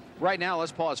 Right now,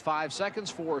 let's pause 5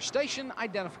 seconds for station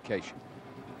identification.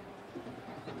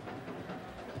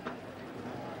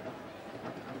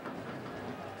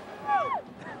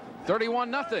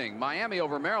 (31-0) Miami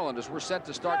over Maryland as we're set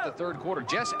to start the third quarter.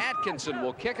 Jess Atkinson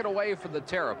will kick it away for the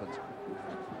Terrapins.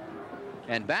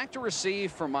 And back to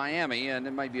receive for Miami, and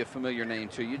it might be a familiar name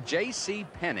to you, J.C.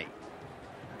 Penney.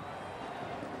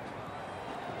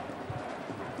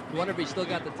 I wonder if he still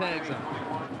got the tags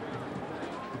on.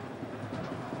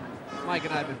 Mike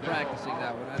and I have been practicing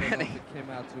that one. I don't know if it came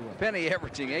out too well. Penny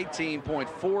averaging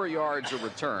 18.4 yards a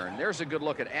return. There's a good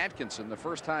look at Atkinson. The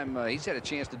first time he's had a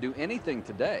chance to do anything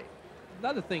today.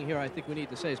 Another thing here I think we need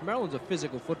to say is Maryland's a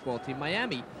physical football team.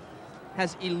 Miami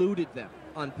has eluded them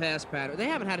on pass pattern. They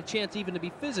haven't had a chance even to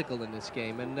be physical in this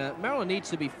game, and Maryland needs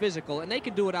to be physical, and they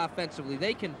can do it offensively.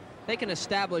 They can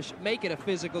establish, make it a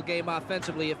physical game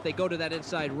offensively if they go to that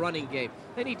inside running game.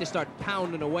 They need to start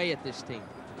pounding away at this team.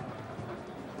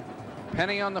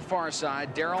 Penny on the far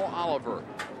side, Darrell Oliver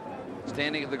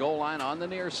standing at the goal line on the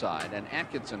near side, and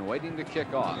Atkinson waiting to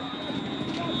kick off.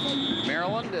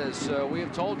 Maryland, as we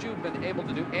have told you, been able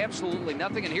to do absolutely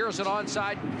nothing, and here's an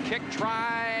onside kick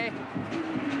try.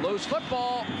 Loose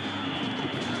football.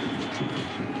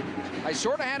 I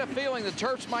sort of had a feeling the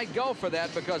Terps might go for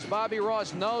that because Bobby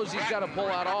Ross knows he's got to pull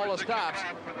out all the stops.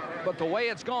 But the way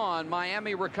it's gone,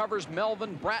 Miami recovers.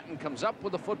 Melvin Bratton comes up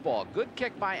with the football. Good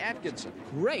kick by Atkinson.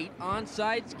 Great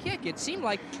onside kick.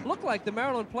 It looked like the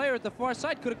Maryland player at the far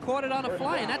side could have caught it on a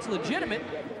fly, and that's legitimate.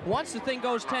 Once the thing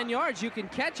goes 10 yards, you can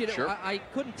catch it. Sure. I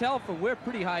couldn't tell from we're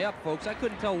pretty high up, folks. I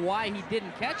couldn't tell why he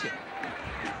didn't catch it.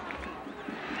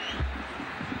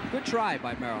 Good try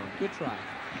by Maryland. Good try.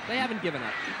 They haven't given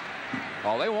up.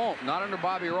 Oh, they won't. Not under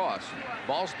Bobby Ross.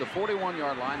 Ball's at the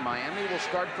 41-yard line. Miami will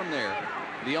start from there.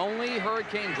 The only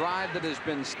Hurricane drive that has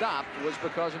been stopped was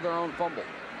because of their own fumble.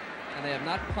 And they have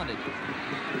not punted.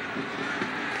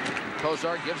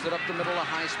 Kozar gives it up the middle to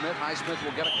Highsmith. Highsmith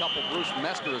will get a couple. Bruce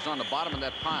Messner is on the bottom of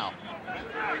that pile.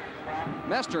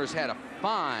 Messner has had a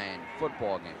fine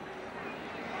football game.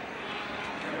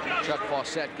 Chuck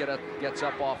Fawcett gets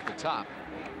up off the top.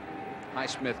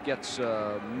 Highsmith gets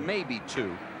maybe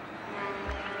two.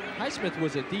 Highsmith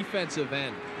was a defensive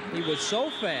end. He was so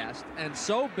fast and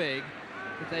so big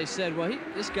that they said, well,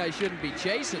 this guy shouldn't be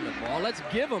chasing the ball. Let's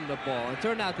give him the ball. It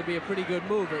turned out to be a pretty good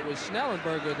move. It was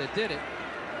Schnellenberger that did it.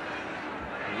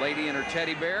 Lady and her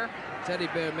teddy bear. Teddy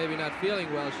bear maybe not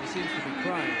feeling well. She seems to be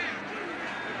crying.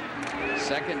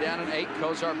 2nd down and 8.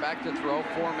 Kozar back to throw.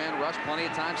 4-man rush. Plenty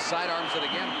of time. Sidearms it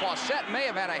again. Fawcett may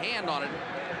have had a hand on it.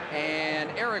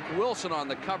 And Eric Wilson on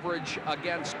the coverage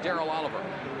against Darrell Oliver.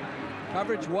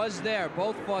 Coverage was there.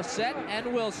 Both Fawcett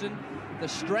and Wilson. The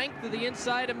strength of the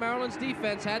inside of Maryland's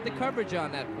defense had the coverage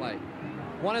on that play.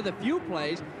 One of the few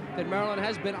plays that Maryland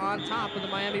has been on top of the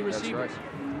Miami receivers.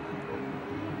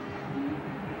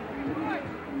 That's right.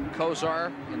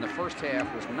 Kozar in the first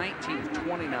half was 19 of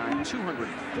 29,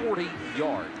 240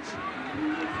 yards.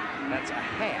 That's a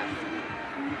half.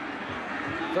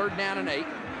 3rd down and 8.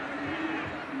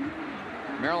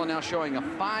 Maryland now showing a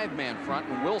 5-man front,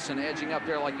 and Wilson edging up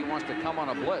there like he wants to come on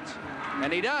a blitz.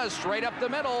 And he does, straight up the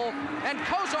middle, and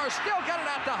Kozar still got it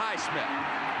out to Highsmith.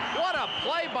 What a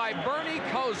play by Bernie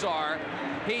Kozar.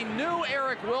 He knew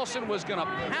Eric Wilson was going to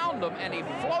pound him, and he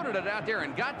floated it out there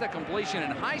and got the completion,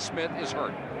 and Highsmith is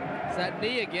hurt. It's that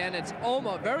knee again. It's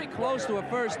almost very close to a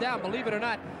first down. Believe it or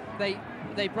not, they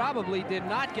they probably did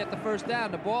not get the first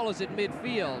down. The ball is at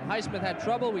midfield. Highsmith had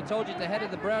trouble. We told you at the head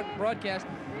of the broadcast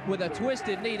with a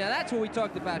twisted knee. Now that's what we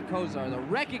talked about Kozar, the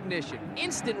recognition,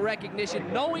 instant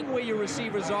recognition, knowing where your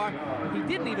receivers are. He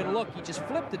didn't even look. He just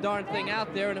flipped the darn thing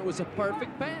out there, and it was a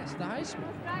perfect pass to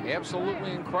Highsmith.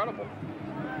 Absolutely incredible.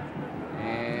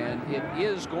 And it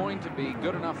is going to be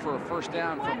good enough for a first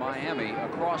down for Miami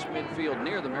across midfield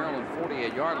near the Maryland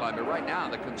 48-yard line. But right now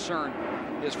the concern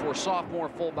is for sophomore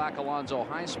fullback Alonzo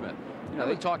Highsmith. You know,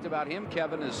 they talked about him,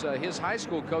 Kevin, as his high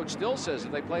school coach still says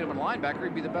if they played him at linebacker,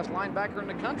 he'd be the best linebacker in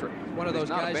the country. One of those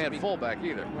He's not guys a bad fullback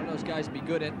either. One of those guys be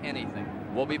good at anything.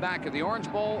 We'll be back at the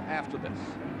Orange Bowl after this.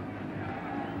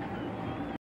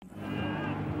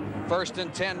 1st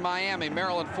and 10, Miami,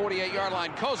 Maryland 48-yard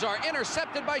line. Kozar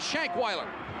intercepted by Shankweiler.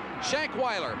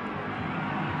 Shankweiler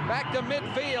back to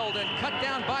midfield and cut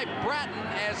down by Bratton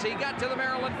as he got to the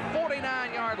Maryland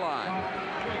 49-yard line.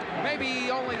 Maybe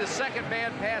only the second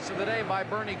bad pass of the day by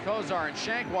Bernie Kozar, and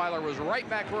Shankweiler was right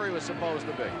back where he was supposed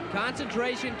to be.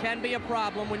 Concentration can be a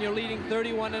problem when you're leading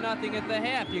 31-0 at the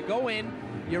half. You go in,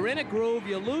 you're in a groove,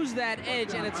 you lose that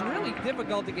edge, and it's really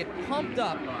difficult to get pumped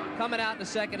up coming out in the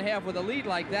second half with a lead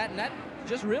like that, and that's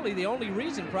just really the only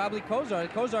reason probably Kozar.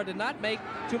 Kozar did not make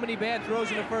too many bad throws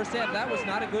in the first half. That was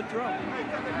not a good throw.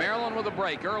 Maryland with a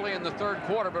break early in the third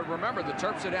quarter, but remember the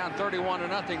Terps are down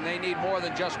 31-0. They need more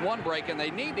than just one break, and they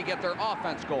need to get their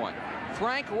offense going.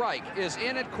 Frank Reich is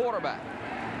in at quarterback.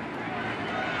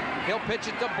 He'll pitch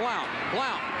it to Blount.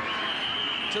 Blount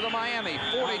to the Miami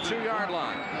 42-yard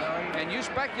line. And you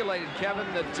speculated,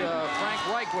 Kevin, that Frank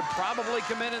Reich would probably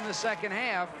come in the second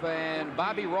half, and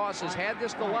Bobby Ross has had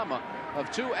this dilemma of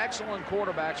two excellent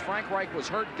quarterbacks. Frank Reich was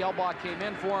hurt. Gelbach came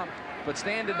in for him, but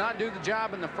Stan did not do the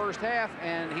job in the first half,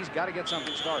 and he's got to get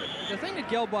something started. The thing that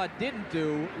Gelbach didn't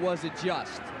do was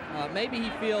adjust. Maybe he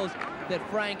feels that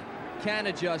Frank can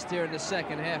adjust here in the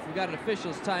second half. We got an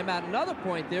official's timeout. Another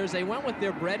point there is they went with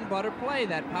their bread and butter play,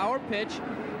 that power pitch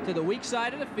to the weak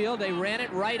side of the field. They ran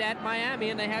it right at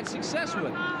Miami, and they had success with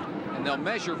it. And they'll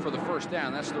measure for the first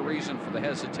down. That's the reason for the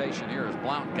hesitation here, as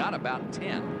Blount got about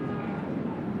 10,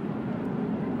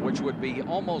 which would be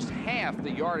almost half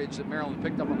the yardage that Maryland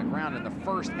picked up on the ground in the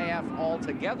first half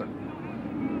altogether.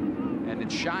 And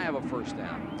it's shy of a first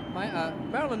down.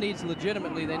 Maryland needs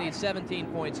legitimately, they need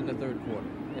 17 points in the third quarter.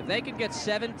 If they can get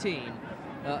 17,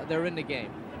 they're in the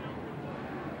game.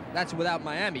 That's without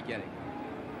Miami getting.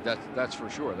 That's for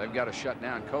sure. They've got to shut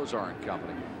down Kozar and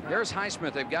company. There's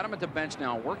Highsmith. They've got him at the bench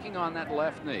now, working on that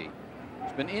left knee.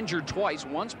 He's been injured twice,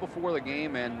 once before the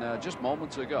game and just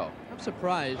moments ago. I'm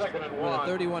surprised with a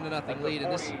 31-0 lead,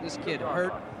 and this kid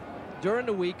hurt during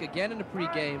the week, again in the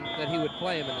pregame, that he would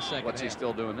play him in the second What's half. he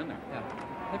still doing in there? Yeah.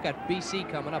 They've got BC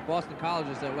coming up. Boston College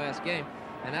is their last game,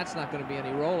 and that's not going to be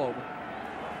any rollover.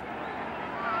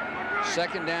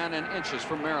 Second down and inches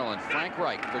for Maryland. Frank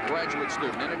Reich, the graduate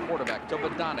student, in at quarterback to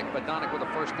Bodonik. Bodonik with a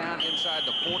first down inside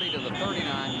the 40 to the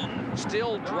 39.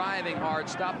 Still driving hard.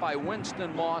 Stopped by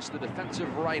Winston Moss, the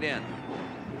defensive right end.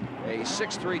 A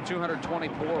 6'3",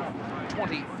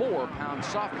 224-pound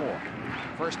sophomore.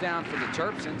 First down for the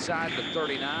Terps inside the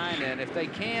 39. And if they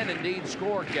can indeed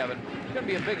score, Kevin, it's going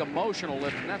to be a big emotional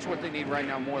lift, and that's what they need right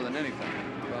now more than anything.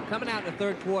 Well, coming out in the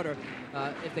third quarter,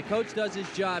 if the coach does his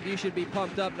job, you should be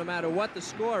pumped up no matter what the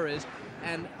score is.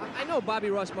 And I know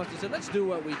Bobby Ross must have said, let's do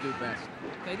what we do best.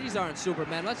 Okay, these aren't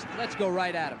Supermen. Let's go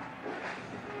right at them.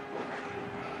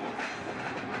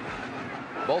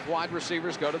 Both wide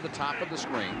receivers go to the top of the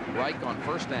screen. Reich on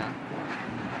first down.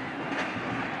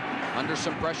 Under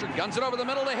some pressure, guns it over the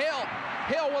middle to Hill.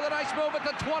 Hill with a nice move at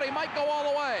the 20, might go all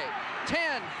the way.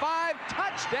 10, 5,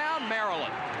 touchdown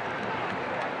Maryland.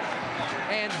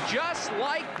 And just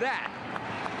like that,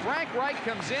 Frank Reich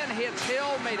comes in, hits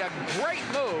Hill, made a great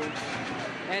move,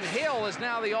 and Hill is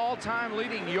now the all-time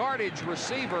leading yardage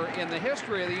receiver in the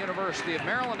history of the University of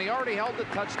Maryland. He already held the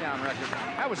touchdown record.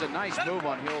 That was a nice move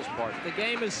on Hill's part. The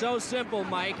game is so simple,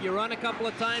 Mike. You run a couple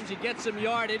of times, you get some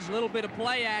yardage, a little bit of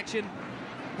play action.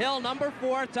 Hill, number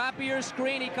 4, top of your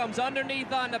screen. He comes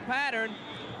underneath on the pattern.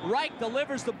 Reich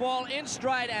delivers the ball in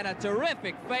stride, and a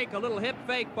terrific fake, a little hip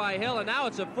fake by Hill, and now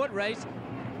it's a foot race,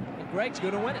 and Greg's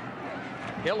going to win it.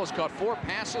 Hill has caught 4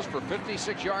 passes for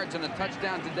 56 yards and a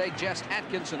touchdown today. Jess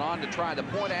Atkinson on to try the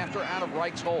point after out of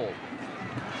Reich's hold.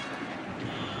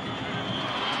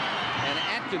 And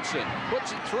Atkinson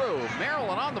puts it through.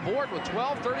 Maryland on the board with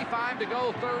 12:35 to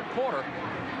go third quarter.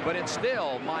 But it's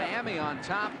still Miami on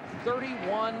top,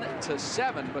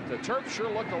 31-7. But the Terps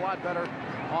sure looked a lot better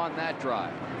on that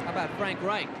drive. How about Frank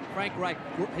Reich? Frank Reich,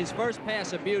 his first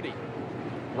pass, a beauty.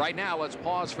 Right now, let's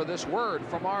pause for this word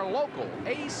from our local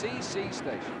ACC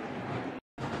station.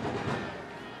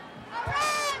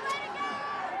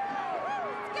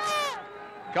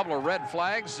 A couple of red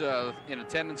flags in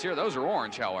attendance here. Those are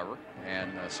orange, however, and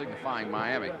signifying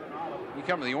Miami. You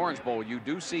come to the Orange Bowl, you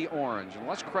do see orange. And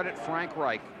let's credit Frank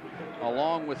Reich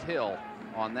along with Hill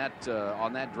on that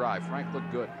drive. Frank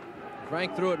looked good.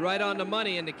 Frank threw it right on the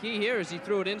money, and the key here is he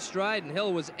threw it in stride, and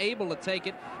Hill was able to take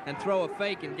it and throw a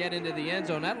fake and get into the end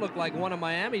zone. That looked like one of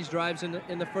Miami's drives in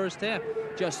the first half.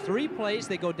 Just 3 plays.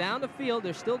 They go down the field.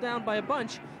 They're still down by a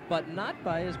bunch, but not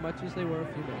by as much as they were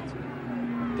a few minutes ago.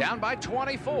 Down by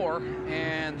 24,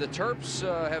 and the Terps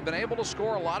have been able to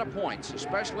score a lot of points,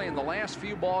 especially in the last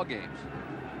few ball games.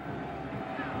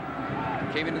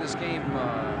 Came into this game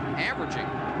averaging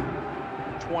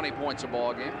 20 points a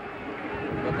ball game,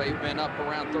 but they've been up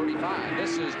around 35.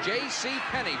 This is J.C.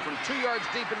 Penney from 2 yards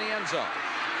deep in the end zone.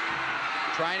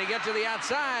 Trying to get to the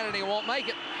outside, and he won't make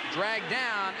it. Dragged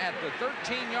down at the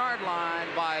 13-yard line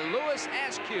by Lewis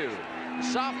Askew,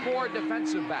 sophomore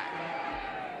defensive back.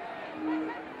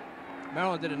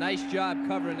 Maryland did a nice job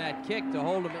covering that kick to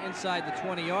hold him inside the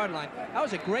 20-yard line. That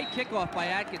was a great kickoff by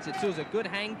Atkinson, too. It was a good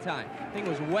hang time. I think it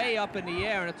was way up in the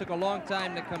air, and it took a long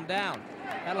time to come down.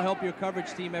 That'll help your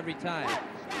coverage team every time.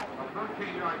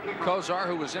 Kozar,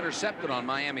 who was intercepted on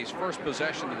Miami's first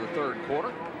possession of the third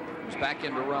quarter, was back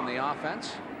in to run the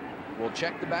offense. We'll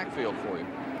check the backfield for you.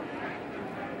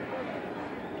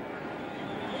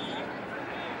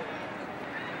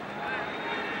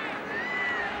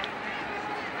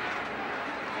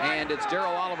 And it's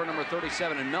Darrell Oliver, number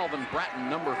 37, and Melvin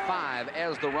Bratton, number 5,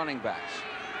 as the running backs.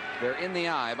 They're in the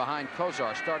eye behind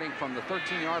Kozar, starting from the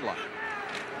 13-yard line.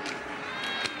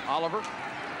 Oliver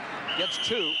gets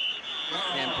 2.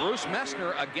 And Bruce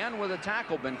Messner again with a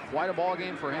tackle. Been quite a ball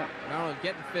game for him. Maryland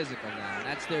getting physical now, and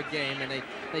that's their game. And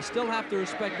they still have to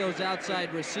respect those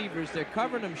outside receivers. They're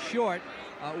covering them short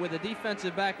with a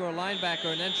defensive back or a linebacker,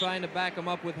 and then trying to back them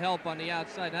up with help on the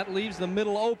outside. That leaves the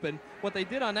middle open. What they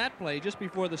did on that play, just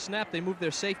before the snap, they moved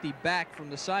their safety back from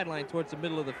the sideline towards the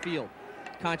middle of the field,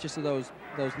 conscious of those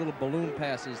little balloon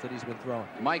passes that he's been throwing.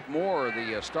 Mike Moore,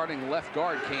 the starting left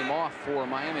guard, came off for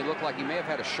Miami. Looked like he may have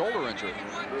had a shoulder injury.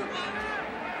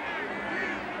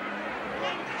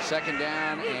 Second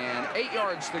down and 8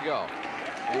 yards to go.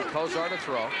 And Kozar to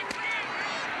throw.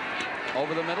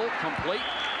 Over the middle, complete.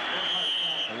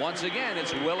 Once again,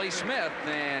 it's Willie Smith,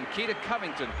 and Keita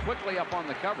Covington quickly up on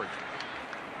the coverage.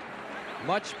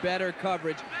 Much better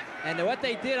coverage. And what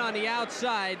they did on the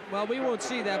outside, well, we won't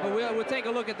see that, but we'll take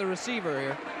a look at the receiver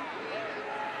here.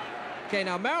 Okay,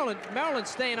 now Maryland's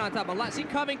staying on top a lot. See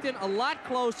Covington a lot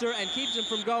closer and keeps him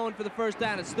from going for the first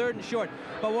down. It's 3rd and short.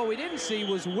 But what we didn't see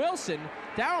was Wilson.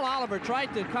 Darrell Oliver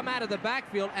tried to come out of the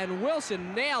backfield, and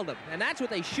Wilson nailed him. And that's what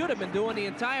they should have been doing the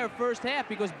entire first half,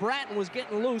 because Bratton was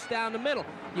getting loose down the middle.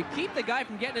 You keep the guy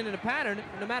from getting into the pattern,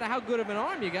 no matter how good of an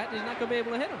arm you got, he's not going to be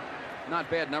able to hit him. Not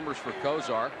bad numbers for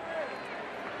Kozar.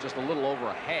 Just a little over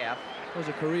a half. Those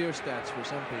are career stats for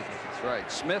some people. That's right.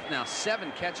 Smith now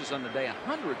 7 catches on the day,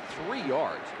 103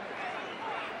 yards,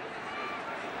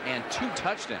 and 2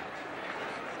 touchdowns.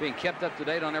 Being kept up to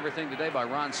date on everything today by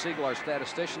Ron Siegel, our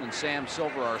statistician, and Sam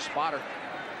Silver, our spotter.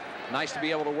 Nice to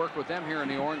be able to work with them here in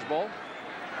the Orange Bowl.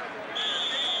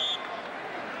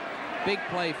 Big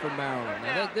play for Maryland.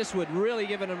 Now, this would really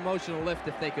give an emotional lift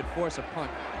if they could force a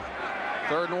punt.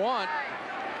 3rd and 1.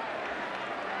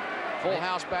 Full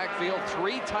house backfield,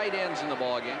 3 tight ends in the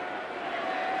ballgame.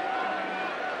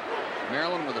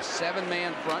 Maryland with a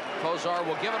 7-man front. Kozar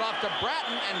will give it off to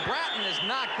Bratton, and Bratton is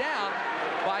knocked down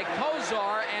by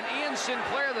Kozar, and Ian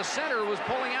Sinclair, the center, was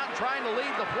pulling out and trying to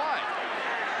lead the play.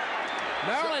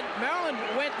 Maryland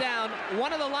went down.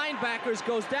 One of the linebackers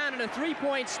goes down in a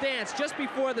 3-point stance just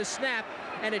before the snap,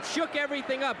 and it shook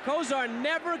everything up. Kozar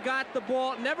never got the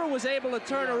ball, never was able to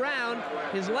turn around.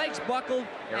 His legs buckled,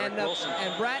 and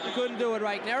Bratton couldn't do it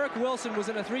right. And Eric Wilson was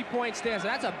in a 3-point stance.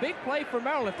 That's a big play for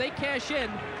Maryland. If they cash in,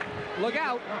 look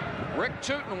out. Rick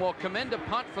Tootin will come in to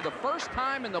punt for the first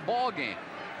time in the ball game.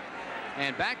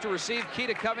 And back to receive,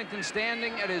 Keita Covington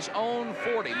standing at his own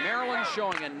 40. Maryland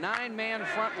showing a 9-man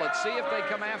front. Let's see if they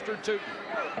come after Tootin.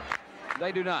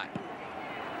 They do not.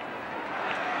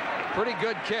 Pretty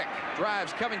good kick.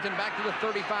 Drives Covington back to the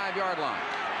 35-yard line.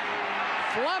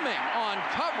 Fleming on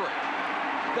coverage.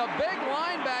 The big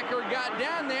linebacker got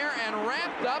down there and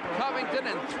wrapped up Covington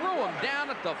and threw him down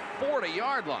at the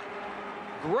 40-yard line.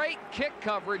 Great kick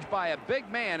coverage by a big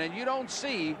man, and you don't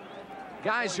see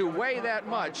guys who weigh that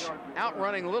much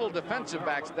outrunning little defensive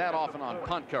backs that often on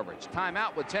punt coverage.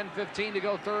 Timeout with 10:15 to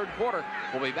go, 3rd quarter.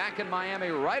 We'll be back in Miami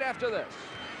right after this.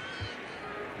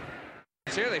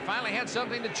 Here they finally had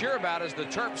something to cheer about as the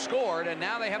Terps scored, and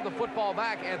now they have the football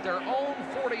back at their own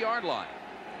 40-yard line.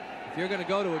 If you're going to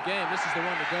go to a game, this is the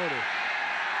one to go to.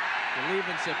 You leave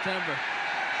in September.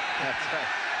 That's right.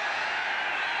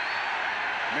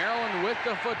 Maryland with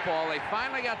the football. They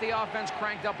finally got the offense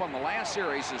cranked up on the last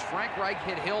series as Frank Reich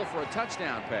hit Hill for a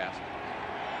touchdown pass.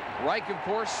 Reich, of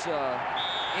course,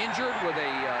 injured with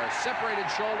a separated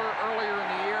shoulder earlier in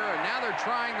the year, and now they're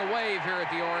trying the wave here at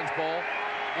the Orange Bowl.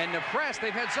 And the press,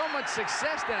 they've had so much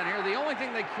success down here, the only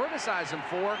thing they criticize them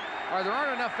for are there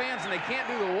aren't enough fans and they can't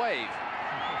do the wave.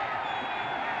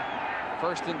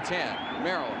 1st and 10.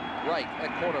 Maryland, Reich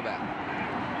at quarterback.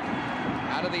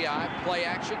 Out of the eye, play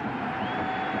action.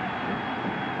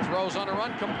 Throws on a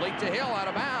run, complete to Hill, out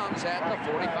of bounds at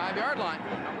the 45-yard line.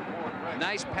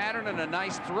 Nice pattern and a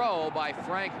nice throw by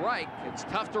Frank Reich. It's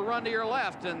tough to run to your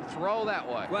left and throw that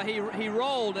way. Well, he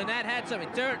rolled, and that had something.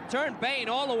 Turned Bain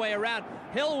all the way around.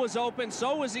 Hill was open,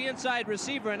 so was the inside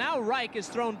receiver, and now Reich is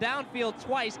thrown downfield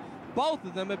twice. Both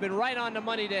of them have been right on the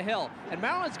money to Hill. And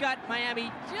Maryland's got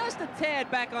Miami just a tad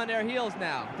back on their heels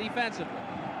now, defensively.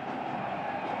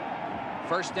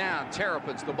 1st down,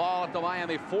 Terrapins, the ball at the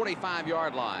Miami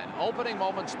 45-yard line. Opening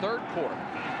moments, 3rd quarter.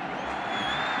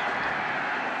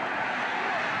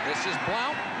 This is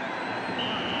Blount.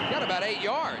 Got about 8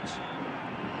 yards.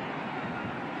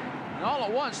 And all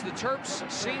at once, the Terps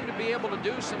seem to be able to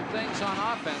do some things on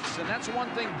offense, and that's one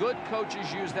thing good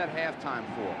coaches use that halftime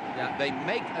for. Yeah. They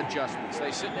make adjustments.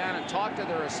 They sit down and talk to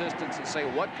their assistants and say,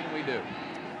 what can we do?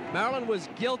 Maryland was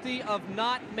guilty of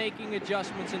not making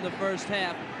adjustments in the first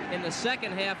half. In the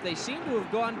second half, they seem to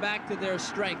have gone back to their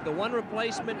strength. The one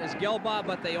replacement is Gelbaugh,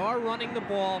 but they are running the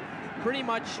ball pretty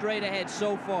much straight ahead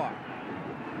so far.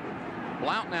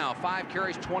 Blount now, 5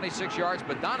 carries, 26 yards,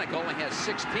 but Donick only has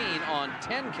 16 on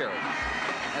 10 carries.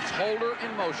 That's Holder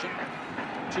in motion.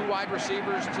 2 wide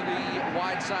receivers to the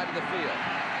wide side of the field.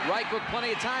 Reich with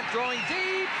plenty of time, throwing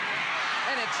deep,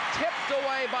 and it's tipped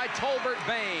away by Tolbert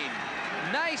Bain.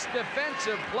 Nice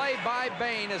defensive play by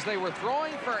Bain as they were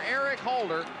throwing for Eric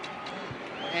Holder,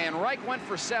 and Reich went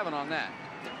for 7 on that.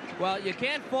 Well, you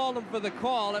can't fault him for the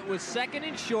call. It was 2nd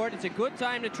and short. It's a good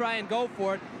time to try and go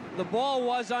for it. The ball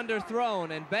was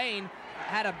underthrown, and Bain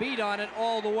had a beat on it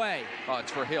all the way. Oh,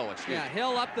 it's for Hill, excuse me. Yeah,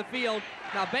 Hill up the field.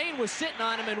 Now, Bain was sitting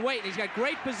on him and waiting. He's got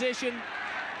great position,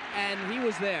 and he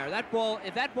was there. That ball,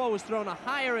 if that ball was thrown a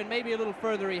higher and maybe a little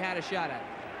further, he had a shot at it.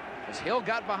 As Hill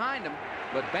got behind him,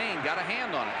 but Bain got a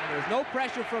hand on it. And there was no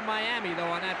pressure from Miami,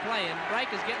 though, on that play, and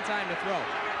Reich is getting time to throw.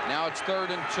 Now it's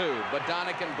 3rd and 2, but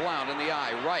Donick and Blount in the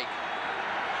eye. Reich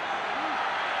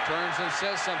turns and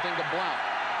says something to Blount,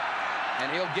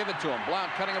 and he'll give it to him.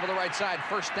 Blount cutting over the right side.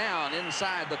 1st down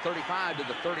inside the 35 to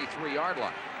the 33-yard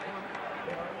line.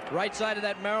 Right side of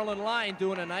that Maryland line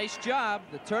doing a nice job.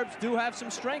 The Terps do have some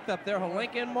strength up there,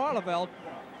 Holinka and Marleveld.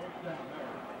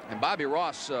 And Bobby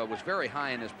Ross was very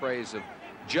high in his praise of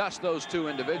just those 2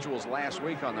 individuals last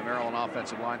week on the Maryland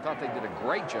offensive line. Thought they did a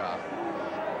great job.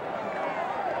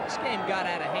 This game got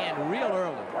out of hand real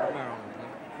early for Maryland.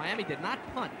 Miami did not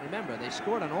punt. Remember, they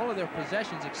scored on all of their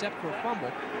possessions except for a fumble,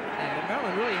 and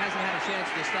Maryland really hasn't had a chance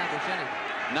to establish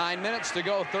anything. 9 minutes to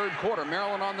go, 3rd quarter.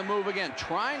 Maryland on the move again,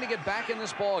 trying to get back in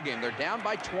this ball game. They're down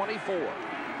by 24.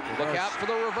 Look out for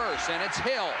the reverse, and it's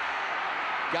Hill.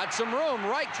 Got some room.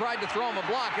 Reich tried to throw him a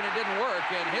block, and it didn't work,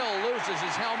 and Hill loses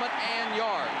his helmet and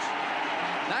yards.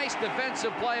 Nice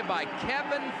defensive play by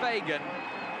Kevin Fagan,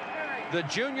 the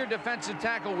junior defensive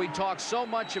tackle we talk so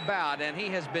much about, and he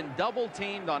has been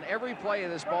double-teamed on every play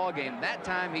of this ball game. That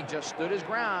time, he just stood his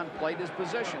ground, played his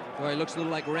position. Well, he looks a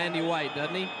little like Randy White,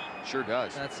 doesn't he? Sure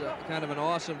does. That's kind of an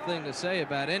awesome thing to say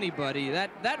about anybody.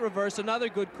 That reverse, another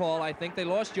good call. I think they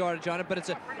lost yardage on it, but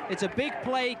it's a big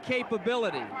play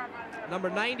capability. Number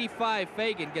 95,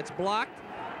 Fagan, gets blocked,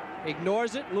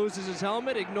 ignores it, loses his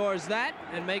helmet, ignores that,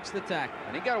 and makes the tackle.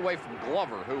 And he got away from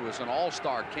Glover, who was an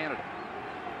all-star candidate.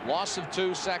 Loss of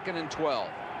 2, 2nd and 12.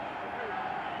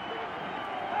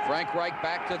 Frank Reich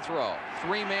back to throw.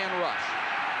 3-man rush.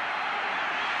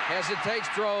 Hesitates,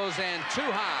 throws, and too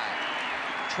high.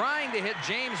 Trying to hit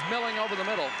James Milling over the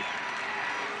middle.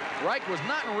 Reich was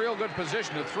not in a real good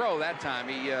position to throw that time.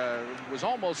 He was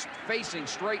almost facing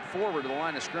straight forward to the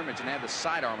line of scrimmage and had to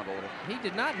sidearm it a little. He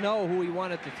did not know who he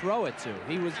wanted to throw it to.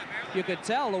 You could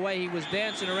tell the way he was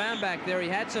dancing around back there. He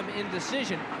had some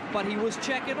indecision, but he was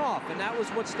checking off, and that was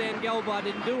what Stan Gelbaugh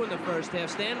didn't do in the first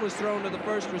half. Stan was thrown to the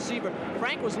first receiver.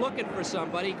 Frank was looking for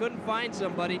somebody, couldn't find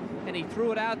somebody, and he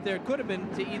threw it out there. Could have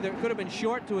been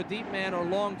short to a deep man or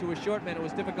long to a short man. It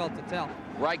was difficult to tell.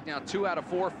 Reich now 2 out of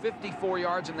 4, 54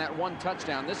 yards in that 1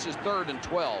 touchdown. This is 3rd and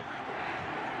 12.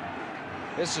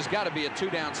 This has got to be a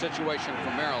 2-down situation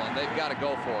for Maryland. They've got to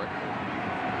go for it.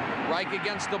 Reich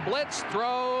against the blitz,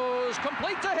 throws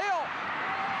complete to Hill.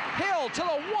 Hill to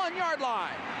the 1-yard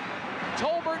line.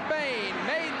 Tolbert Bain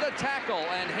made the tackle,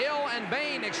 and Hill and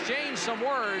Bain exchange some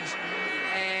words,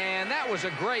 and that was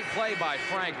a great play by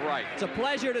Frank Reich. It's a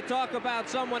pleasure to talk about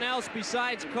someone else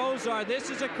besides Kozar. This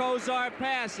is a Kozar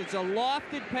pass. It's a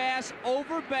lofted pass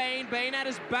over Bain. Bain had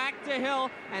his back to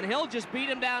Hill, and Hill just beat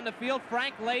him down the field.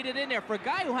 Frank laid it in there. For a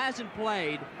guy who hasn't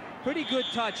played, pretty good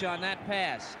touch on that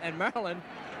pass. And Maryland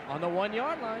on the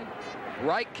 1-yard line.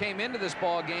 Reich came into this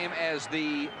ball game as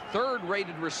the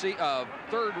third-rated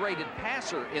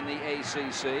passer in the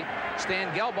ACC.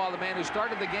 Stan Gelbaugh, the man who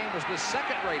started the game, was the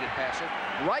second-rated passer.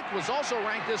 Reich was also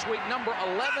ranked this week number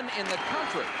 11 in the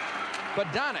country. But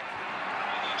Donick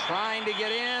trying to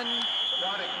get in,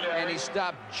 and he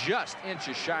stopped just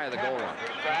inches shy of the goal line.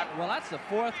 Well, that's the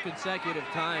 4th consecutive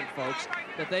time, folks,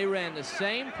 that they ran the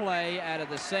same play out of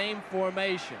the same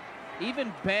formation.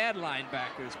 Even bad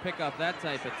linebackers pick up that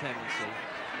type of tendency.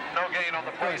 No gain on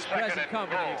the play. Present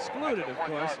company excluded, of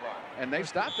course. And they've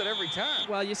stopped it every time.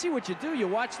 Well, you see what you do. You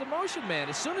watch the motion man.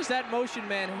 As soon as that motion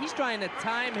man, he's trying to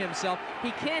time himself. He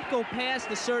can't go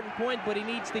past a certain point, but he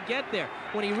needs to get there.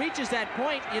 When he reaches that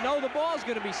point, you know the ball's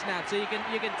going to be snapped, so you can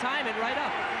time it right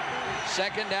up.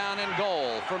 2nd down and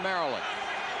goal for Maryland.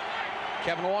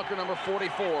 Kevin Walker, number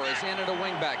 44, is in at a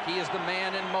wingback. He is the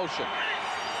man in motion.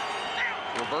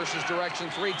 Reverses direction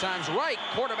 3 times. Right,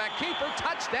 quarterback keeper,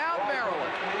 touchdown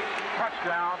Maryland.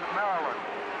 Touchdown Maryland.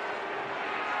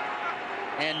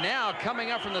 And now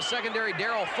coming up from the secondary,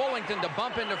 Darrell Fullington to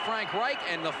bump into Frank Reich,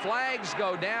 and the flags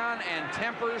go down, and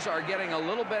tempers are getting a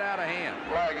little bit out of hand.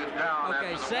 Flag is down.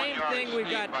 Okay, same thing.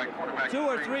 We've got 2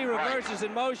 or 3 reverses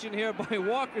in motion here by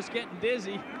Walker's getting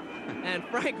dizzy, and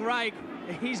Frank Reich,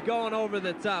 he's going over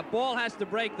the top. Ball has to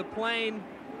break the plane.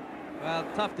 Well,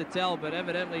 tough to tell, but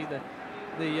evidently the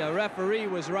referee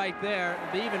was right there.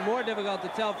 It'd be even more difficult to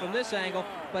tell from this angle,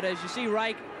 but as you see,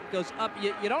 Reich goes up.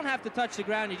 You don't have to touch the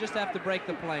ground, you just have to break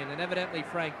the plane, and evidently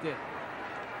Frank did.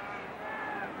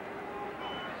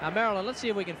 Now, Maryland, let's see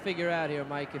if we can figure out here,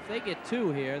 Mike. If they get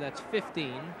 2 here, that's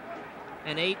 15,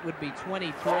 and 8 would be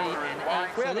 23, and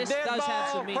 8. So this does have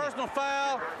some meaning. Personal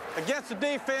foul against the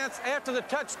defense after the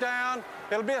touchdown.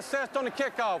 It'll be assessed on the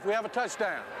kickoff. We have a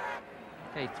touchdown.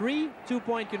 Okay, 3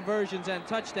 2-point conversions and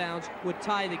touchdowns would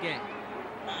tie the game.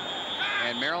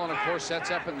 And Maryland, of course,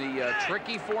 sets up in the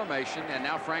tricky formation, and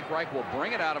now Frank Reich will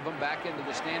bring it out of them back into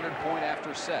the standard point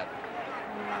after set.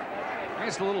 I think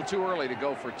it's a little too early to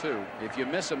go for 2. If you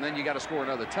miss them, then you got to score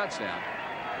another touchdown.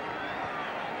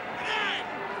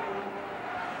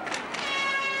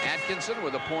 Atkinson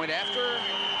with a point after,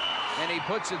 and he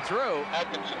puts it through.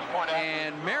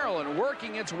 And Maryland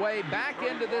working its way back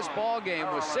into this ball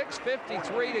game with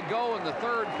 6:53 to go in the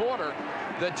 3rd quarter.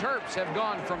 The Terps have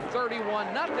gone from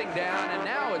 31-0 down, and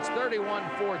now it's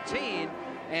 31-14.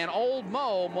 And Old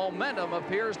Mo momentum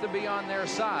appears to be on their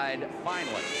side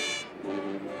finally.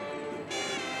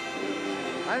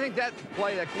 I think that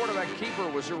play, that quarterback keeper,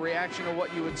 was a reaction to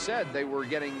what you had said. They were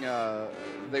getting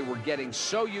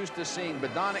so used to seeing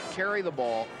Badonic carry the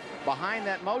ball behind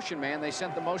that motion man. They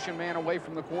sent the motion man away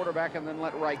from the quarterback and then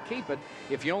let Reich keep it.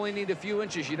 If you only need a few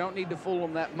inches, you don't need to fool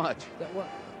them that much.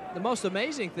 The most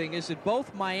amazing thing is that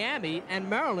both Miami and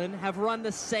Maryland have run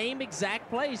the same exact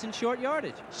plays in short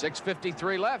yardage.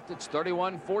 6:53 left. It's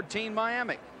 31-14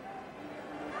 Miami.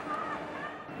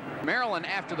 Maryland,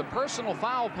 after the personal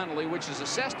foul penalty, which is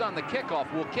assessed on the kickoff,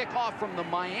 will kick off from the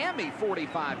Miami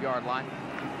 45-yard line.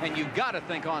 And you got to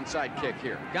think onside kick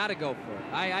here. Got to go for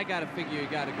it. I got to figure you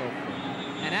got to go for it.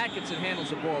 And Atkinson handles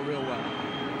the ball real well.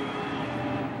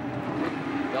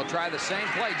 They'll try the same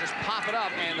play, just pop it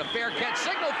up, and the fair catch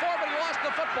signal for, but he lost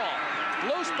the football.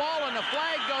 Loose ball, and the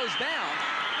flag goes down.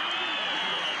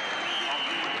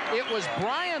 It was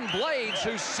Brian Blades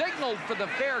who signaled for the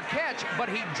fair catch, but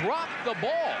he dropped the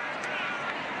ball.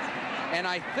 And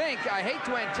I hate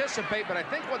to anticipate, but I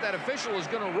think what that official is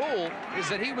going to rule is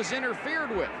that he was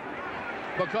interfered with,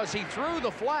 because he threw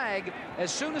the flag as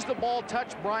soon as the ball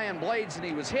touched Brian Blades and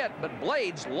he was hit, but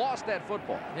Blades lost that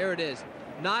football. Here it is.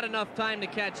 Not enough time to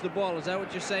catch the ball. Is that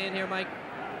what you're saying here, Mike?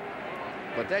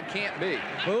 But that can't be.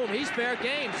 Boom, he's fair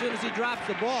game as soon as he drops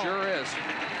the ball. Sure is.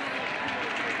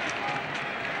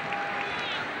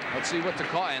 Let's see what the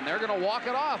call, and they're going to walk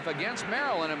it off against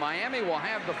Maryland, and Miami will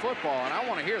have the football, and I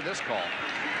want to hear this call.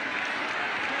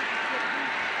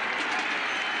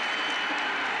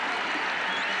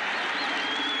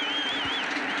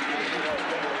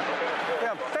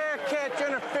 Yeah, fair catch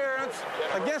interference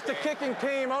against the kicking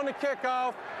team on the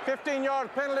kickoff.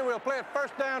 15-yard penalty. We'll play it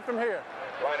 1st down from here.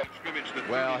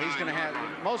 Well, he's going to have,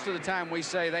 most of the time we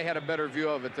say they had a better view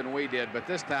of it than we did, but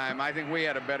this time I think we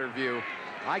had a better view.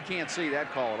 I can't see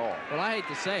that call at all. Well, I hate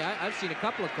to say, I've seen a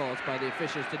couple of calls by the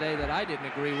officials today that I didn't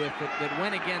agree with that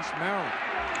went against Maryland.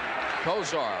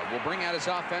 Kozar will bring out his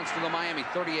offense to the Miami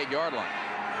 38-yard line.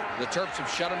 The Terps have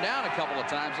shut him down a couple of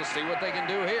times. Let's see what they can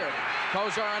do here.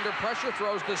 Kozar under pressure,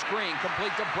 throws the screen,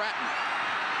 complete to Bratton.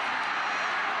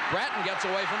 Bratton gets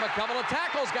away from a couple of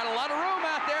tackles, got a lot of room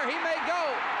out there. He may go.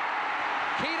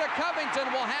 Keita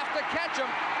Covington will have to catch him,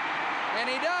 and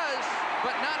he does,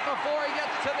 but not before he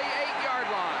gets to the 8-yard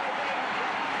line.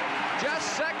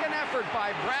 Just second effort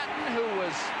by Bratton, who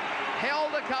was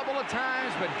held a couple of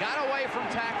times, but got away from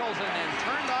tackles and then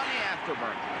turned on the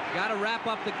afterburner. Got to wrap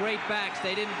up the great backs.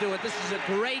 They didn't do it. This is a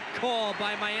great call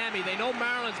by Miami. They know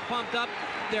Maryland's pumped up.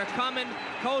 They're coming.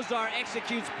 Kozar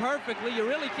executes perfectly. You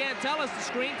really can't tell us the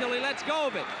screen till he lets go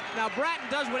of it. Now Bratton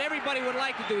does what everybody would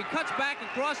like to do. He cuts back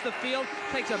across the field,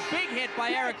 takes a big hit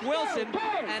by Eric Wilson,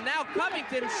 and now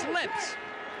Covington slips.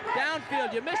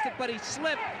 Downfield, you missed it, but he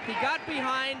slipped. He got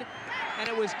behind, and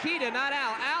it was Keita, not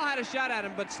Al. Al had a shot at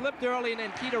him, but slipped early, and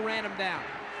then Keita ran him down.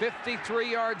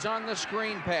 53 yards on the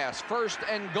screen pass. First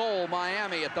and goal,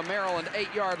 Miami at the Maryland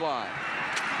 8-yard line.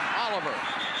 Oliver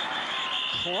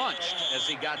crunched as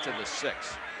he got to the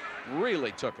 6.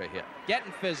 Really took a hit.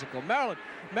 Getting physical.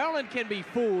 Maryland can be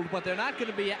fooled, but they're not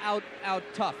going to be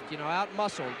out-toughed, you know,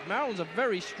 out-muscled. Maryland's a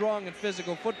very strong and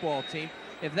physical football team.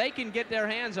 If they can get their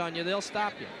hands on you, they'll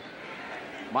stop you.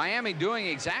 Miami doing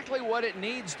exactly what it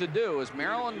needs to do, as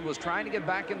Maryland was trying to get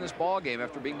back in this ball game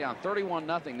after being down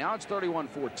 31-0. Now it's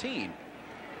 31-14.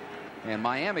 And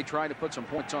Miami trying to put some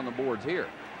points on the boards here.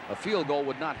 A field goal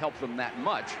would not help them that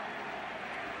much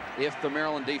if the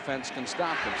Maryland defense can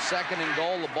stop them. Second and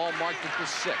goal, the ball marked at the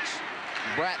 6.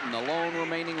 Bratton, the lone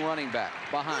remaining running back,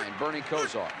 behind Bernie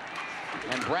Kozar.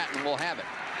 And Bratton will have it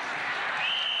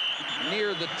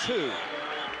near the 2.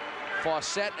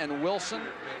 Fawcett and Wilson,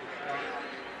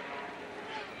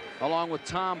 along with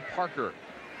Tom Parker,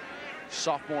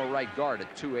 sophomore right guard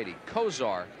at 280.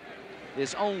 Kozar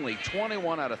is only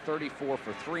 21 out of 34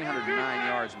 for 309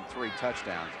 yards and 3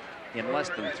 touchdowns in less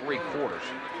than 3 quarters.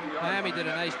 Miami did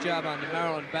a nice job on the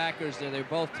Maryland backers there. They're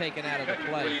both taken out of the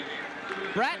play.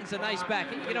 Bratton's a nice back.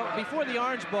 You know, before the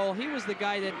Orange Bowl, he was the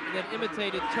guy that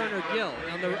imitated Turner Gill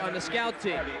on the scout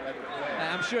team.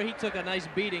 I'm sure he took a nice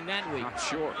beating that week. I'm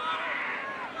sure.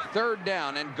 Third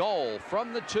down and goal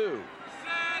from the 2.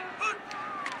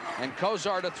 And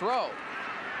Kozar to throw.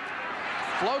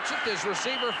 Floats it. His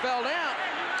receiver fell down.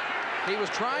 He was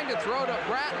trying to throw to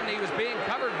Bratton. He was being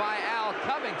covered by Al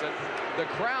Covington. The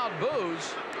crowd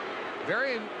boos.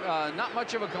 Very not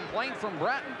much of a complaint from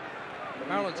Bratton.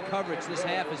 Maryland's coverage this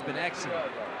half has been excellent.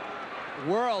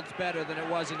 Worlds better than it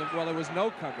was well, there was no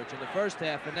coverage in the first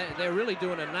half, and they're really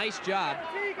doing a nice job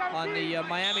on the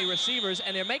Miami receivers,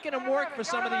 and they're making them work for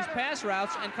some of these pass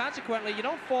routes, and consequently, you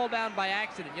don't fall down by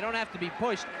accident. You don't have to be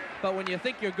pushed, but when you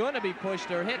think you're going to be pushed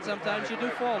or hit, sometimes you do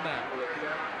fall down.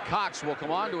 Cox will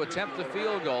come on to attempt the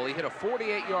field goal. He hit a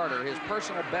 48-yarder, his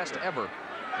personal best ever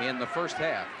in the first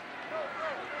half.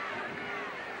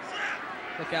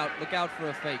 Look out for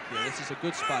a fake here. This is a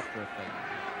good spot for a fake.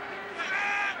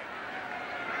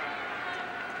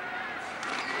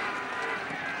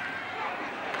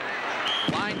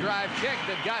 Line drive kick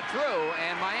that got through,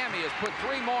 and Miami has put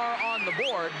 3 more on the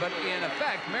board, but in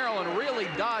effect, Maryland really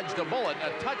dodged a bullet.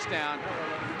 A touchdown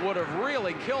would have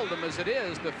really killed them. As it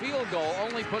is, the field goal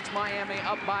only puts Miami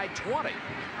up by 20.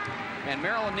 And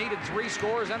Maryland needed 3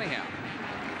 scores anyhow.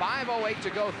 5:08 to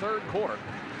go, third quarter.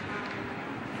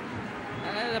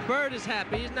 The Bird is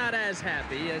happy. He's not as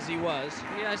happy as he was.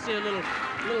 I see a little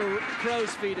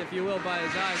crow's feet, if you will, by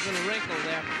his eyes, little wrinkle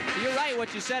there. You're right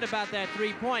what you said about that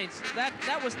 3 points.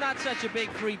 That was not such a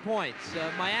big 3 points.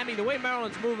 Miami, the way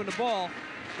Maryland's moving the ball,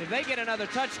 if they get another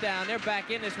touchdown, they're back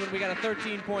in this when we got a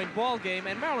 13-point ball game,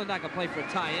 and Maryland's not going to play for a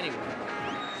tie anyway.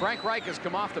 Frank Reich has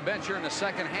come off the bench here in the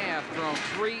second half,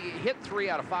 hit 3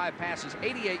 out of 5 passes,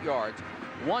 88 yards,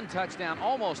 1 touchdown,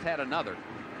 almost had another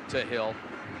to Hill.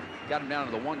 Got him down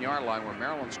to the 1-yard line where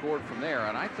Maryland scored from there,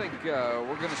 and I think we're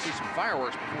going to see some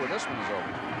fireworks before this one is over.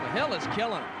 The Hill is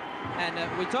killing him.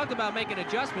 And we talked about making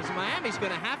adjustments. Miami's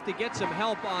going to have to get some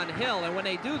help on Hill, and when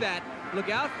they do that, look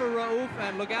out for Raouf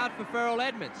and look out for Farrell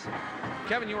Edmonds.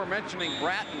 Kevin, you were mentioning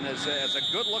Bratton as a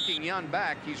good-looking young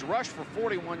back. He's rushed for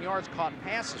 41 yards, caught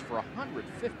passes for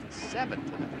 157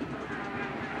 today.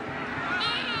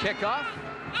 Kickoff.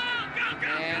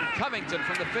 And Covington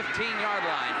from the 15-yard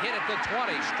line, hit at the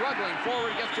 20, struggling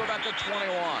forward, gets to about the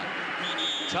 21.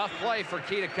 Tough play for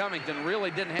Keita Covington, really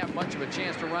didn't have much of a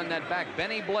chance to run that back.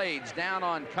 Benny Blades down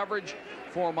on coverage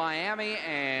for Miami,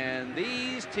 and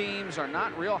these teams are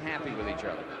not real happy with each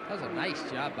other. That was a nice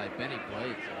job by Benny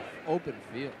Blades, open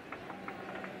field.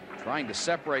 Trying to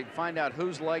separate, find out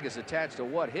whose leg is attached to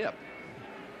what hip.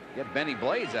 Get Benny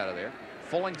Blades out of there.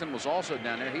 Fullington was also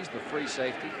down there. He's the free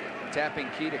safety, tapping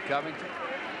key to Covington.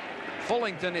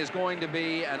 Fullington is going to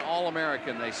be an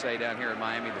All-American, they say, down here in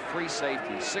Miami. The free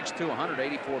safety, 6'2",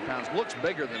 184 pounds. Looks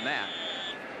bigger than that.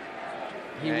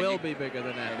 He will be bigger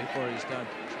than that before he's done.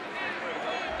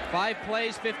 5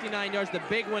 plays, 59 yards. The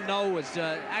big one, though, was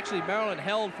actually Maryland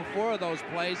held for 4 of those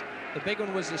plays. The big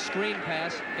one was the screen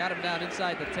pass. Got him down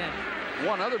inside the 10.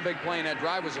 One other big play in that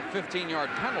drive was a 15-yard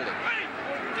penalty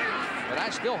that I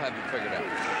still haven't figured out.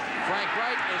 Frank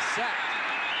Reich is sacked.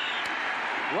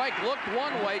 Reich looked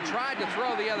one way, tried to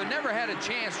throw the other, never had a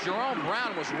chance. Jerome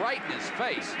Brown was right in his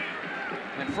face.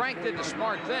 And Frank did the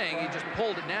smart thing. He just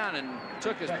pulled it down and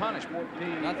took his punishment.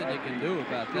 Nothing you can do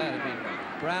about that. I mean,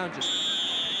 Brown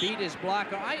just beat his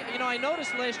blocker. I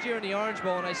noticed last year in the Orange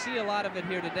Bowl, and I see a lot of it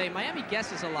here today, Miami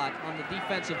guesses a lot on the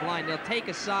defensive line. They'll take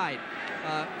a side.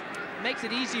 Makes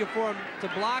it easier for them to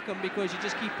block them because you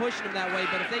just keep pushing them that way.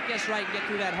 But if they guess right and get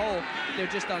through that hole, they're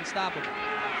just unstoppable.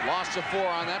 Loss of 4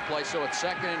 on that play, so it's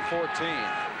 2nd and 14.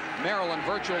 Maryland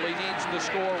virtually needs to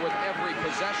score with every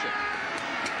possession.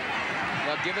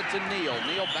 They'll give it to Neal.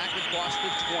 Neal back across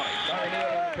the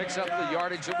 20. Picks up the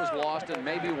yardage that was lost and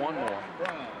maybe one more.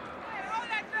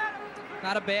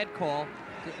 Not a bad call.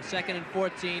 2nd and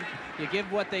 14. You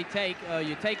give what they take.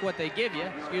 You take what they give you.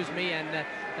 Excuse me. And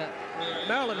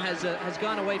Maryland has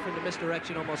gone away from the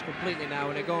misdirection almost completely now,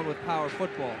 and they're going with power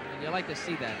football. And you like to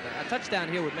see that. A touchdown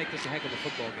here would make this a heck of a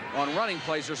football game. On running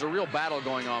plays, there's a real battle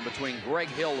going on between Greg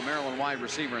Hill, the Maryland wide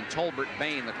receiver, and Tolbert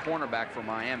Bain, the cornerback for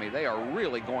Miami. They are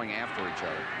really going after each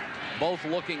other. Both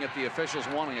looking at the officials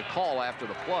wanting a call after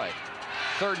the play.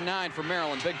 3rd and 9 for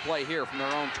Maryland. Big play here from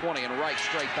their own 20, and Reich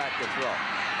straight back to throw.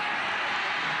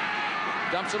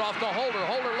 Dumps it off to Holder.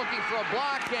 Holder looking for a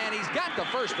block, and he's got the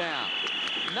first down.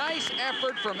 Nice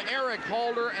effort from Eric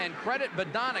Holder, and credit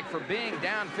Badonic for being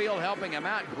downfield, helping him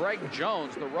out. Greg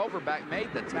Jones, the Roverback,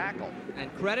 made the tackle.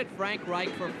 And credit Frank Reich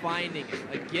for finding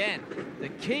it. Again, the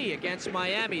key against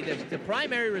Miami. The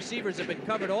primary receivers have been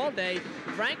covered all day.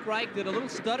 Frank Reich did a little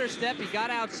stutter step. He got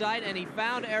outside, and he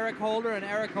found Eric Holder, and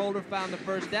Eric Holder found the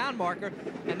first down marker.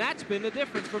 And that's been the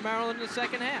difference for Maryland in the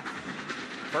second half.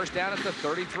 First down at the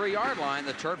 33-yard line.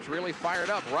 The Terps really fired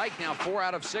up. Reich now 4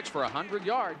 out of 6 for 100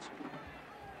 yards.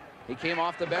 He came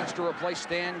off the bench to replace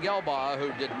Stan Gelbaugh,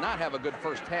 who did not have a good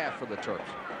first half for the Terps.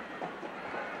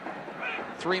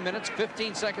 3 minutes,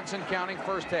 15 seconds and counting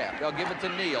first half. They'll give it to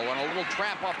Neal on a little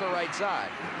trap off the right side.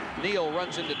 Neal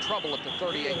runs into trouble at the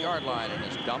 38-yard line and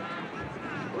is dumped.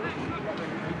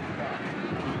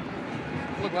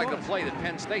 Looked like the play that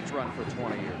Penn State's run for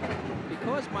 20 years.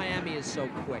 Because Miami is so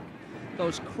quick,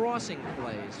 those crossing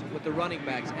plays with the running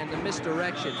backs and the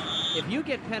misdirection, if you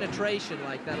get penetration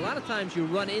like that, a lot of times you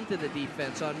run into the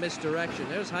defense on misdirection.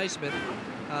 There's Highsmith.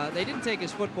 They didn't take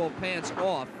his football pants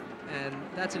off, and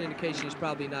that's an indication he's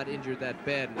probably not injured that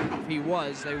bad. If he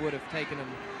was, they would have taken him,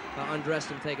 undressed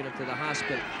him, taken him to the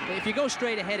hospital. But if you go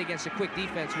straight ahead against a quick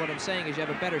defense, what I'm saying is you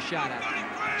have a better shot at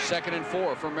it. 2nd and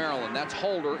 4 for Maryland. That's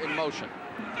Holder in motion.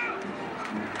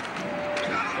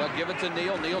 They'll give it to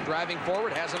Neal. Neal driving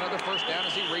forward, has another first down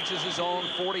as he reaches his own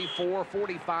 44,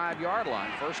 45-yard line.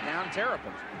 First down,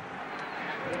 Terrapins.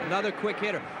 Another quick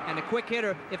hitter. And a quick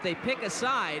hitter, if they pick a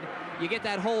side, you get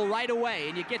that hole right away,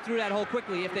 and you get through that hole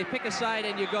quickly. If they pick a side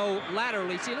and you go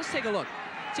laterally, see, let's take a look.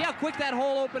 See how quick that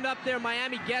hole opened up there,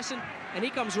 Miami guessing, and he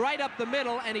comes right up the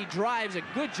middle, and he drives a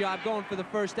good job going for the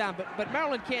first down. But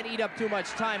Maryland can't eat up too much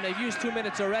time. They've used 2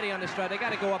 minutes already on this drive. They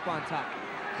got to go up on top.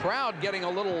 Crowd getting a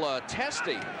little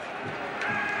testy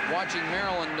watching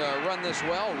Maryland run this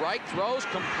well. Reich throws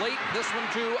complete. This one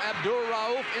to Abdur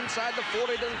Rauf inside the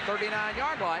 40 to the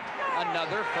 39-yard line.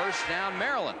 Another first down,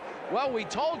 Maryland. Well, we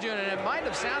told you, and it might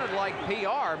have sounded like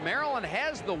PR, Maryland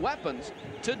has the weapons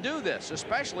to do this,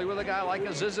 especially with a guy like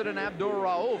Azizat Abdur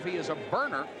Rauf. He is a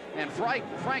burner, and Frank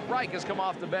Reich has come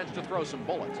off the bench to throw some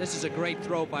bullets. This is a great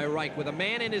throw by Reich. With a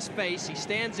man in his face, he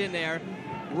stands in there,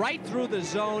 right through the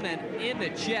zone and in the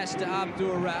chest to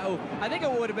Abdur Rauf. I think it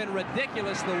would have been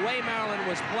ridiculous the way Maryland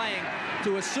was playing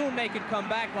to assume they could come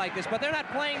back like this, but they're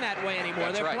not playing that way anymore.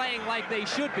 That's they're right. playing like they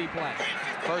should be playing.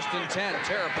 1st and 10,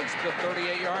 Terrapins to the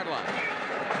 38-yard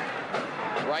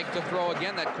line. Reich to throw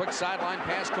again. That quick sideline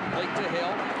pass complete to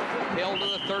Hill. Hill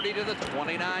to the 30 to the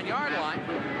 29-yard line.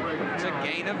 It's a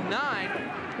gain of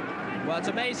 9. Well, it's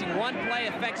amazing. One play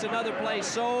affects another play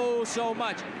so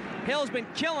much. Hill's been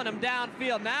killing him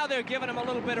downfield. Now they're giving him a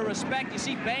little bit of respect. You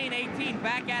see Bain, 18,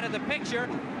 back out of the picture.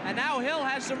 And now Hill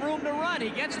has some room to run.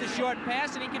 He gets the short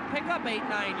pass, and he can pick up 8-9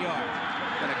 yards.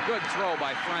 And a good throw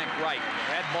by Frank Reich.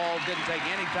 That ball didn't take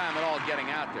any time at all getting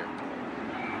out there.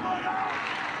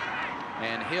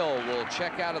 And Hill will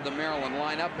check out of the Maryland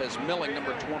lineup as Milling,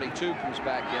 number 22, comes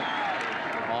back in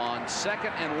on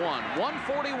 2nd and 1.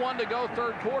 1:41 to go,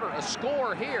 third quarter. A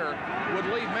score here would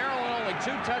leave Maryland only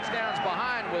 2 touchdowns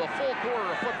behind with a full quarter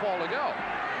of football to go.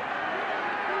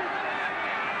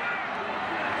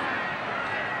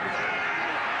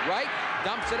 Wright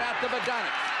dumps it out to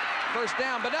Badonic. First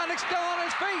down. Badonic still on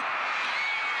his feet.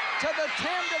 To the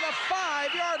 10 to the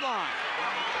 5-yard line.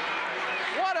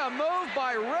 What a move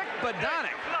by Rick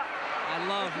Badonic. I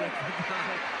love Rick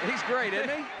Badonic. He's great, isn't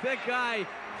he?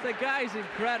 The guy's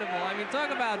incredible. I mean, talk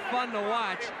about fun to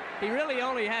watch. He really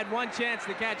only had one chance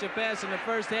to catch a pass in the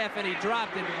first half, and he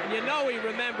dropped it. You know he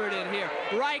remembered it here.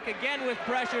 Reich, again with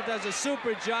pressure, does a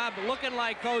super job, looking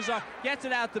like Kozar, gets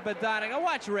it out to Badonic. Oh,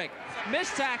 watch Rick.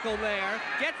 Missed tackle there,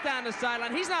 gets down the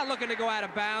sideline. He's not looking to go out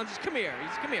of bounds. He's, come here,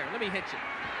 let me hit you.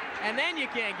 And then you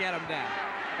can't get him down.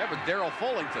 That was Darrell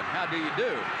Fullington. How do you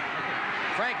do?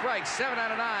 Frank Reich, 7 out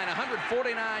of 9,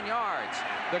 149 yards.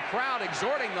 The crowd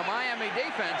exhorting the Miami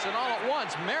defense, and all at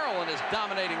once, Maryland is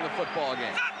dominating the football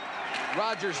game.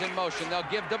 Rogers in motion. They'll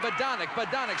give to Badonic.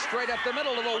 Badonic straight up the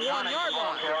middle of the 1-yard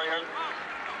line.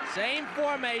 Same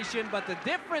formation, but the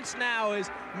difference now is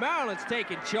Maryland's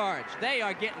taking charge. They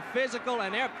are getting physical,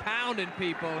 and they're pounding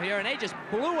people here, and they just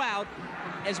blew out.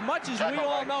 As much as we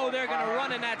all know they're going to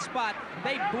run in that spot,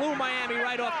 they blew Miami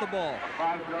right off the ball.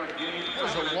 It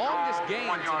was the longest gain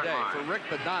today for Rick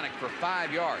Badonic for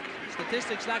 5 yards.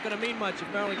 Statistics not going to mean much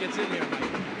if Maryland gets in here.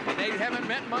 And they haven't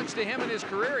meant much to him in his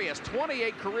career. He has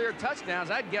 28 career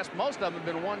touchdowns. I'd guess most of them have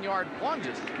been 1-yard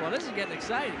plunges. Well, this is getting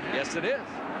exciting. Man. Yes, it is.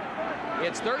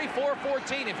 It's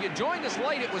 34-14. If you joined us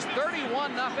late, it was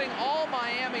 31-0, all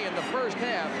Miami in the first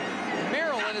half.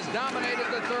 Maryland has dominated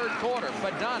the third quarter.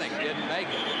 Badonic didn't make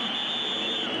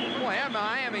it. Boy, our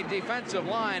Miami defensive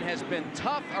line has been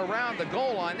tough around the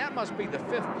goal line. That must be the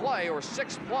 5th play or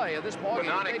 6th play of this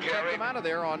ballgame. They kept them out of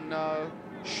there on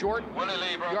short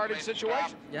yardage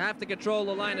situation. You have to control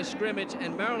the line of scrimmage,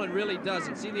 and Maryland really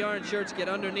doesn't. See the orange shirts get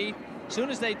underneath. As soon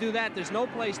as they do that, there's no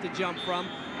place to jump from,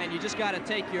 and you just got to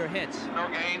take your hits.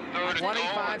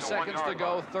 25 seconds to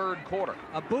go, third quarter.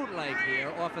 A bootleg here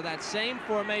off of that same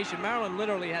formation. Maryland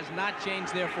literally has not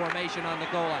changed their formation on the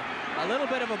goal line. A little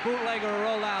bit of a bootleg or a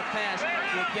rollout pass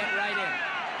will get right in.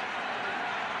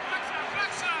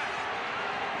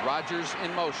 Rogers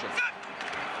in motion.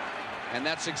 And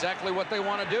that's exactly what they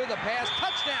want to do. The pass,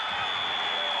 touchdown.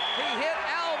 He hit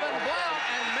Alvin Blount,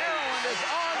 and Maryland is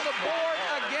on the board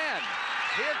again.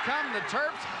 Here come the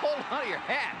Terps. Hold on to your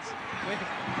hats.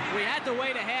 We had to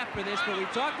wait a half for this, but we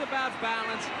talked about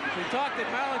balance. We talked that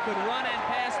Maryland could run and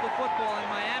pass the football, and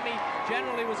Miami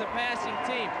generally was a passing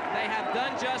team. They have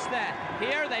done just that.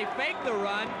 Here, they faked the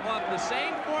run off the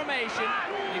same formation.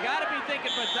 You got to be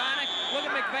thinking Badonic. Look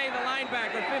at McVay, the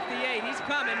linebacker, 58. He's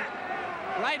coming.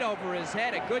 Right over his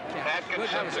head, a good catch.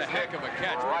 That was a heck of a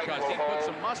catch because he put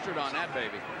some mustard on that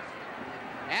baby.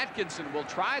 Atkinson will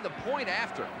try the point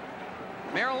after.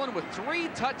 Maryland with 3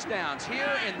 touchdowns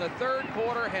here in the third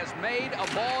quarter has made a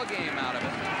ball game out of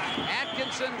it.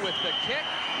 Atkinson with the kick.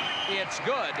 It's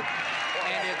good.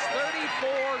 And it's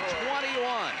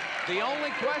 34-21. The only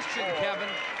question, Kevin,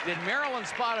 did Maryland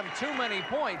spot him too many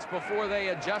points before they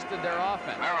adjusted their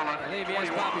offense? I think if you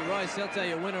ask Bobby Royce, he'll tell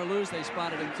you win or lose, they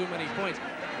spotted him too many points.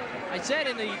 I said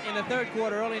in the third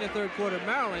quarter, early in the third quarter,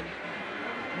 Maryland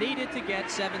needed to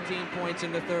get 17 points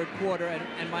in the third quarter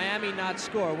and Miami not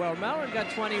score. Well, Maryland got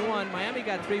 21, Miami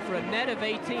got 3 for a net of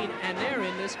 18, and they're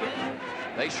in this game.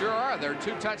 They sure are. They're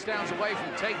 2 touchdowns away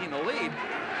from taking the lead.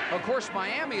 Of course,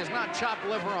 Miami is not chopped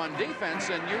liver on defense,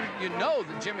 and you know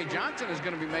that Jimmy Johnson is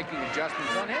going to be making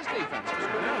adjustments on his defense.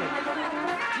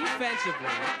 Defensively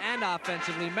and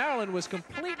offensively, Maryland was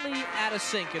completely out of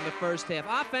sync in the first half.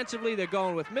 Offensively, they're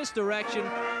going with misdirection.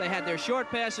 They had their short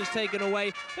passes taken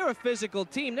away. They're a physical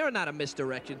team. They're not a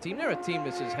misdirection team. They're a team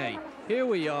that says, hey, here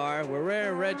we are. We're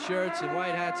wearing red shirts and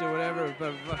white hats or whatever,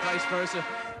 but vice versa,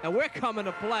 and we're coming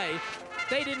to play.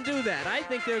 They didn't do that. I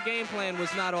think their game plan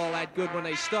was not all that good when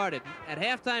they started. At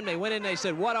halftime, they went in and they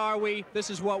said, what are we? This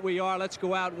is what we are. Let's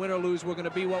go out, win or lose. We're going to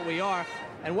be what we are.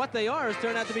 And what they are has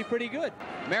turned out to be pretty good.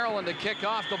 Maryland to kick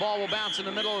off. The ball will bounce in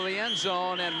the middle of the end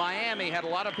zone, and Miami had a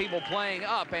lot of people playing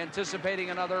up, anticipating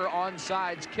another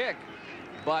onside kick.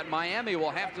 But Miami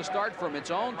will have to start from its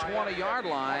own 20-yard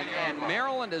line, and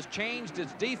Maryland has changed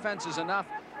its defenses enough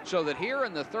so that here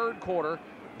in the third quarter,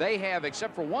 they have,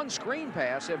 except for one screen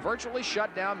pass, have virtually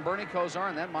shut down Bernie Kosar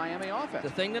and that Miami offense.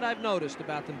 The thing that I've noticed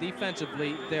about them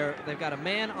defensively, they've got a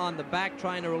man on the back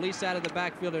trying to release out of the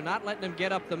backfield. They're not letting him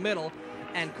get up the middle,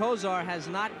 and Kosar has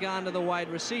not gone to the wide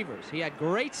receivers. He had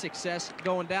great success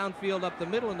going downfield up the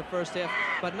middle in the first half,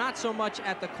 but not so much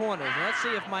at the corners. Now, let's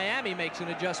see if Miami makes an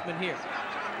adjustment here.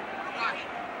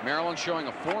 Maryland showing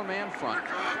a 4-man front.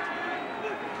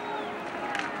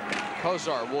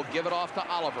 Kosar will give it off to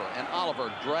Oliver, and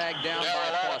Oliver dragged down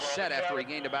by Fawcett after he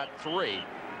gained about 3.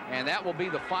 And that will be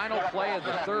the final play of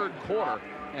the third quarter.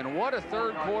 And what a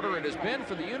third quarter it has been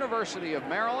for the University of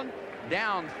Maryland.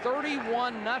 Down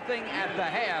 31-0 at the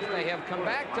half. They have come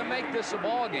back to make this a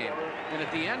ball game. And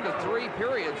at the end of 3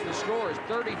 periods, the score is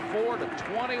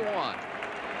 34-21.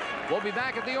 We'll be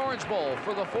back at the Orange Bowl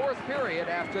for the 4th period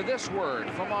after this word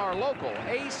from our local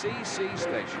ACC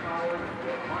station.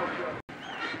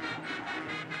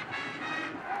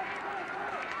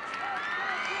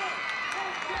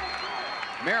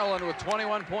 Maryland with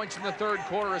 21 points in the third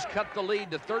quarter has cut the lead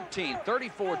to 13,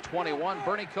 34-21.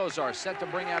 Bernie Kosar set to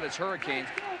bring out his Hurricanes.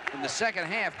 In the second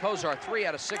half, Kosar 3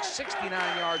 out of 6,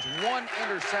 69 yards, 1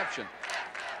 interception.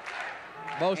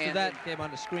 Most of that came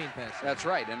on the screen pass. That's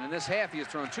right. And in this half, he has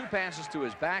thrown 2 passes to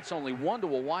his backs, only 1 to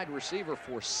a wide receiver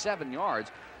for 7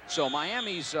 yards. So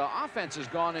Miami's offense has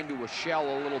gone into a shell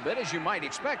a little bit, as you might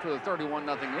expect with a 31-0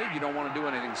 lead. You don't want to do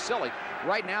anything silly.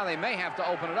 Right now, they may have to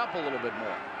open it up a little bit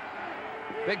more.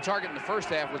 Big target in the first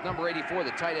half was number 84,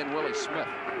 the tight end Willie Smith.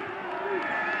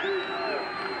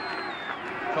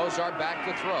 Kosar back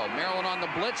to throw. Maryland on the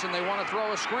blitz, and they want to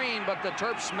throw a screen, but the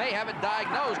Terps may have it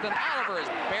diagnosed, and Oliver is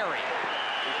buried.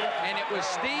 And it was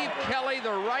Steve Kelly,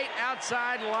 the right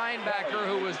outside linebacker,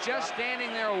 who was just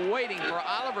standing there waiting for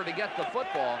Oliver to get the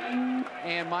football.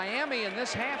 And Miami in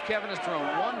this half, Kevin, has thrown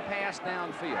 1 pass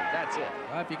downfield. That's it.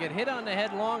 Well, if you get hit on the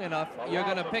head long enough, you're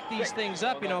going to pick these things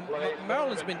up. You know,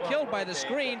 Maryland's been killed by the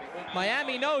screen.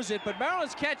 Miami knows it, but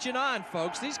Maryland's catching on,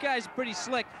 folks. These guys are pretty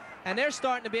slick, and they're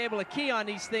starting to be able to key on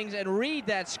these things and read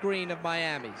that screen of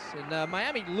Miami's. And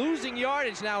Miami losing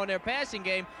yardage now in their passing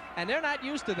game, and they're not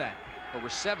used to that. There were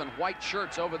 7 white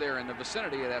shirts over there in the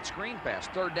vicinity of that screen pass.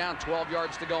 3rd down, 12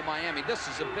 yards to go Miami. This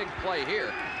is a big play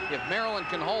here. If Maryland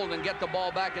can hold and get the ball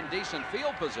back in decent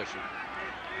field position.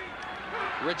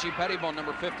 Richie Pettibone,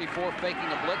 number 54, faking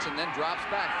a blitz and then drops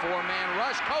back. 4-man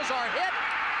rush. Kosar hit,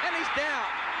 and he's down.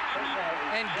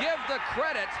 And give the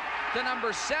credit to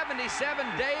number 77,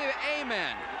 Dave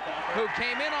Amen, who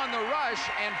came in on the rush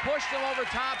and pushed him over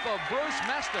top of Bruce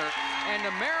Messner, and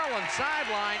the Maryland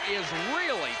sideline is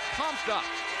really pumped up.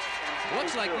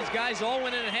 Looks like these guys all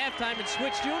went in at halftime and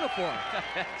switched uniform.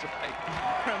 That's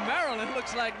right. Maryland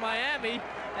looks like Miami,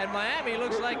 and Miami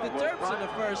looks like the Terps in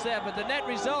the first half, but the net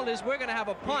result is we're going to have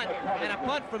a punt, and a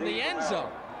punt from the end zone.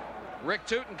 Rick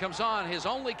Tootin comes on, his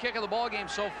only kick of the ball game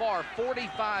so far,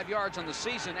 45 yards on the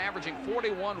season, averaging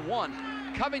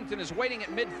 41-1. Covington is waiting at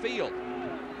midfield,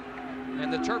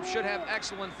 and the Terps should have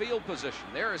excellent field position.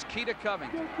 There is Keita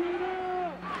Covington.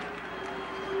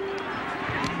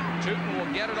 Tootin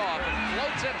will get it off and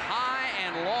floats it high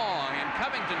and long, and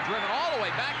Covington driven all the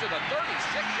way back to the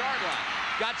 36-yard line.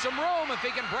 Got some room if he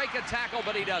can break a tackle,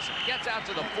 but he doesn't. Gets out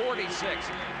to the 46.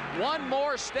 One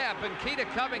more step, and Keita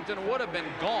Covington would have been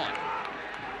gone.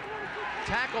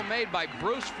 Tackle made by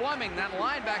Bruce Fleming, that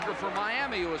linebacker for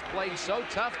Miami, who has played so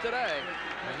tough today.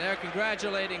 And they're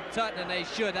congratulating Tutton, and they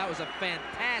should. That was a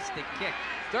fantastic kick.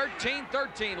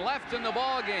 13-13 left in the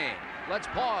ball game. Let's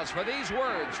pause for these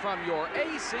words from your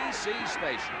ACC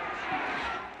station.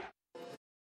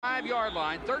 5-yard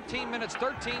line, 13 minutes,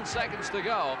 13 seconds to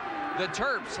go. The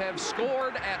Terps have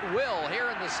scored at will here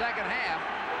in the second half,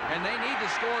 and they need to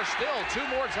score still 2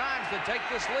 more times to take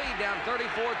this lead down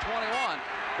 34-21.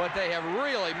 But they have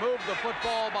really moved the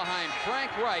football behind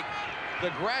Frank Reich, the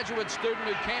graduate student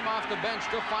who came off the bench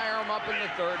to fire him up in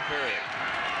the 3rd period.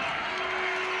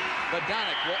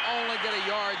 Badonic will only get a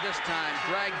yard this time,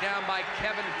 dragged down by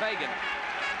Kevin Fagan.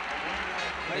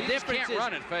 The difference can't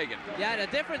run at Fagan. Yeah, the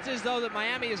difference is, though, that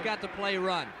Miami has got to play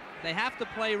run. They have to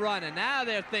play run, and now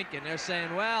they're thinking. They're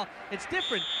saying, well, it's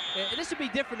different. This would be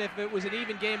different if it was an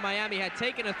even game. Miami had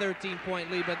taken a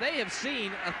 13-point lead, but they have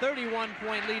seen a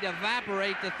 31-point lead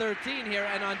evaporate to 13 here,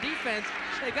 and on defense,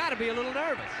 they got to be a little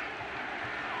nervous.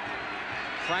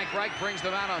 Frank Reich brings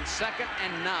them out on 2nd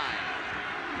and 9.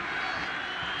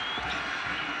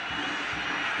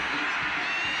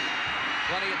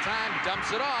 Plenty of time,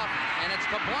 dumps it off, and it's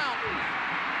to Blount.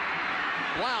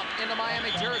 Blount into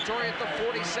Miami territory at the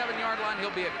 47-yard line.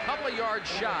 He'll be a couple of yards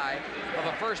shy of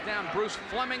a first down. Bruce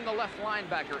Fleming, the left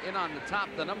linebacker, in on the top,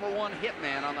 the #1 hit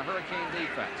man on the Hurricane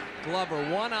defense. Glover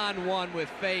one-on-one with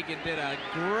Fagan, did a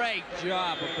great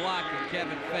job of blocking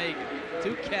Kevin Fagan.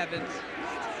 Two Kevins.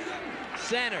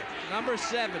 Center, number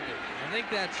 70. I think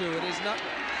that's who it is.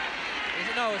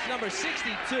 No, it's number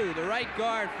 62, the right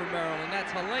guard for Maryland.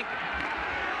 That's Halinka.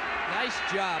 Nice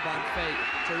job on Fagan.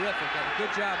 Terrific. And a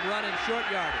good job running short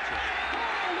yardage.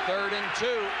 3rd and 2.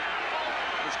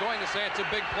 I was going to say it's a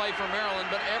big play for Maryland,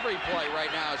 but every play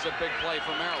right now is a big play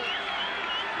for Maryland.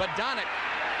 But Donick,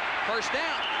 first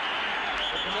down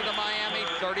to the Miami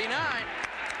 39.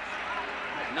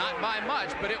 Not by much,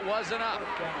 but it was enough.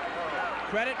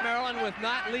 Credit Maryland with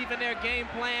not leaving their game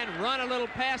plan, run a little,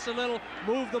 pass a little,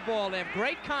 move the ball. They have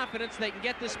great confidence they can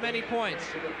get this many points.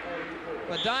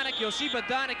 Badonic, you'll see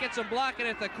Badonic gets him blocking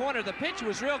at the corner. The pitch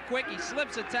was real quick. He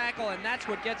slips a tackle, and that's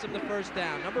what gets him the first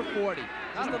down. Number 40.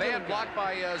 Not a bad block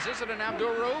by Zizit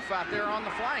Abdul-Rauf out there on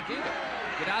the flank either.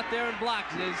 Get out there and block,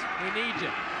 Ziz. We need you.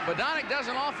 Badonic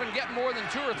doesn't often get more than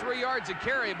 2 or 3 yards a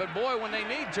carry, but boy, when they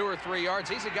need 2 or 3 yards,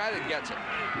 he's a guy that gets it.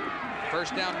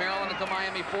 First down, Maryland at the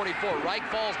Miami 44. Reich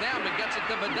falls down, but gets it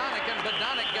to Badonic, and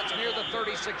Badonic gets near the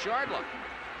 36-yard line.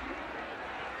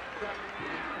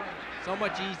 So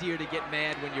much easier to get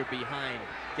mad when you're behind,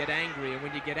 get angry, and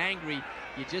when you get angry,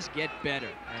 you just get better.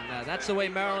 And that's the way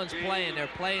Maryland's playing. They're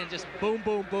playing just boom,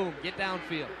 boom, boom, get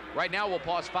downfield. Right now, we'll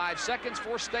pause 5 seconds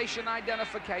for station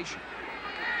identification.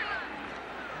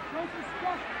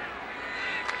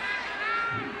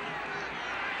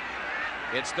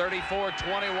 It's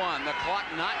 34-21. The clock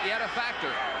not yet a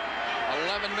factor.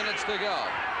 11 minutes to go.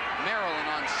 Maryland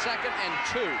on 2nd and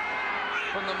 2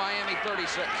 from the Miami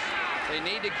 36. They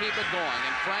need to keep it going,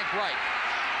 and Frank Reich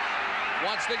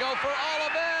wants to go for all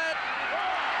of it,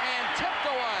 and tipped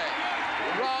away.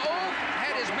 Raouf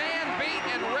had his man beat,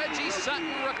 and Reggie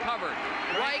Sutton recovered.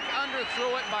 Reich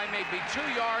underthrew it by maybe 2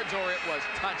 yards, or it was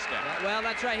touchdown. Well,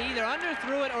 that's right. He either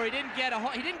underthrew it or he didn't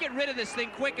get rid of this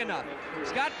thing quick enough.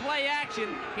 He's got play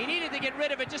action. He needed to get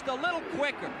rid of it just a little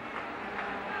quicker.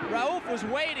 Raouf was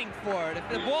waiting for it. If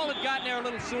the ball had gotten there a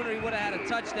little sooner, he would have had a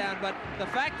touchdown. But the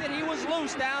fact that he was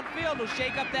loose downfield will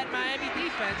shake up that Miami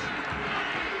defense.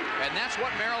 And that's what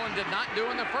Maryland did not do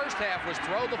in the first half, was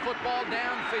throw the football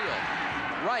downfield.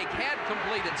 Reich had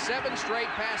completed 7 straight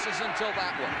passes until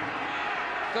that one.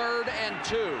 3rd and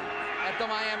 2 at the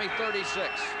Miami 36.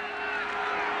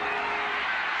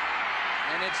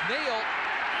 And it's Neal.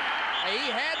 He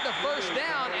had the first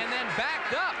down and then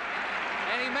backed up.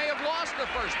 And he may have lost the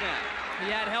first down.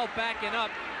 He had help backing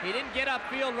up. He didn't get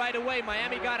upfield right away.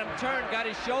 Miami got him turned, got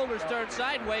his shoulders turned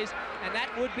sideways, and that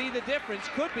would be the difference,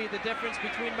 could be the difference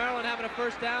between Maryland having a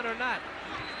first down or not.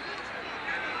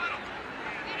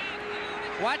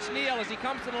 Watch Neal as he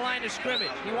comes to the line of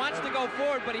scrimmage. He wants to go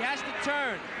forward, but he has to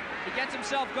turn. He gets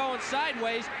himself going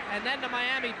sideways, and then the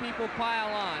Miami people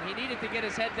pile on. He needed to get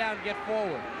his head down and get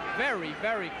forward. Very,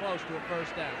 very close to a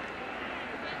first down.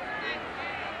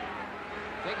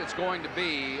 I think it's going to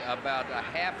be about a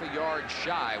half a yard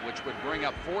shy, which would bring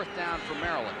up 4th down for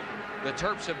Maryland. The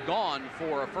Terps have gone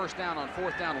for a first down on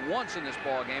 4th down once in this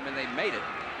ball game, and they made it.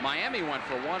 Miami went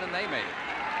for 1, and they made it.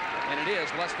 And it is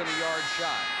less than a yard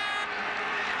shy.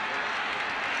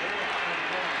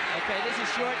 Okay, this is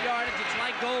short yardage. It's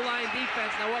like goal line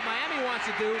defense. Now, what Miami wants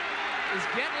to do is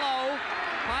get low,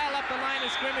 pile up the line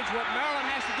of scrimmage. What Maryland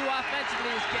has to do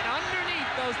offensively is get underneath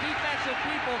those defensive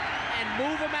people and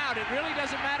move them out. It really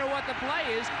doesn't matter what the play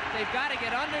is. They've got to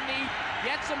get underneath,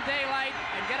 get some daylight,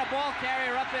 and get a ball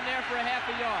carrier up in there for a half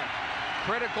a yard.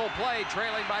 Critical play,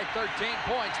 trailing by 13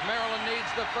 points. Maryland needs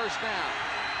the first down.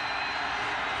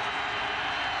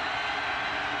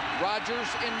 Rogers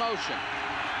in motion.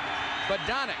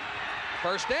 Badonic,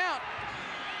 first down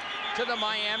to the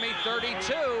Miami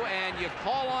 32, and you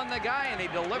call on the guy, and he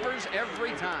delivers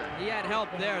every time. He had help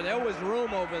there. There was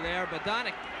room over there.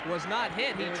 Badonic was not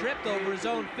hit. He tripped over his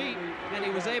own feet, and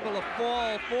he was able to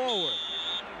fall forward.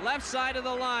 Left side of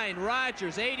the line,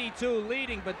 Rogers, 82,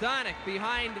 leading Badonic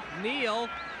behind Neal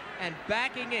and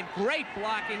backing in. Great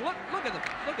blocking. Look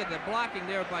at the blocking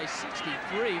there by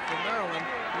 63 for Maryland.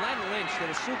 Len Lynch did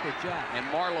a super job. And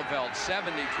Marleveld,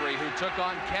 73, who took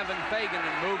on Kevin Fagan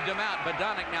and moved him out.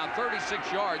 Badonic now 36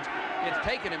 yards. It's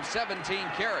taken him 17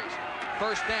 carries.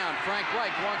 First down, Frank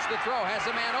Reich wants to throw. Has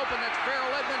a man open. That's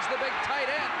Farrell Edmonds, the big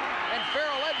tight end. And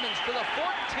Farrell Edmonds to the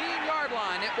 14-yard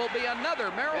line. It will be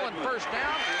another Maryland first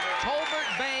down. Tolbert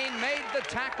Bain made the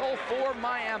tackle for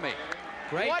Miami.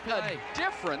 Great what play. a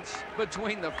difference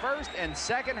between the first and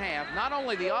second half. Not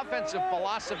only the offensive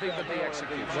philosophy, but the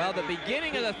execution. Well, the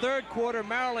beginning of the third quarter,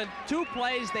 Maryland, 2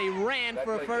 plays they ran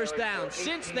for a first down.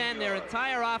 Since then, their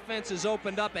entire offense has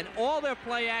opened up, and all their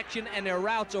play action and their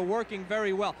routes are working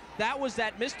very well. That was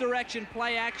that misdirection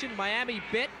play action. Miami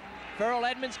bit. Ferrell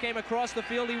Edmonds came across the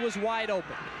field. He was wide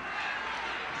open.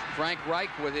 Frank Reich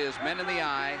with his men in the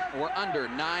eye. We're under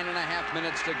 9.5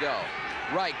 minutes to go.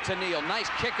 Reich to Neal. Nice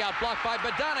kick out blocked by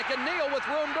Badonic, and Neal with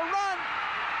room to run.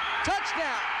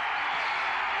 Touchdown.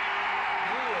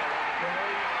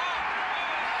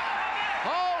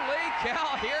 Holy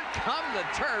cow, here come the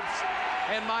Terps.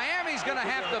 And Miami's going to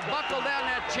have to buckle down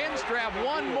that chin strap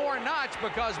one more notch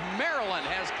because Maryland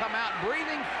has come out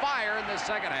breathing fire in the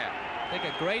second half. Take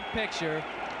a great picture.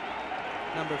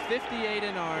 Number 58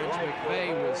 in orange,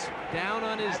 McVay, was down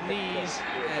on his knees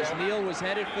as Neal was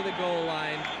headed for the goal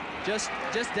line. Just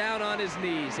down on his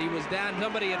knees. He was down.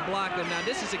 Somebody had blocked him. Now,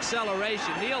 this is acceleration.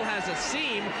 Neal has a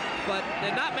seam, but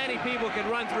not many people can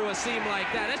run through a seam like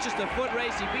that. That's just a foot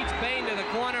race. He beats Bain to the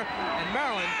corner, and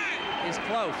Maryland is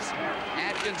close.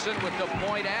 Atkinson with the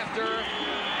point after,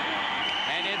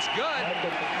 and it's good.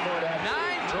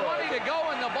 9:20 to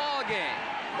go in the ball game.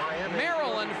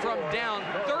 Maryland, from down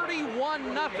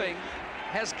 31-0,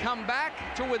 has come back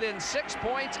to within 6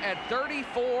 points at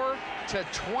 34-28.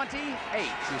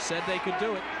 You said they could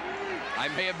do it. I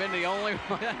may have been the only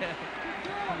one.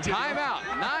 Timeout.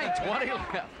 9:20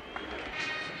 left.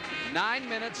 9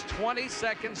 minutes, 20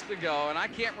 seconds to go, and I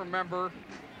can't remember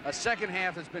a second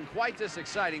half that's been quite this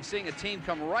exciting, seeing a team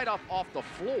come right off the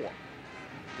floor.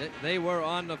 They were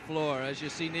on the floor, as you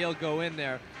see Neal go in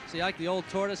there. See, like the old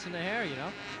tortoise and the hare, you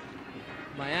know?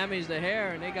 Miami's the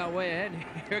hare, and they got way ahead.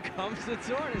 Here comes the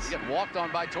tortoise. Getting walked on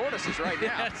by tortoises right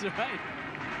now. That's right.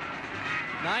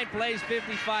 9 plays,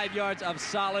 55 yards of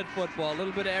solid football. A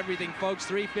little bit of everything, folks.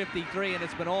 3:53, and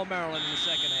it's been all Maryland in the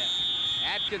second half.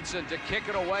 Atkinson to kick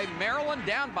it away. Maryland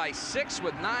down by 6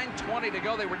 with 9:20 to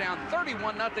go. They were down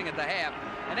 31-0 at the half,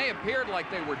 and they appeared like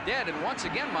they were dead. And once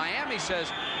again, Miami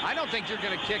says, I don't think you're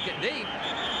going to kick it deep.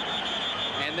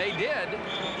 And they did,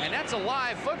 and that's a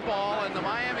live football, and the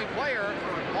Miami player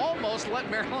almost let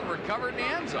Maryland recover in the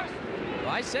end zone. Well,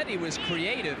 I said he was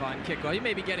creative on kickoff. He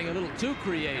may be getting a little too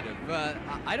creative.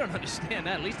 I don't understand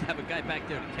that. At least have a guy back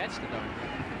there to catch the darn.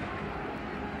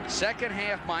 Second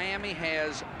half, Miami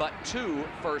has but 2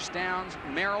 first downs.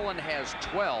 Maryland has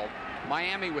 12.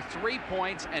 Miami with 3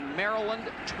 points, and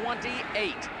Maryland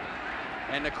 28.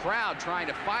 And the crowd trying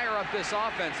to fire up this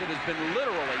offense that has been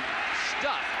literally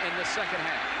stuffed in the second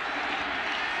half.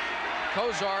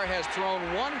 Kozar has thrown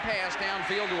 1 pass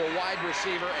downfield to a wide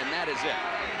receiver, and that is it.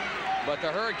 But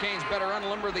the Hurricanes better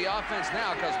unlimber the offense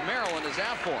now because Maryland is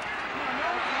out for them.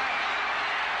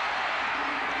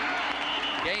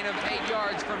 Gain of 8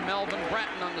 yards from Melvin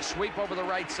Bratton on the sweep over the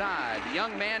right side. The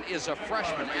young man is a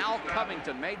freshman. Al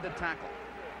Covington made the tackle.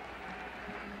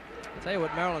 I'll tell you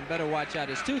what Maryland better watch out.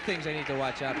 There's 2 things they need to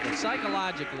watch out for.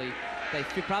 Psychologically, they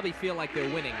probably feel like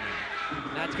they're winning.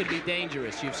 And that's going to be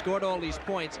dangerous. You've scored all these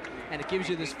points, and it gives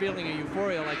you this feeling of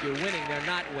euphoria like you're winning. They're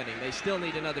not winning. They still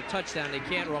need another touchdown. They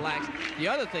can't relax. The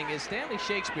other thing is Stanley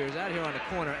Shakespeare is out here on the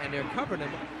corner, and they're covering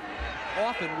him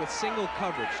often with single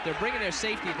coverage. They're bringing their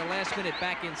safety at the last minute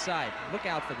back inside. Look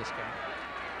out for this guy.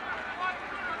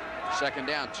 Second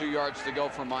down, 2 yards to go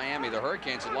from Miami. The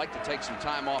Hurricanes would like to take some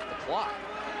time off the clock.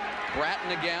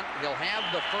 Bratton again. He'll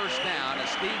have the first down as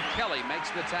Steve Kelly makes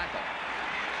the tackle.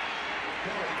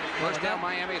 First down,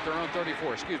 Miami at their own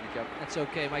 34. Excuse me, Kevin. That's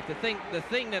okay, Mike. The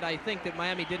thing that I think that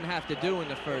Miami didn't have to do in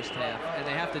the first half, and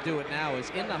they have to do it now, is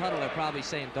in the huddle they're probably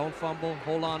saying, don't fumble,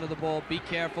 hold on to the ball, be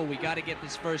careful, we got to get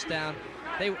this first down.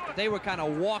 They were kind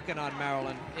of walking on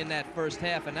Maryland in that first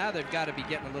half, and now they've got to be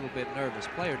getting a little bit nervous.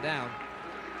 Player down.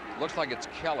 Looks like it's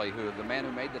Kelly, the man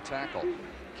who made the tackle.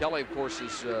 Kelly, of course,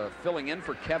 is filling in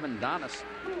for Kevin Donis,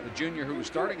 the junior who was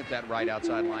starting at that right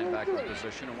outside linebacker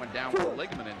position and went down with a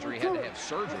ligament injury, had to have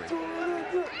surgery.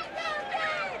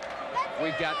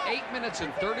 We've got 8 minutes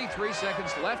and 33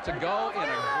 seconds left to go in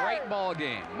a great ball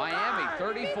game. Miami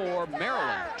 34,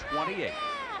 Maryland 28.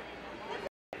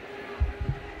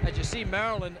 As you see,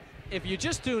 Maryland, if you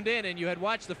just tuned in and you had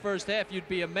watched the first half, you'd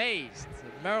be amazed.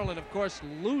 Maryland, of course,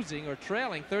 losing or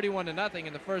trailing 31-0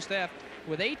 in the first half.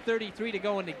 With 8:33 to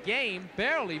go in the game,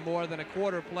 barely more than a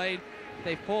quarter played,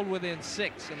 they've pulled within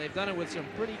 6, and they've done it with some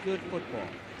pretty good football.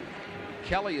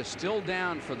 Kelly is still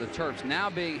down for the Terps, now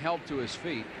being helped to his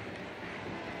feet.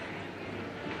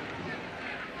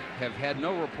 Have had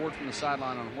no report from the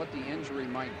sideline on what the injury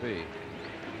might be.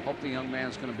 Hope the young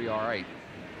man's going to be all right.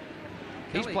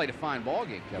 He's played a fine ball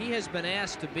game, Kevin. He has been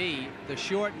asked to be the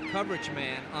short coverage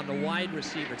man on the wide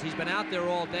receivers. He's been out there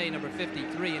all day, number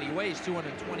 53, and he weighs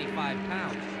 225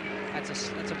 pounds.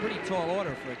 That's a pretty tall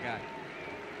order for a guy.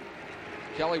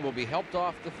 Kelly will be helped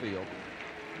off the field.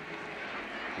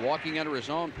 Walking under his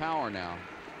own power now.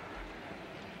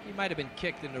 He might have been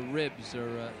kicked in the ribs, or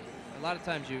a lot of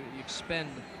times you've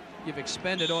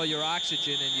expended all your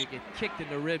oxygen and you get kicked in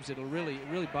the ribs. It'll really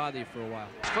bother you for a while.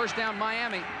 First down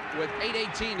Miami with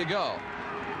 8:18 to go.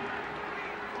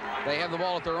 They have the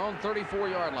ball at their own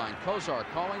 34-yard line. Kozar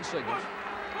calling signals.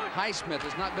 Highsmith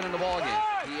has not been in the ball game.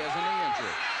 He has a knee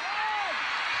injury.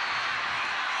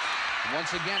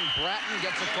 Once again, Bratton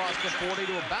gets across the 40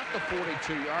 to about the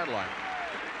 42-yard line.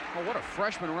 Oh, what a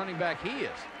freshman running back he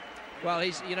is. Well,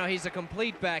 he's a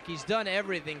complete back. He's done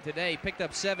everything today. Picked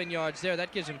up 7 yards there.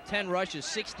 That gives him 10 rushes,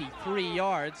 63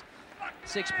 yards,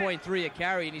 6.3 a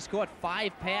carry, and he's caught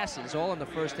 5 passes, all in the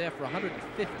first half for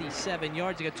 157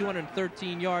 yards. He got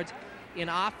 213 yards in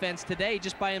offense today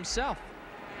just by himself.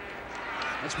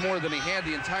 That's more than he had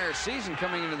the entire season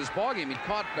coming into this ballgame. He'd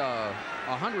caught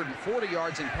 140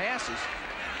 yards in passes.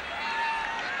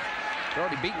 He's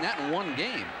already beaten that in one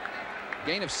game.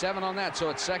 Gain of 7 on that,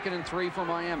 so it's 2nd and 3 for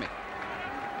Miami.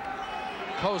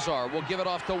 Kozar will give it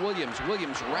off to Williams.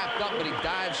 Williams wrapped up, but he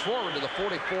dives forward to the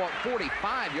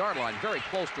 45-yard line, very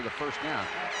close to the first down.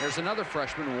 There's another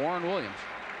freshman, Warren Williams.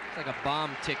 It's like a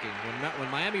bomb ticking. When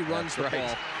Miami runs the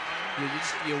ball,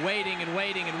 you're waiting and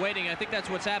waiting and waiting. I think that's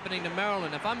what's happening to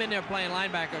Maryland. If I'm in there playing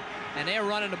linebacker and they're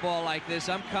running the ball like this,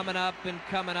 I'm coming up,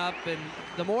 and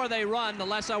the more they run, the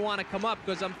less I want to come up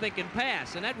because I'm thinking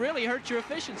pass, and that really hurts your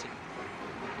efficiency.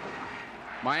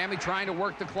 Miami trying to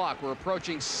work the clock. We're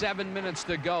approaching 7 minutes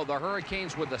to go. The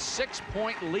Hurricanes with a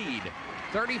 6-point lead,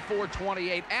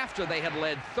 34-28, after they had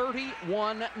led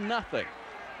 31-0.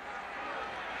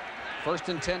 1st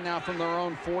and 10 now from their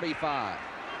own 45.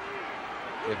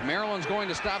 If Maryland's going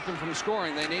to stop them from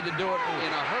scoring, they need to do it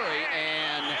in a hurry,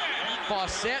 and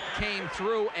Fawcett came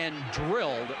through and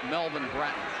drilled Melvin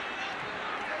Bratton.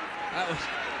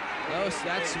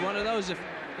 That's one of those.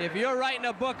 If you're writing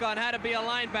a book on how to be a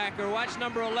linebacker, watch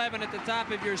number 11 at the top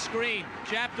of your screen,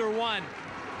 chapter 1.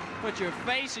 Put your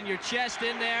face and your chest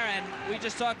in there, and we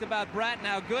just talked about Bratton,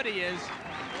 how good he is.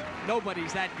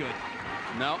 Nobody's that good.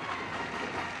 No.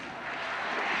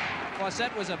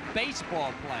 Fawcett was a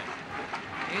baseball player.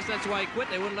 I guess that's why he quit.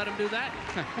 They wouldn't let him do that.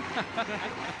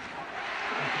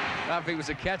 If he was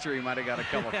a catcher, he might have got a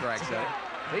couple cracks at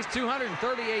it. He's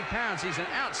 238 pounds. He's an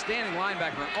outstanding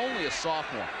linebacker, only a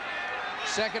sophomore.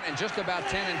 2nd and just about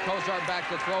 10, and Kozar back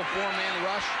to throw. 4-man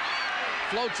rush.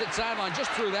 Floats it sideline.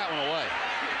 Just threw that one away.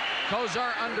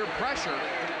 Kozar under pressure.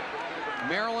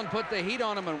 Maryland put the heat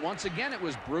on him, and once again, it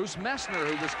was Bruce Messner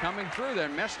who was coming through there.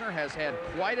 Messner has had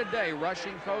quite a day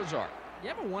rushing Kozar. You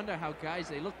ever wonder how guys,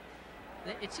 they look,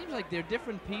 it seems like they're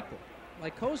different people.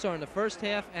 Like Kozar in the first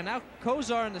half, and now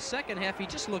Kozar in the second half, he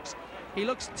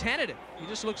looks tentative. He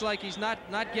just looks like he's not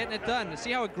getting it done.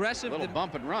 See how aggressive. Little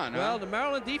bump and run. Well, huh? the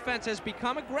Maryland defense has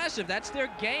become aggressive. That's their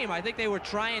game. I think they were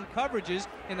trying coverages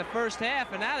in the first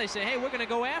half, and now they say, hey, we're going to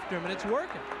go after him, and it's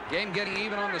working. Game getting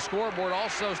even on the scoreboard.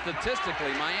 Also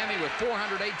statistically, Miami with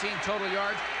 418 total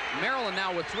yards. Maryland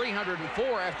now with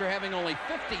 304 after having only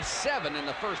 57 in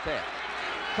the first half.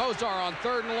 Kozar on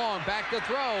 3rd and long, back to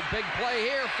throw. Big play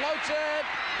here, floats it,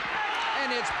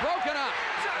 and it's broken up.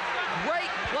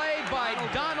 Great play by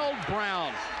Donald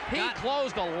Brown. He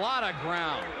closed a lot of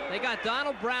ground. They got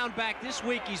Donald Brown back this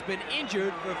week. He's been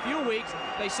injured for a few weeks.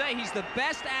 They say he's the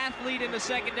best athlete in the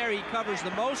secondary. He covers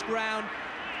the most ground.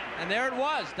 And there it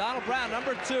was, Donald Brown,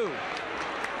 number 2.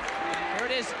 Here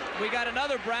it is. We got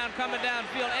another Brown coming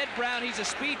downfield. Ed Brown, he's a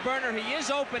speed burner. He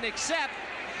is open, except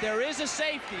there is a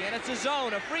safety, and it's a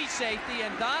zone, a free safety,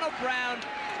 and Donald Brown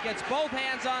gets both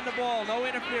hands on the ball, no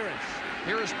interference.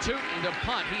 Here is Tootin to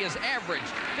punt. He has averaged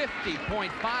 50.5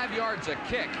 yards a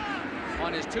kick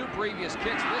on his 2 previous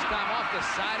kicks, this time off the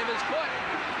side of his foot.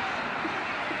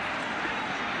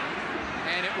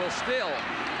 And it will still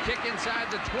kick inside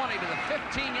the 20 to the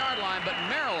 15-yard line, but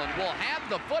Maryland will have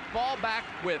the football back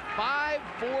with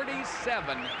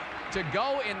 5:47 to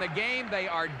go in the game. They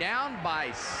are down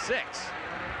by 6.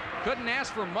 Couldn't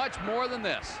ask for much more than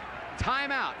this.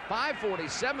 Timeout,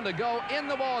 5:47 to go in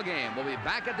the ball game. We'll be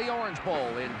back at the Orange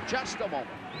Bowl in just a moment.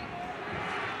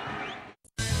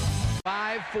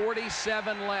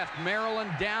 5:47 left.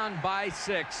 Maryland down by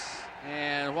 6.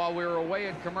 And while we were away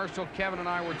at commercial, Kevin and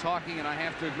I were talking, and I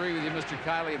have to agree with you, Mr.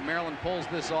 Kiley, if Maryland pulls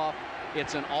this off,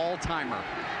 it's an all-timer.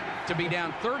 To be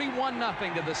down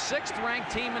 31-0 to the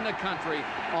 6th-ranked team in the country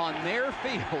on their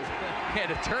field and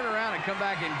to turn around and come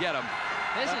back and get them.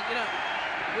 This is,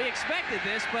 We expected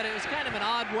this, but it was kind of an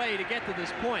odd way to get to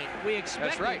this point. We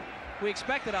expected, That's right. We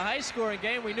expected a high-scoring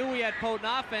game. We knew we had potent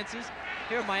offenses.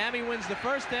 Here, Miami wins the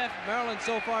first half. Maryland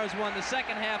so far has won the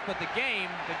second half, but the game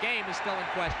is still in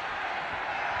question.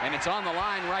 And it's on the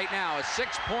line right now. A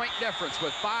 6-point difference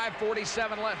with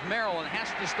 5:47 left. Maryland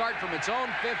has to start from its own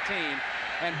 15.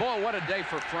 And boy, what a day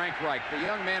for Frank Reich. The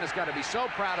young man has got to be so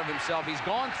proud of himself. He's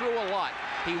gone through a lot.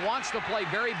 He wants to play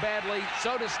very badly.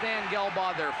 So does Stan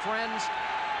Gelbaugh. They're friends.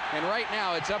 And right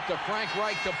now, it's up to Frank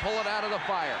Reich to pull it out of the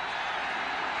fire.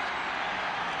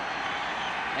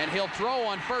 And he'll throw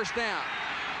on first down.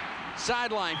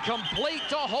 Sideline complete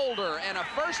to Holder, and a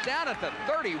first down at the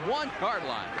 31-yard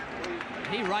line.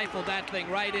 He rifled that thing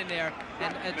right in there.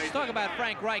 And let's talk about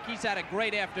Frank Reich. He's had a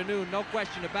great afternoon, no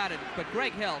question about it. But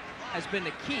Greg Hill has been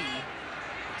the key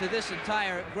to this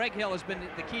entire. Greg Hill has been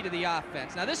the key to the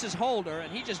offense. Now this is Holder,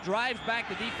 and he just drives back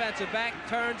the defensive back,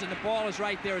 turns, and the ball is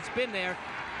right there. It's been there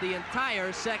the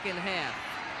entire second half.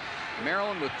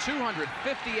 Maryland with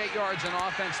 258 yards in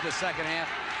offense the second half.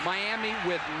 Miami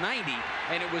with 90,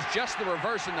 and it was just the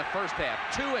reverse in the first half.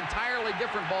 Two entirely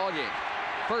different ball games.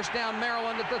 First down,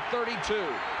 Maryland at the 32.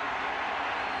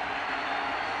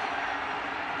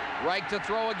 Reich to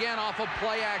throw again off of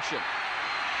play action.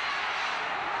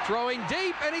 Throwing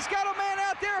deep, and he's got a man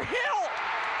out there. Hill!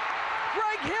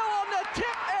 Greg Hill on the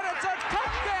tip, and it's a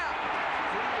touchdown!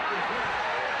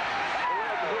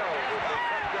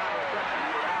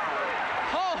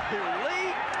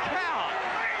 Holy cow!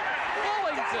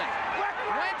 Bullington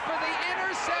went for the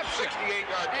interception,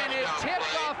 and it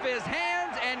tipped off his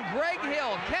hands, and Greg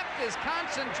Hill kept his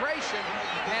concentration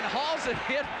and hauls it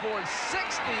in for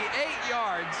 68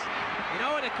 yards. You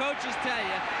know what the coaches tell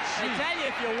you? They tell you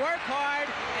if you work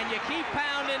hard and you keep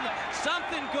pounding,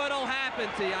 something good will happen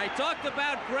to you. I talked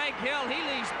about Greg Hill. He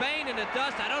leaves Bain in the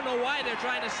dust. I don't know why they're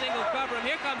trying to single cover him.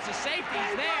 Here comes the safety.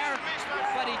 He's there,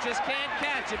 but he just can't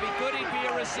catch. If he could, he'd be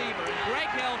a receiver. And Greg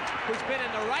Hill, who's been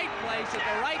in the right place at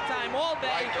the right time all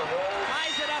day,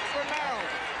 ties it up for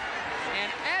Maryland. And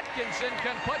Atkinson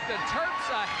can put the Terps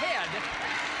ahead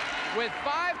with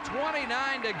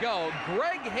 5:29 to go.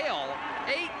 Greg Hill,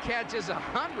 8 catches,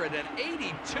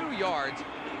 182 yards.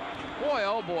 Boy,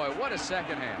 oh boy, what a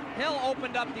second half. Hill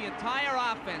opened up the entire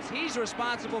offense. He's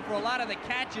responsible for a lot of the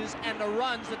catches and the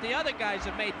runs that the other guys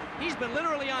have made. He's been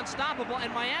literally unstoppable,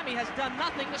 and Miami has done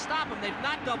nothing to stop him. They've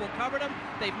not double covered him.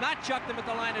 They've not chucked him at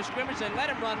the line of scrimmage. They let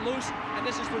him run loose, and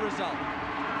this is the result.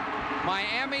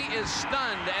 Miami is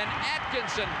stunned, and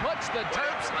Atkinson puts the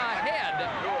Terps ahead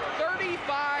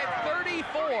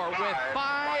 35-34 with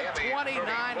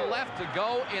 5:29 left to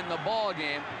go in the ball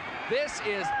game. This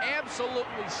is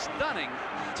absolutely stunning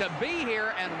to be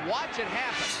here and watch it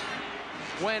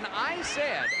happen. When I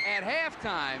said at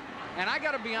halftime, and I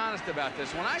got to be honest about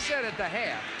this, when I said at the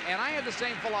half, and I had the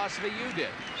same philosophy you did,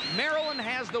 Maryland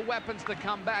has the weapons to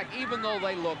come back, even though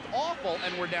they looked awful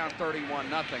and were down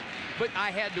 31-0. But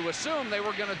I had to assume they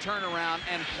were going to turn around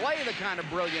and play the kind of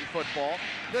brilliant football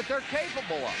that they're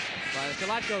capable of. Right, a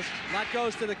lot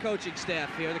goes to the coaching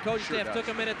staff here. The coaching staff took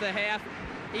them in at the half.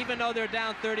 Even though they're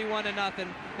down 31-0,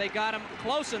 they got them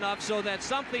close enough so that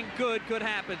something good could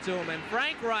happen to them. And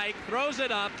Frank Reich throws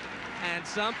it up, and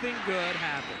something good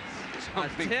happens.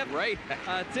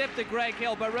 A tip to Greg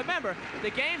Hill. But remember, the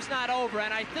game's not over,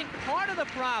 and I think part of the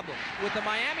problem with the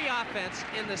Miami offense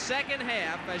in the second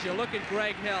half, as you look at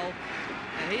Greg Hill,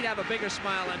 and he'd have a bigger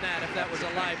smile on that if that was a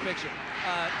live picture.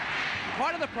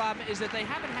 Part of the problem is that they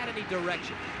haven't had any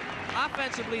direction.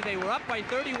 Offensively, they were up by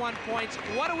 31 points.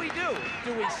 What do?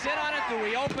 Do we sit on it? Do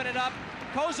we open it up?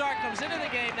 Kozar comes into the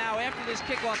game now after this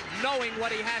kickoff knowing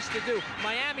what he has to do.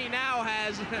 Miami now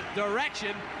has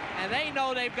direction, and they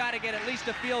know they've got to get at least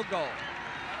a field goal.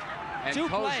 And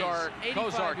Kozar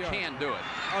can do it.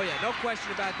 Oh, yeah, no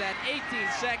question about that. 18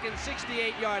 seconds,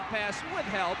 68-yard pass with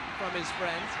help from his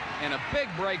friends. And a big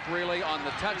break, really, on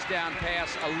the touchdown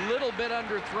pass. A little bit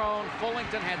underthrown.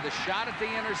 Fullington had the shot at the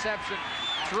interception.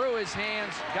 Through his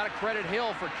hands. Got to credit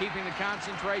Hill for keeping the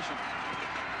concentration.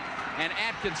 And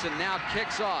Atkinson now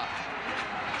kicks off.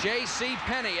 J.C.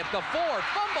 Penney at the 4.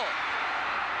 Fumble.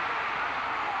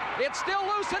 It's still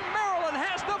loose, and Maryland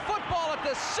has the football at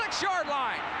the 6-yard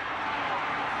line.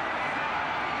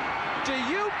 Do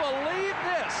you believe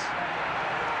this?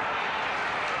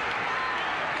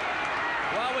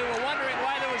 Well, we were wondering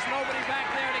why there was nobody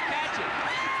back there to catch it.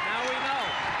 Now we know.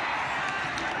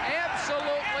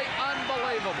 Absolutely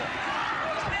unbelievable.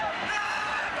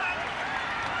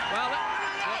 Well,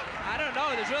 I don't know.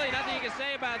 There's really nothing you can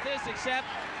say about this except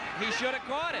he should have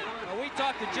caught it. Well, we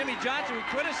talked to Jimmy Johnson. We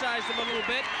criticized him a little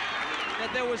bit.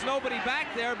 that there was nobody back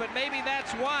there, but maybe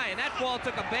that's why. And that ball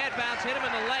took a bad bounce, hit him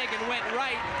in the leg, and went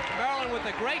right. Maryland, with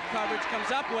the great coverage,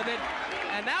 comes up with it.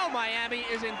 And now Miami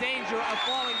is in danger of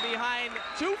falling behind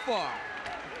too far.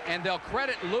 And they'll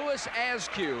credit Louis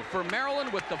Askew for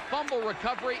Maryland with the fumble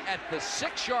recovery at the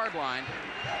 6-yard line.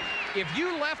 If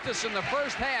you left us in the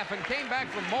first half and came back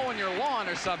from mowing your lawn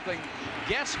or something,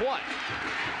 guess what?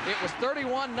 It was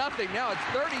 31-0. Now it's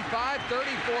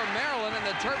 35-34 Maryland, and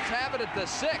the Terps have it at the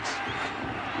 6.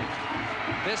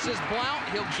 This is Blount.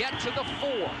 He'll get to the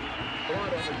 4.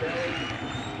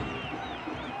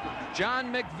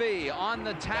 John McVie on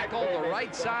the tackle, the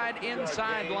right side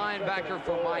inside linebacker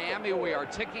for Miami. We are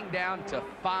ticking down to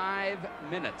 5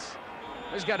 minutes.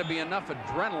 There's got to be enough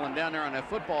adrenaline down there on that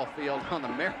football field on the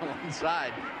Maryland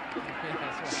side.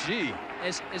 Gee.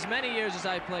 As many years as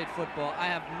I played football,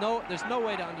 there's no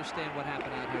way to understand what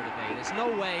happened out here today. There's no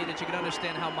way that you can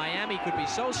understand how Miami could be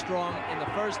so strong in the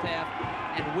first half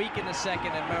and weak in the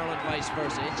second, and Maryland vice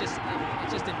versa. It's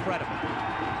just incredible.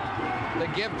 The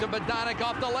give to Badonic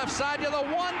off the left side to the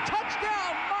 1.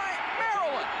 Touchdown,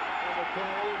 Maryland!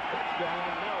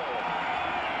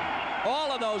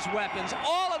 All of those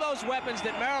weapons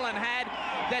that Maryland had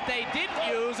that they didn't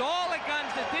use, all the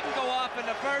guns that didn't go off in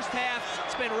the first half.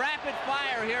 It's been rapid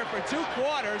fire here for 2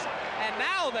 quarters, and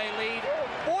now they lead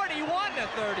 41-34.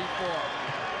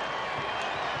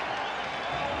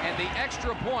 And the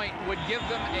extra point would give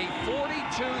them a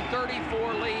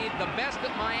 42-34 lead. The best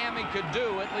that Miami could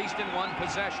do, at least in one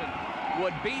possession,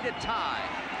 would be to tie.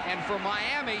 And for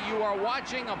Miami, you are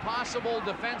watching a possible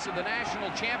defense of the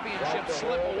national championship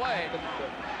slip away.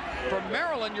 For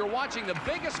Maryland, you're watching the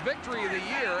biggest victory of the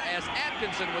year as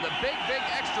Atkinson, with a big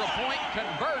extra point,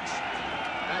 converts.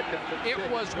 It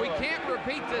was, we can't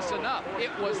repeat this enough,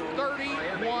 it was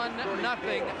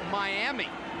 31-0 Miami.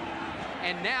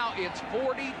 And now it's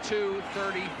 42-34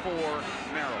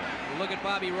 Maryland. Look at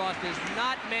Bobby Ross. There's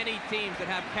not many teams that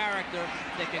have character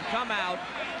that can come out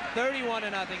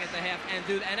 31-0 at the half and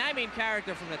do that. And I mean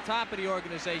character from the top of the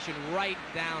organization right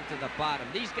down to the bottom.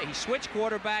 He switched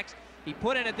quarterbacks. He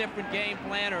put in a different game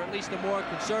plan, or at least a more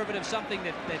conservative, something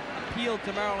that appealed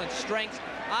to Maryland's strengths.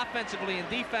 Offensively and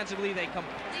defensively, they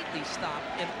completely stopped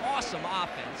an awesome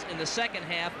offense in the second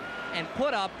half and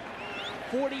put up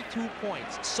 42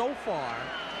 points so far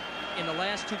in the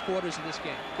last 2 quarters of this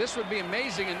game. This would be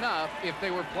amazing enough if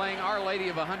they were playing Our Lady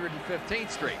of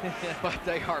 115th Street, but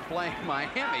they are playing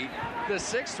Miami, the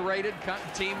 6th-rated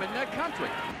team in the country.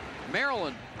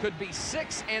 Maryland could be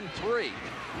 6-3.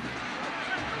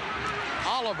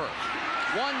 Oliver,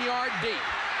 1 yard deep.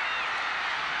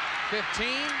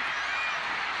 15,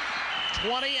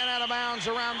 20, and out of bounds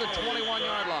around the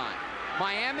 21-yard line.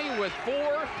 Miami with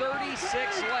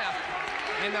 4:36 left.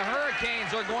 And the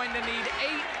Hurricanes are going to need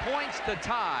 8 points to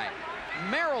tie.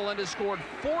 Maryland has scored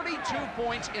 42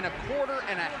 points in a quarter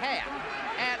and a half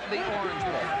at the Orange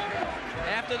Bowl.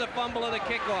 After the fumble of the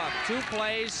kickoff, 2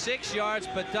 plays, 6 yards.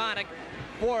 Badonic,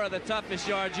 4 of the toughest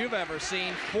yards you've ever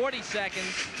seen. 40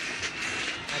 seconds.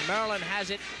 And Maryland has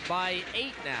it by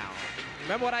 8 now.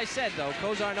 Remember what I said, though.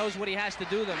 Kozar knows what he has to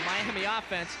do. The Miami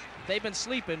offense, they've been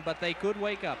sleeping, but they could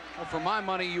wake up. Well, for my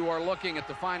money, you are looking at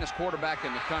the finest quarterback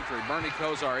in the country, Bernie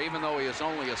Kozar. Even though he is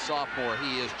only a sophomore,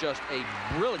 he is just a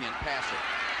brilliant passer.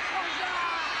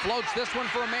 Floats this one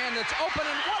for a man that's open,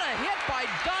 and what a hit by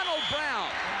Donald Brown.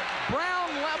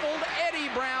 Brown leveled Eddie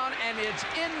Brown, and it's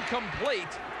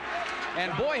incomplete.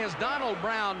 And boy, has Donald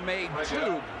Brown made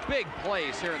 2 big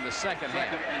plays here in the second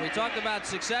half. We talked about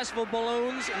successful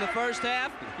balloons in the first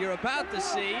half. You're about to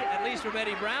see, at least from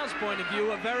Eddie Brown's point of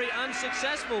view, a very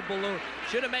unsuccessful balloon.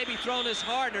 Should have maybe thrown this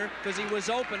harder because he was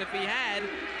open. If he had,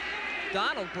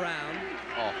 Donald Brown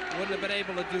wouldn't have been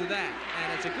able to do that.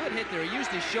 And it's a good hit there. He used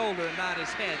his shoulder and not his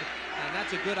head. And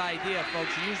that's a good idea, folks.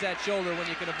 You use that shoulder when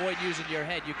you can avoid using your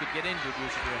head. You could get injured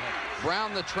using your head.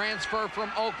 Brown, the transfer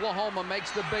from Oklahoma, makes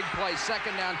the big play.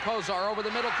 Second down, Kozar over the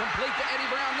middle, complete to Eddie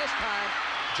Brown this time.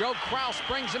 Joe Kraus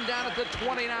brings him down at the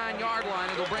 29-yard line.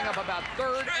 It'll bring up about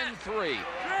 3rd and 3.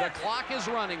 The clock is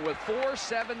running with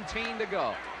 4:17 to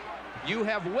go. You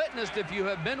have witnessed, if you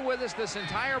have been with us this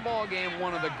entire ball game,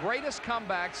 one of the greatest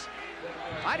comebacks,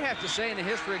 I'd have to say, in the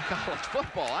history of college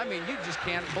football. I mean, you just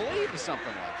can't believe something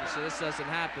like this. So this doesn't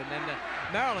happen. And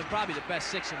Maryland, probably the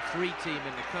best 6-3 team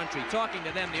in the country. Talking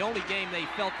to them, the only game they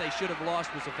felt they should have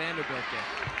lost was a Vanderbilt game.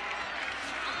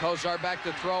 Kozar back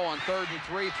to throw on 3rd and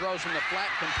 3. Throws in the flat,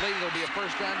 complete. It'll be a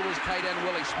first down to his tight end,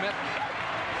 Willie Smith.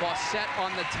 Fawcett on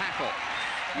the tackle.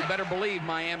 You better believe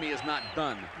Miami is not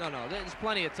done. No, there's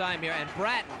plenty of time here. And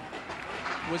Bratton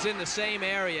was in the same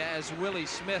area as Willie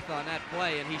Smith on that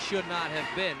play, and he should not have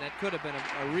been. That could have been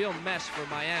a real mess for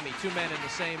Miami. 2 men in the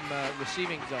same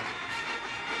receiving zone.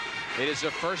 It is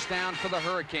a first down for the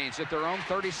Hurricanes at their own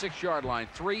 36-yard line.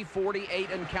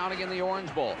 3:48 and counting in the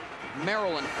Orange Bowl.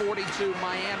 Maryland 42,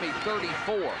 Miami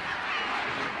 34.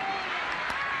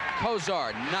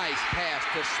 Kozar, nice pass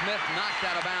to Smith, knocked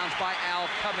out of bounds by Al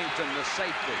Covington, the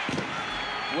safety.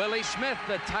 Willie Smith,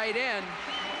 the tight end.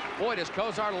 Boy, does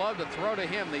Kozar love to throw to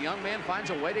him. The young man finds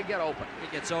a way to get open.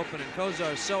 He gets open, and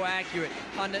Kozar is so accurate.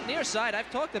 On the near side, I've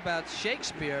talked about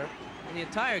Shakespeare. In the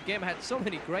entire game, had so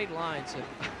many great lines,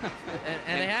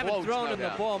 and they haven't thrown him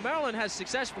the ball. Maryland has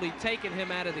successfully taken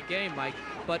him out of the game, Mike,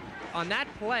 but on that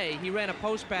play, he ran a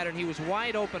post pattern. He was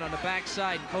wide open on the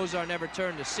backside, and Kozar never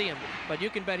turned to see him, but you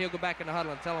can bet he'll go back in the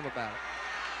huddle and tell him about it.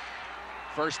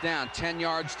 First down, 10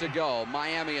 yards to go.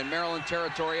 Miami in Maryland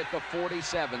territory at the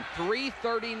 47.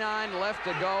 3:39 left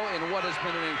to go in what has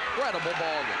been an incredible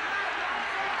ball game.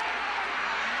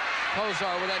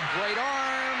 Kozar with that great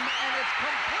arm, and it's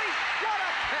complete. What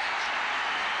a catch!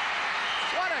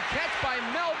 What a catch by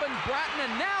Melvin Bratton,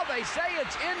 and now they say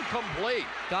it's incomplete.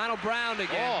 Donald Brown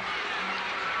again.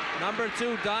 Number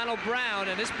 2, Donald Brown,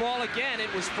 and this ball again,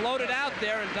 it was floated out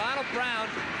there, and Donald Brown,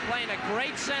 playing a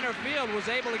great center field, was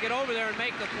able to get over there and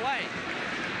make the play.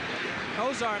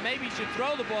 Kozar maybe should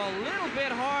throw the ball a little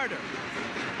bit harder.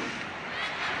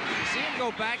 You see him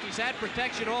go back. He's had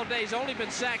protection all day. He's only been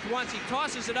sacked once. He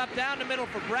tosses it up down the middle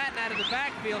for Bratton out of the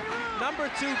backfield. Number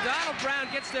 2, Donald Brown,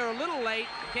 gets there a little late.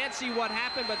 Can't see what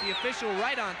happened, but the official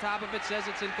right on top of it says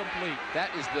it's incomplete. That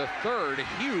is the 3rd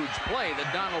huge play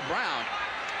that Donald Brown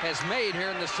has made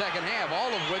here in the second half, all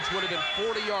of which would have been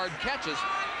 40-yard catches,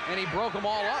 and he broke them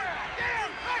all up.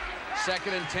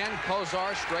 2nd and 10,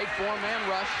 Kozar, straight 4-man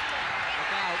rush.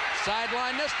 Look out.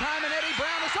 Sideline this time, and Eddie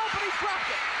Brown is open. He dropped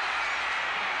it.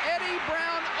 Eddie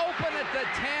Brown open at the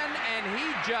 10, and he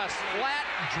just flat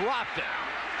dropped it.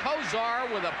 Kozar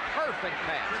with a perfect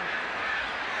pass.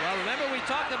 Well, remember we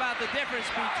talked about the difference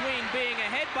between being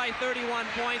ahead by 31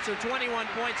 points or 21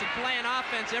 points and playing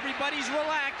offense. Everybody's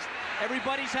relaxed.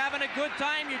 Everybody's having a good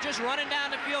time. You're just running down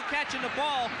the field catching the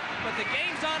ball. But the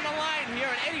game's on the line here,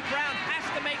 and Eddie Brown has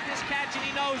to make this catch, and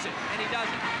he knows it, and he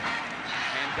doesn't.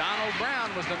 And Donald Brown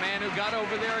was the man who got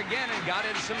over there again and got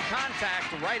in some contact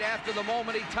right after the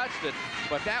moment he touched it.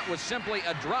 But that was simply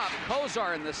a drop.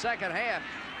 Kozar in the second half,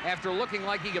 after looking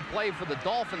like he could play for the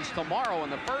Dolphins tomorrow in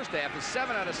the first half, is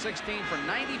 7 out of 16 for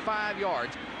 95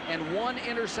 yards and 1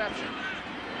 interception.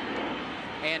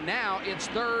 And now it's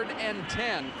 3rd and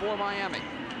 10 for Miami.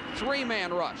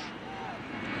 3-man rush.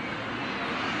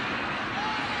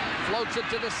 Floats it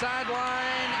to the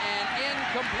sideline and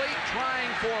incomplete, trying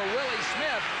for Willie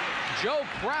Smith. Joe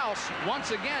Kraus,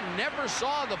 once again, never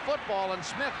saw the football, and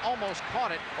Smith almost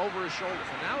caught it over his shoulder.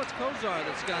 So now it's Kozar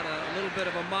that's got a little bit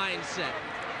of a mindset.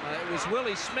 It was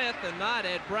Willie Smith and not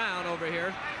Ed Brown over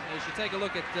here. As you take a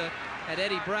look at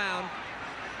Eddie Brown,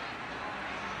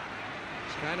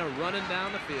 he's kind of running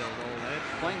down the field, old Ed.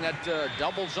 Playing that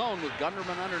double zone with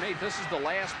Gunderman underneath. This is the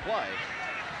last play,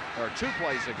 or 2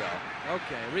 plays ago.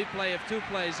 Okay, replay of 2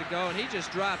 plays ago, and he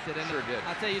just dropped it. And Sure did.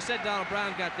 I'll tell you, you said Donald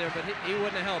Brown got there, but he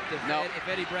wouldn't have helped if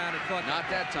Eddie Brown had caught Not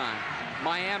that time.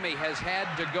 Miami has had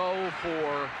to go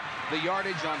for the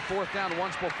yardage on 4th down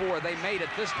once before. They made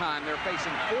it this time. They're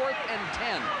facing 4th and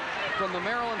 10 from the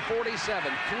Maryland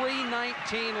 47.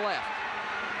 3:19 left.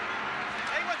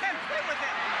 Stay with him. Stay with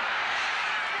him.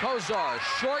 Kozar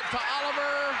short to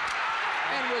Oliver,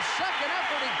 and with second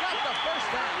effort, he got the first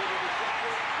down.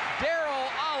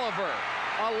 Darryl Oliver,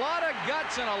 a lot of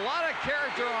guts and a lot of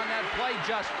character on that play,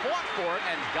 just fought for it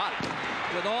and got it.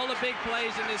 With all the big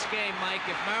plays in this game, Mike,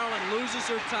 if Maryland loses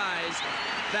or ties,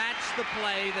 that's the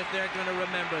play that they're going to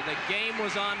remember. The game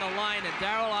was on the line, and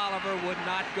Darryl Oliver would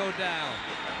not go down.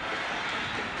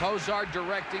 Kozar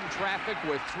directing traffic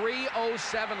with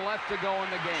 3:07 left to go in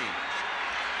the game.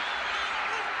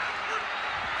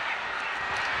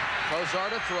 Kozar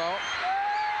to throw.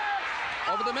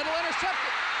 Over the middle,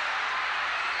 intercepted.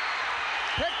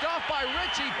 Picked off by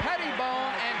Richie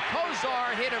Pettibone, and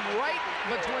Kozar hit him right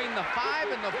between the 5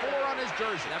 and the 4 on his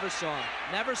jersey. Never saw him.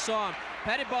 Never saw him.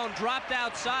 Pettibone dropped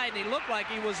outside, and he looked like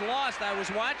he was lost. I was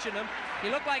watching him. He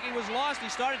looked like he was lost. He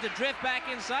started to drift back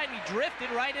inside, and he drifted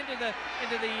right into the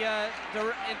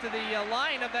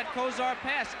line of that Kozar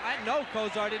pass. I know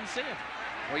Kozar didn't see him.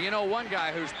 Well, you know, one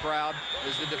guy who's proud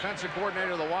is the defensive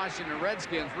coordinator of the Washington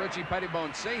Redskins, Richie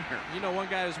Pettibone Sr. You know one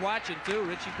guy who's watching, too,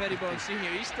 Richie Pettibone Sr.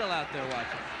 He's still out there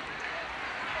watching.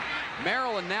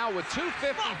 Maryland now with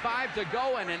 2:55 to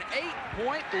go and an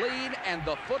 8-point lead and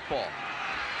the football.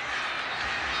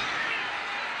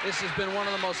 This has been one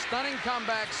of the most stunning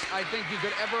comebacks I think you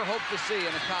could ever hope to see in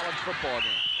a college football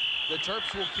game. The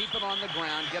Terps will keep it on the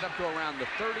ground, get up to around the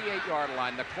 38-yard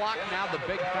line. The clock now the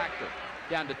big factor,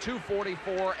 down to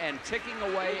 2:44 and ticking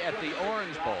away at the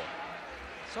Orange Bowl.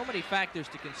 So many factors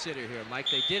to consider here,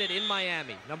 Mike. They did it in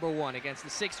Miami, number 1, against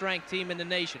the 6th-ranked team in the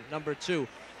nation, number 2.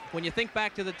 When you think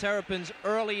back to the Terrapins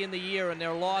early in the year and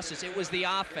their losses, it was the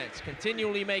offense,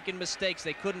 continually making mistakes.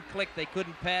 They couldn't click, they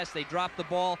couldn't pass, they dropped the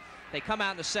ball. They come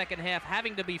out in the second half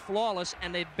having to be flawless,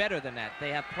 and they're better than that.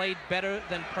 They have played better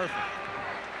than perfect.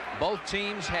 Both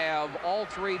teams have all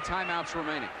 3 timeouts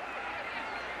remaining.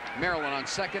 Maryland on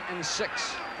 2nd and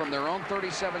 6 from their own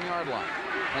 37-yard line.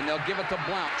 And they'll give it to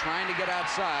Blount, trying to get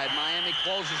outside. Miami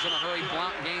closes in a hurry.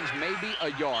 Blount gains maybe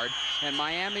a yard, and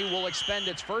Miami will expend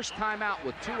its first timeout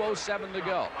with 2:07 to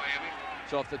go.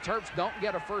 So if the Terps don't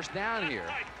get a first down here,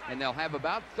 and they'll have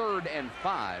about 3rd and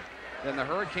 5, then the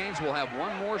Hurricanes will have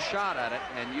one more shot at it,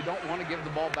 and you don't want to give the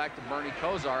ball back to Bernie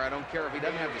Kosar. I don't care if he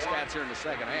doesn't have the stats here in the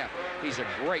second half. He's a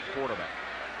great quarterback.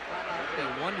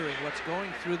 They're wondering what's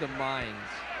going through the minds.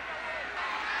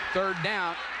 3rd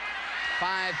down,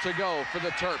 5 to go for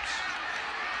the Terps.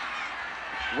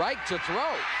 Reich to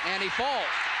throw, and he falls.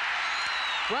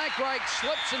 Frank Reich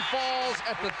slips and falls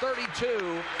at the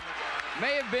 32.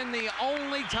 May have been the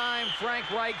only time Frank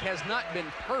Reich has not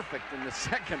been perfect in the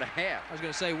second half. I was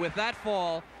going to say, with that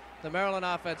fall, the Maryland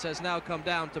offense has now come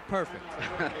down to perfect.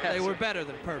 They were better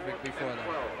than perfect before that.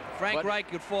 Frank Reich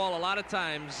could fall a lot of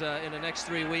times in the next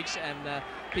 3 weeks, and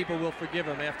people will forgive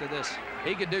him after this.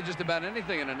 He could do just about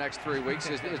anything in the next 3 weeks.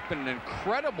 It's been an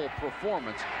incredible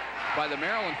performance by the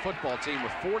Maryland football team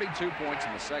with 42 points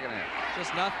in the second half.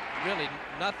 Just really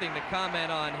nothing to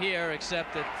comment on here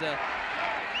except that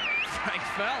Frank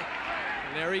fell,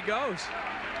 and there he goes.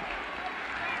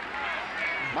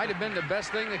 Might have been the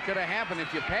best thing that could have happened.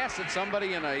 If you pass it,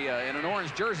 somebody in an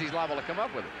orange jersey is liable to come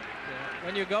up with it. Yeah.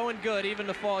 When you're going good, even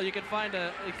the fall, you can find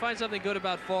something good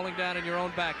about falling down in your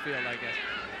own backfield, I guess.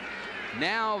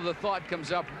 Now the thought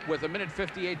comes up with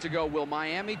 1:58 to go. Will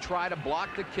Miami try to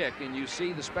block the kick? And you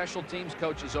see the special teams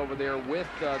coaches over there with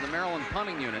the Maryland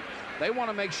punting unit. They want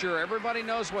to make sure everybody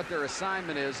knows what their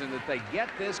assignment is and that they get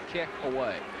this kick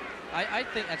away. I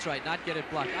think that's right, not get it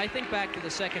blocked. I think back to the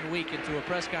second week into a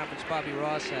press conference Bobby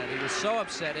Ross had. He was so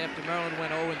upset after Maryland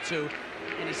went 0-2,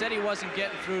 and he said he wasn't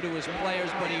getting through to his players,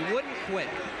 but he wouldn't quit.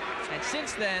 And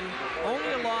since then,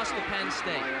 only a loss to Penn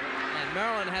State. And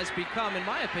Maryland has become, in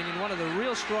my opinion, one of the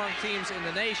real strong teams in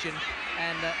the nation.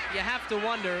 And you have to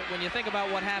wonder, when you think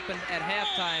about what happened at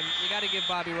halftime, you got to give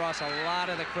Bobby Ross a lot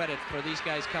of the credit for these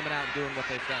guys coming out and doing what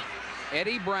they've done.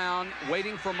 Eddie Brown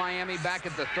waiting for Miami back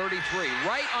at the 33.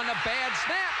 Right on a bad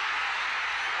snap.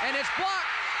 And it's blocked.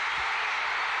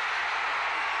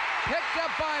 Picked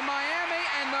up by Miami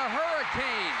and the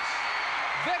Hurricanes.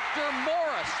 Victor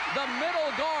Morris, the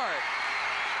middle guard.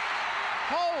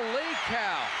 Holy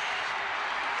cow.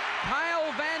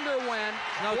 Kyle Vanderwen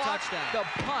blocked touchdown. The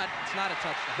punt. It's not a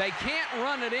touchdown. They can't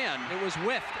run it in. It was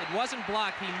whiffed. It wasn't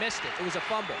blocked. He missed it. It was a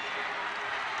fumble,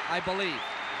 I believe.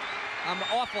 I'm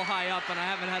awful high up, and I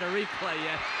haven't had a replay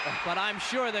yet, but I'm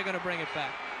sure they're going to bring it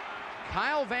back.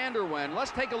 Kyle Vanderwen,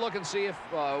 let's take a look and see if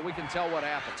we can tell what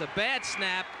happened. It's a bad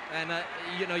snap, and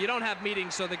you don't have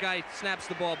meetings, so the guy snaps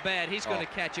the ball bad. He's going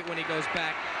to catch it when he goes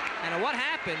back. And what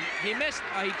happened, he missed,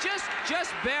 he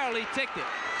just barely ticked it.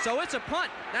 So it's a punt.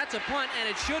 That's a punt, and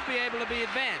it should be able to be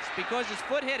advanced. Because his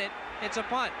foot hit it, it's a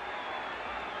punt.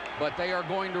 But they are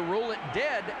going to rule it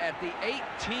dead at the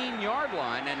 18-yard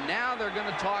line, and now they're going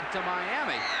to talk to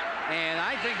Miami. And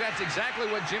I think that's exactly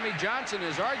what Jimmy Johnson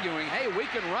is arguing. Hey, we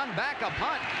can run back a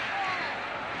punt.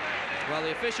 Well, the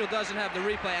official doesn't have the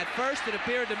replay. At first, it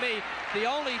appeared to me the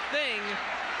only thing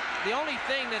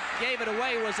that gave it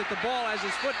away was that the ball, as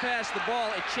his foot passed the ball,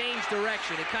 it changed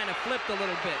direction. It kind of flipped a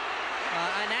little bit.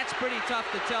 And that's pretty tough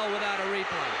to tell without a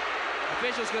replay.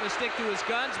 Official's going to stick to his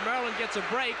guns. Maryland gets a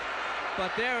break,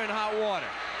 but they're in hot water.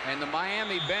 And the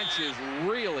Miami bench is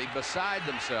really beside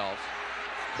themselves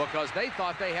because they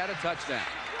thought they had a touchdown.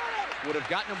 Would have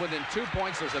gotten them within 2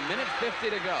 points. There's 1:50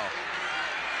 to go.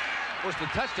 Of course, the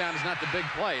touchdown is not the big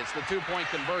play. It's the two-point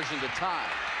conversion to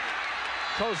tie.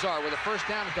 Kosar with a first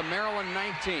down at the Maryland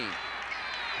 19.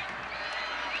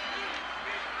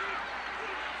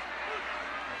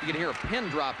 You can hear a pin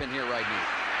drop in here right now.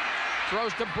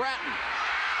 Throws to Bratton.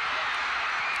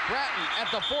 Bratton at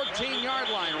the 14-yard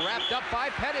line, wrapped up by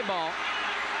Pettibone.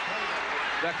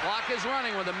 The clock is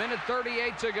running with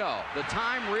 1:38 to go. The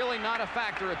time really not a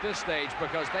factor at this stage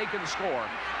because they can score.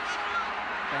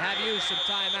 They have used some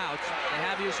timeouts. They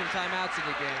have used some timeouts in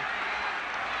the game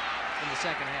in the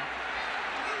second half.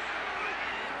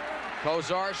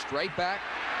 Kosar straight back.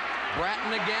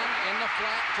 Bratton again in the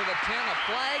flat to the 10. A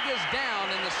flag is down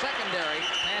in the secondary.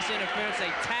 Pass interference.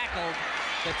 They tackled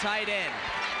the tight end.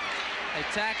 They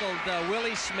tackled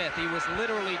Willie Smith. He was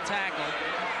literally tackled.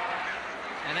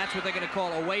 And that's what they're going to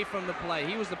call away from the play.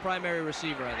 He was the primary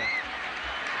receiver, I think.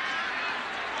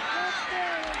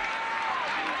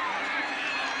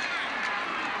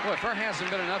 Well, if there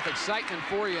hasn't been enough excitement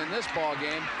for you in this ball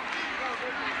game,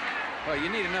 well, you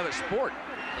need another sport.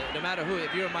 No matter who,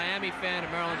 if you're a Miami fan, a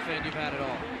Maryland fan, you've had it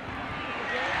all.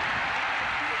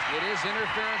 It is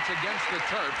interference against the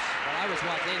Terps. Well, I was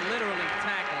watching. They literally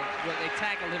tackled. Well, they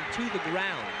tackled him to the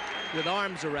ground with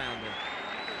arms around him.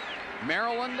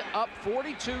 Maryland up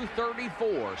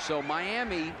 42-34, so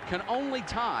Miami can only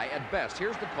tie at best.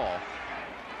 Here's the call.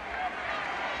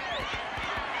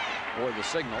 Or the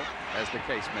signal, as the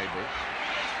case may be.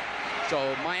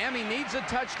 So Miami needs a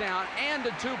touchdown and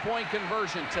a two-point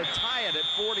conversion to tie it at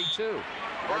 42.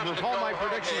 I recall my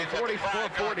prediction of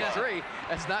 44-43.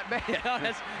 That's not bad.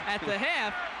 At the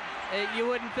half, you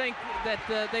wouldn't think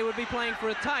that they would be playing for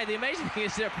a tie. The amazing thing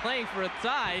is they're playing for a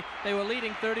tie. They were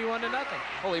leading 31-0.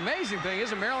 Well, the amazing thing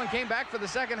is that Maryland came back for the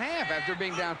second half after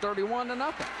being down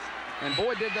 31-0. And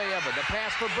boy, did they ever. The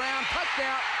pass for Brown,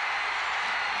 touchdown.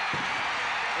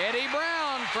 Eddie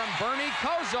Brown from Bernie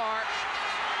Kosar.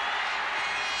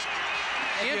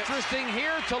 Interesting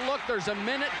here to look. There's a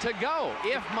minute to go.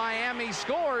 If Miami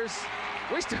scores,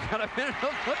 we still got a minute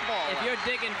of football. If you're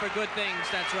digging for good things,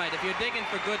 that's right. If you're digging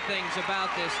for good things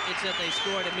about this, it's that they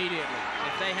scored immediately.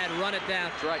 If they had run it down,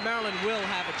 right. Maryland will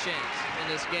have a chance in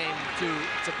this game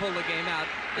to pull the game out.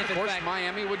 If of course,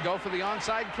 Miami would go for the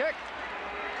onside kick.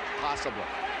 Possibly.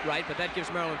 Right, but that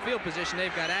gives Maryland field position.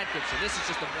 They've got Atkinson. This is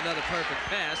just another perfect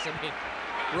pass. I mean,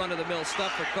 run-of-the-mill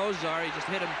stuff for Kosar. He just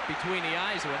hit him between the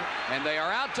eyes with it. And they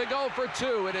are out to go for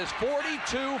two. It is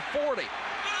 42-40.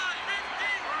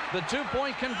 The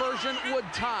two-point conversion would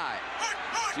tie.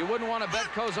 You wouldn't want to bet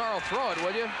Kosar will throw it,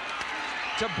 would you?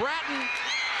 To Bratton,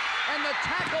 and the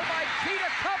tackle by Keita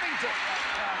Covington.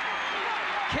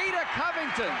 Keita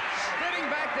Covington sitting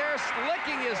back there,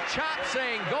 licking his chops,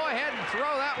 saying, go ahead and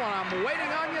throw that one. I'm waiting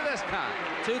on you this time.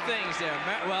 Two things there.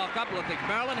 Well, a couple of things.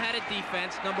 Maryland had a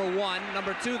defense, number one.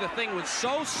 Number two, the thing was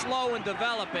so slow in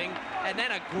developing, and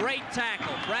then a great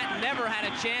tackle. Bratton never had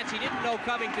a chance. He didn't know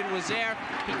Covington was there.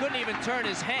 He couldn't even turn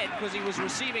his head because he was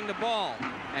receiving the ball.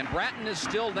 And Bratton is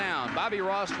still down. Bobby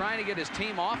Ross trying to get his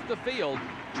team off the field,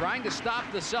 trying to stop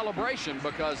the celebration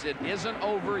because it isn't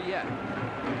over yet.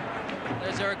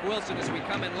 There's Eric Wilson as we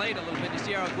come in late a little bit. You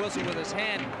see Eric Wilson with his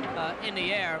hand in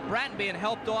the air. Bratton being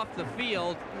helped off the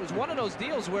field. It was one of those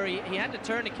deals where he had to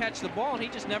turn to catch the ball, and he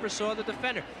just never saw the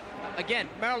defender. Again,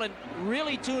 Maryland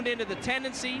really tuned into the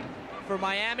tendency for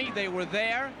Miami. They were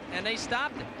there, and they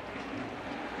stopped it.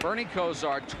 Bernie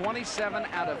Kosar, 27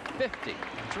 out of 50,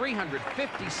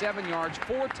 357 yards,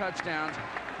 4 touchdowns,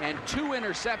 and 2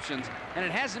 interceptions, and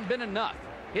it hasn't been enough.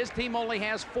 His team only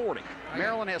has 40.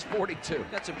 Maryland has 42.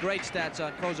 Got some great stats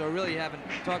on Kosar. Really haven't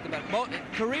talked about it.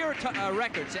 Career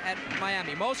records at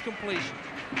Miami. Most completion,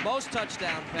 most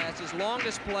touchdown passes,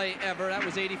 longest play ever. That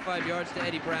was 85 yards to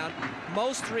Eddie Brown.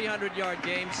 Most 300-yard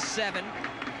games, 7.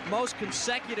 Most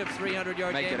consecutive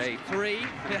 300-yard games, Make it 8. 3.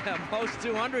 Most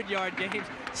 200-yard games,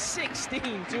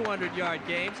 16 200-yard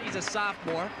games. He's a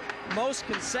sophomore. Most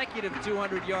consecutive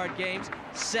 200-yard games,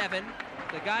 7.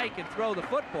 The guy can throw the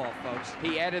football, folks.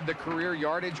 He added the career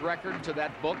yardage record to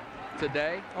that book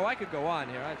today. Oh, I could go on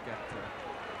here.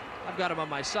 I've got him on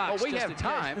my socks. Oh, we have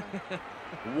time.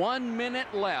 1 minute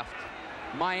left.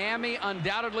 Miami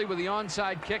undoubtedly with the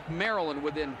onside kick. Maryland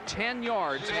within 10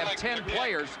 yards, have 10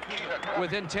 players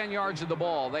within 10 yards of the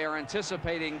ball. They are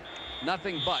anticipating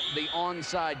nothing but the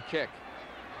onside kick.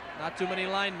 Not too many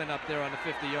linemen up there on the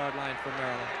 50-yard line for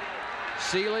Maryland.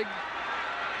 Seelig,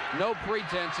 no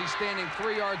pretense. He's standing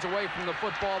 3 yards away from the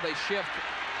football. They shift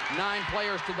 9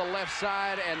 players to the left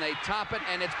side, and they top it,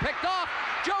 and it's picked off.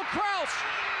 Joe Kraus.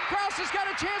 Kraus has got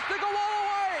a chance to go all the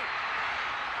way.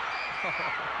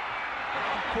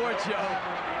 Poor Joe.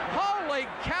 Holy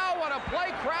cow, what a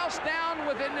play. Kraus down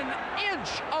within an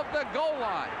inch of the goal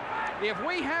line. If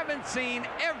we haven't seen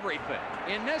everything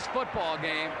in this football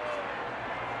game,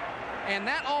 and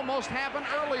that almost happened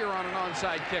earlier on an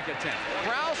onside kick attempt.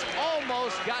 Kraus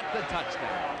almost got the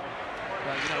touchdown.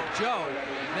 Well, you know, Joe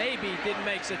maybe didn't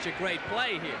make such a great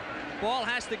play here. Ball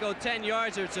has to go 10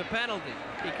 yards or it's a penalty.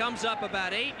 He comes up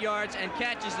about 8 yards and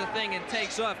catches the thing and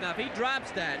takes off. Now, if he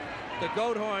drops that, the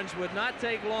goat horns would not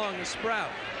take long to sprout.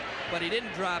 but he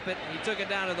didn't drop it. He took it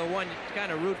down to the one. You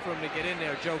kind of root for him to get in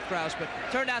there, Joe Kraus, but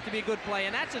turned out to be a good play,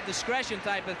 and that's a discretion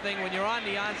type of thing when you're on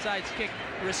the onside kick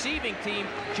receiving team.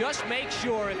 Just make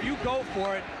sure if you go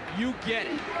for it, you get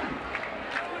it.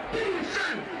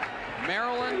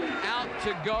 Maryland out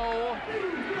to go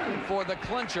for the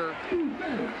clincher.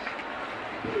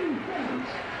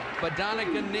 But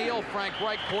Donegan Neal, Frank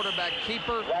Reich, quarterback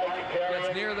keeper,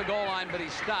 gets near the goal line, but he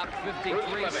stopped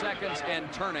 53 seconds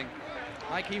and turning.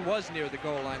 Like he was near the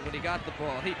goal line when he got the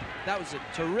ball. That was a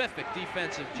terrific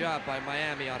defensive job by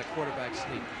Miami on a quarterback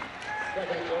sneak.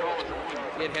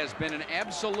 It has been an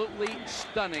absolutely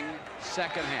stunning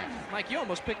second half. Mike, you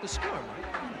almost picked the score,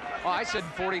 Mike. Oh, I said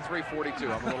 43-42.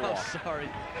 I'm a little off. Sorry.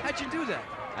 How'd you do that?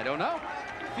 I don't know.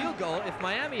 Field goal. If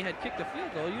Miami had kicked a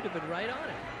field goal, you'd have been right on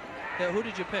it. Who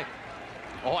did you pick?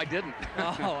 Oh, I didn't.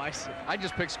 Oh, I see. I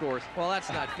just picked scores. Well,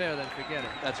 that's not fair, then forget it.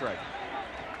 That's right.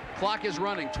 Clock is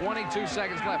running, 22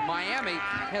 seconds left. Miami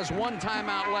has one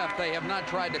timeout left. They have not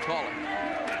tried to call it.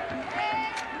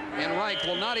 And Reich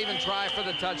will not even try for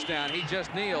the touchdown. He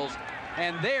just kneels.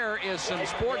 And there is some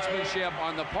sportsmanship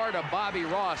on the part of Bobby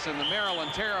Ross and the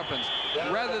Maryland Terrapins.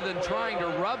 Rather than trying to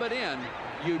rub it in,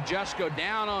 you just go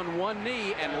down on one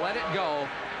knee and let it go.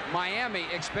 Miami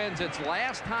expends its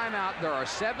last timeout. There are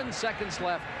 7 seconds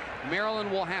left. Maryland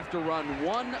will have to run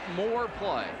one more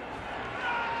play.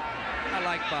 I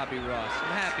like Bobby Ross.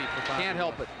 I'm happy for Bobby. Can't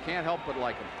help it. Can't help but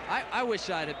like him. I wish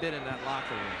I'd have been in that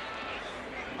locker room.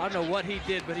 I don't know what he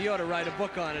did, but he ought to write a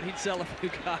book on it. He'd sell a few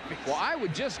copies. Well, I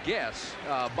would just guess.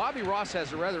 Bobby Ross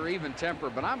has a rather even temper,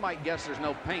 but I might guess there's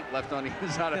no paint left on the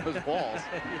inside of his balls.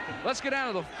 Let's get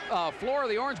down to the floor of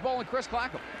the Orange Bowl and Chris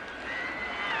Clackham.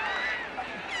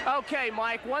 Okay,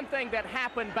 Mike, one thing that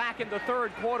happened back in the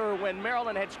third quarter when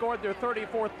Maryland had scored their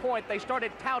 34th point, they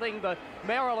started touting the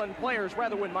Maryland players.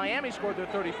 Rather, when Miami scored their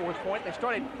 34th point, they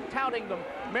started touting the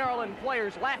Maryland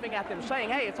players, laughing at them,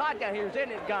 saying, hey, it's hot down here,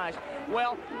 isn't it, guys?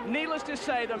 Well, needless to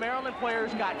say, the Maryland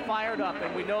players got fired up,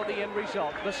 and we know the end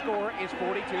result. The score is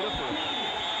 42-4.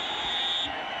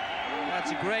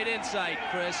 That's a great insight,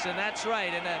 Chris, and that's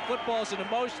right. And football's an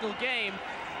emotional game,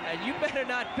 and you better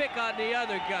not pick on the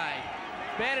other guy.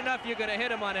 Bad enough you're going to hit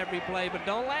him on every play, but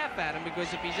don't laugh at him,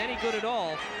 because if he's any good at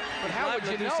all, but how would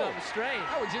you know? Something strange.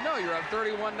 How would you know? You're up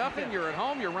 31-0. You're at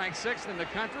home. You're ranked 6th in the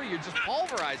country. You're just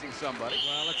pulverizing somebody.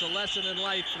 Well, it's a lesson in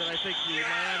life that I think the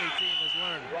Miami team has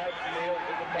learned.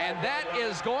 And that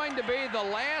is going to be the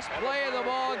last play of the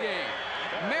ball game.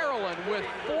 Maryland, with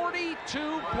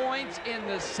 42 points in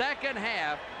the second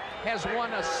half, has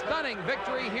won a stunning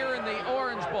victory here in the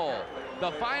Orange Bowl.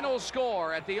 The final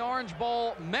score at the Orange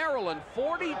Bowl, Maryland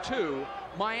 42,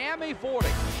 Miami 40.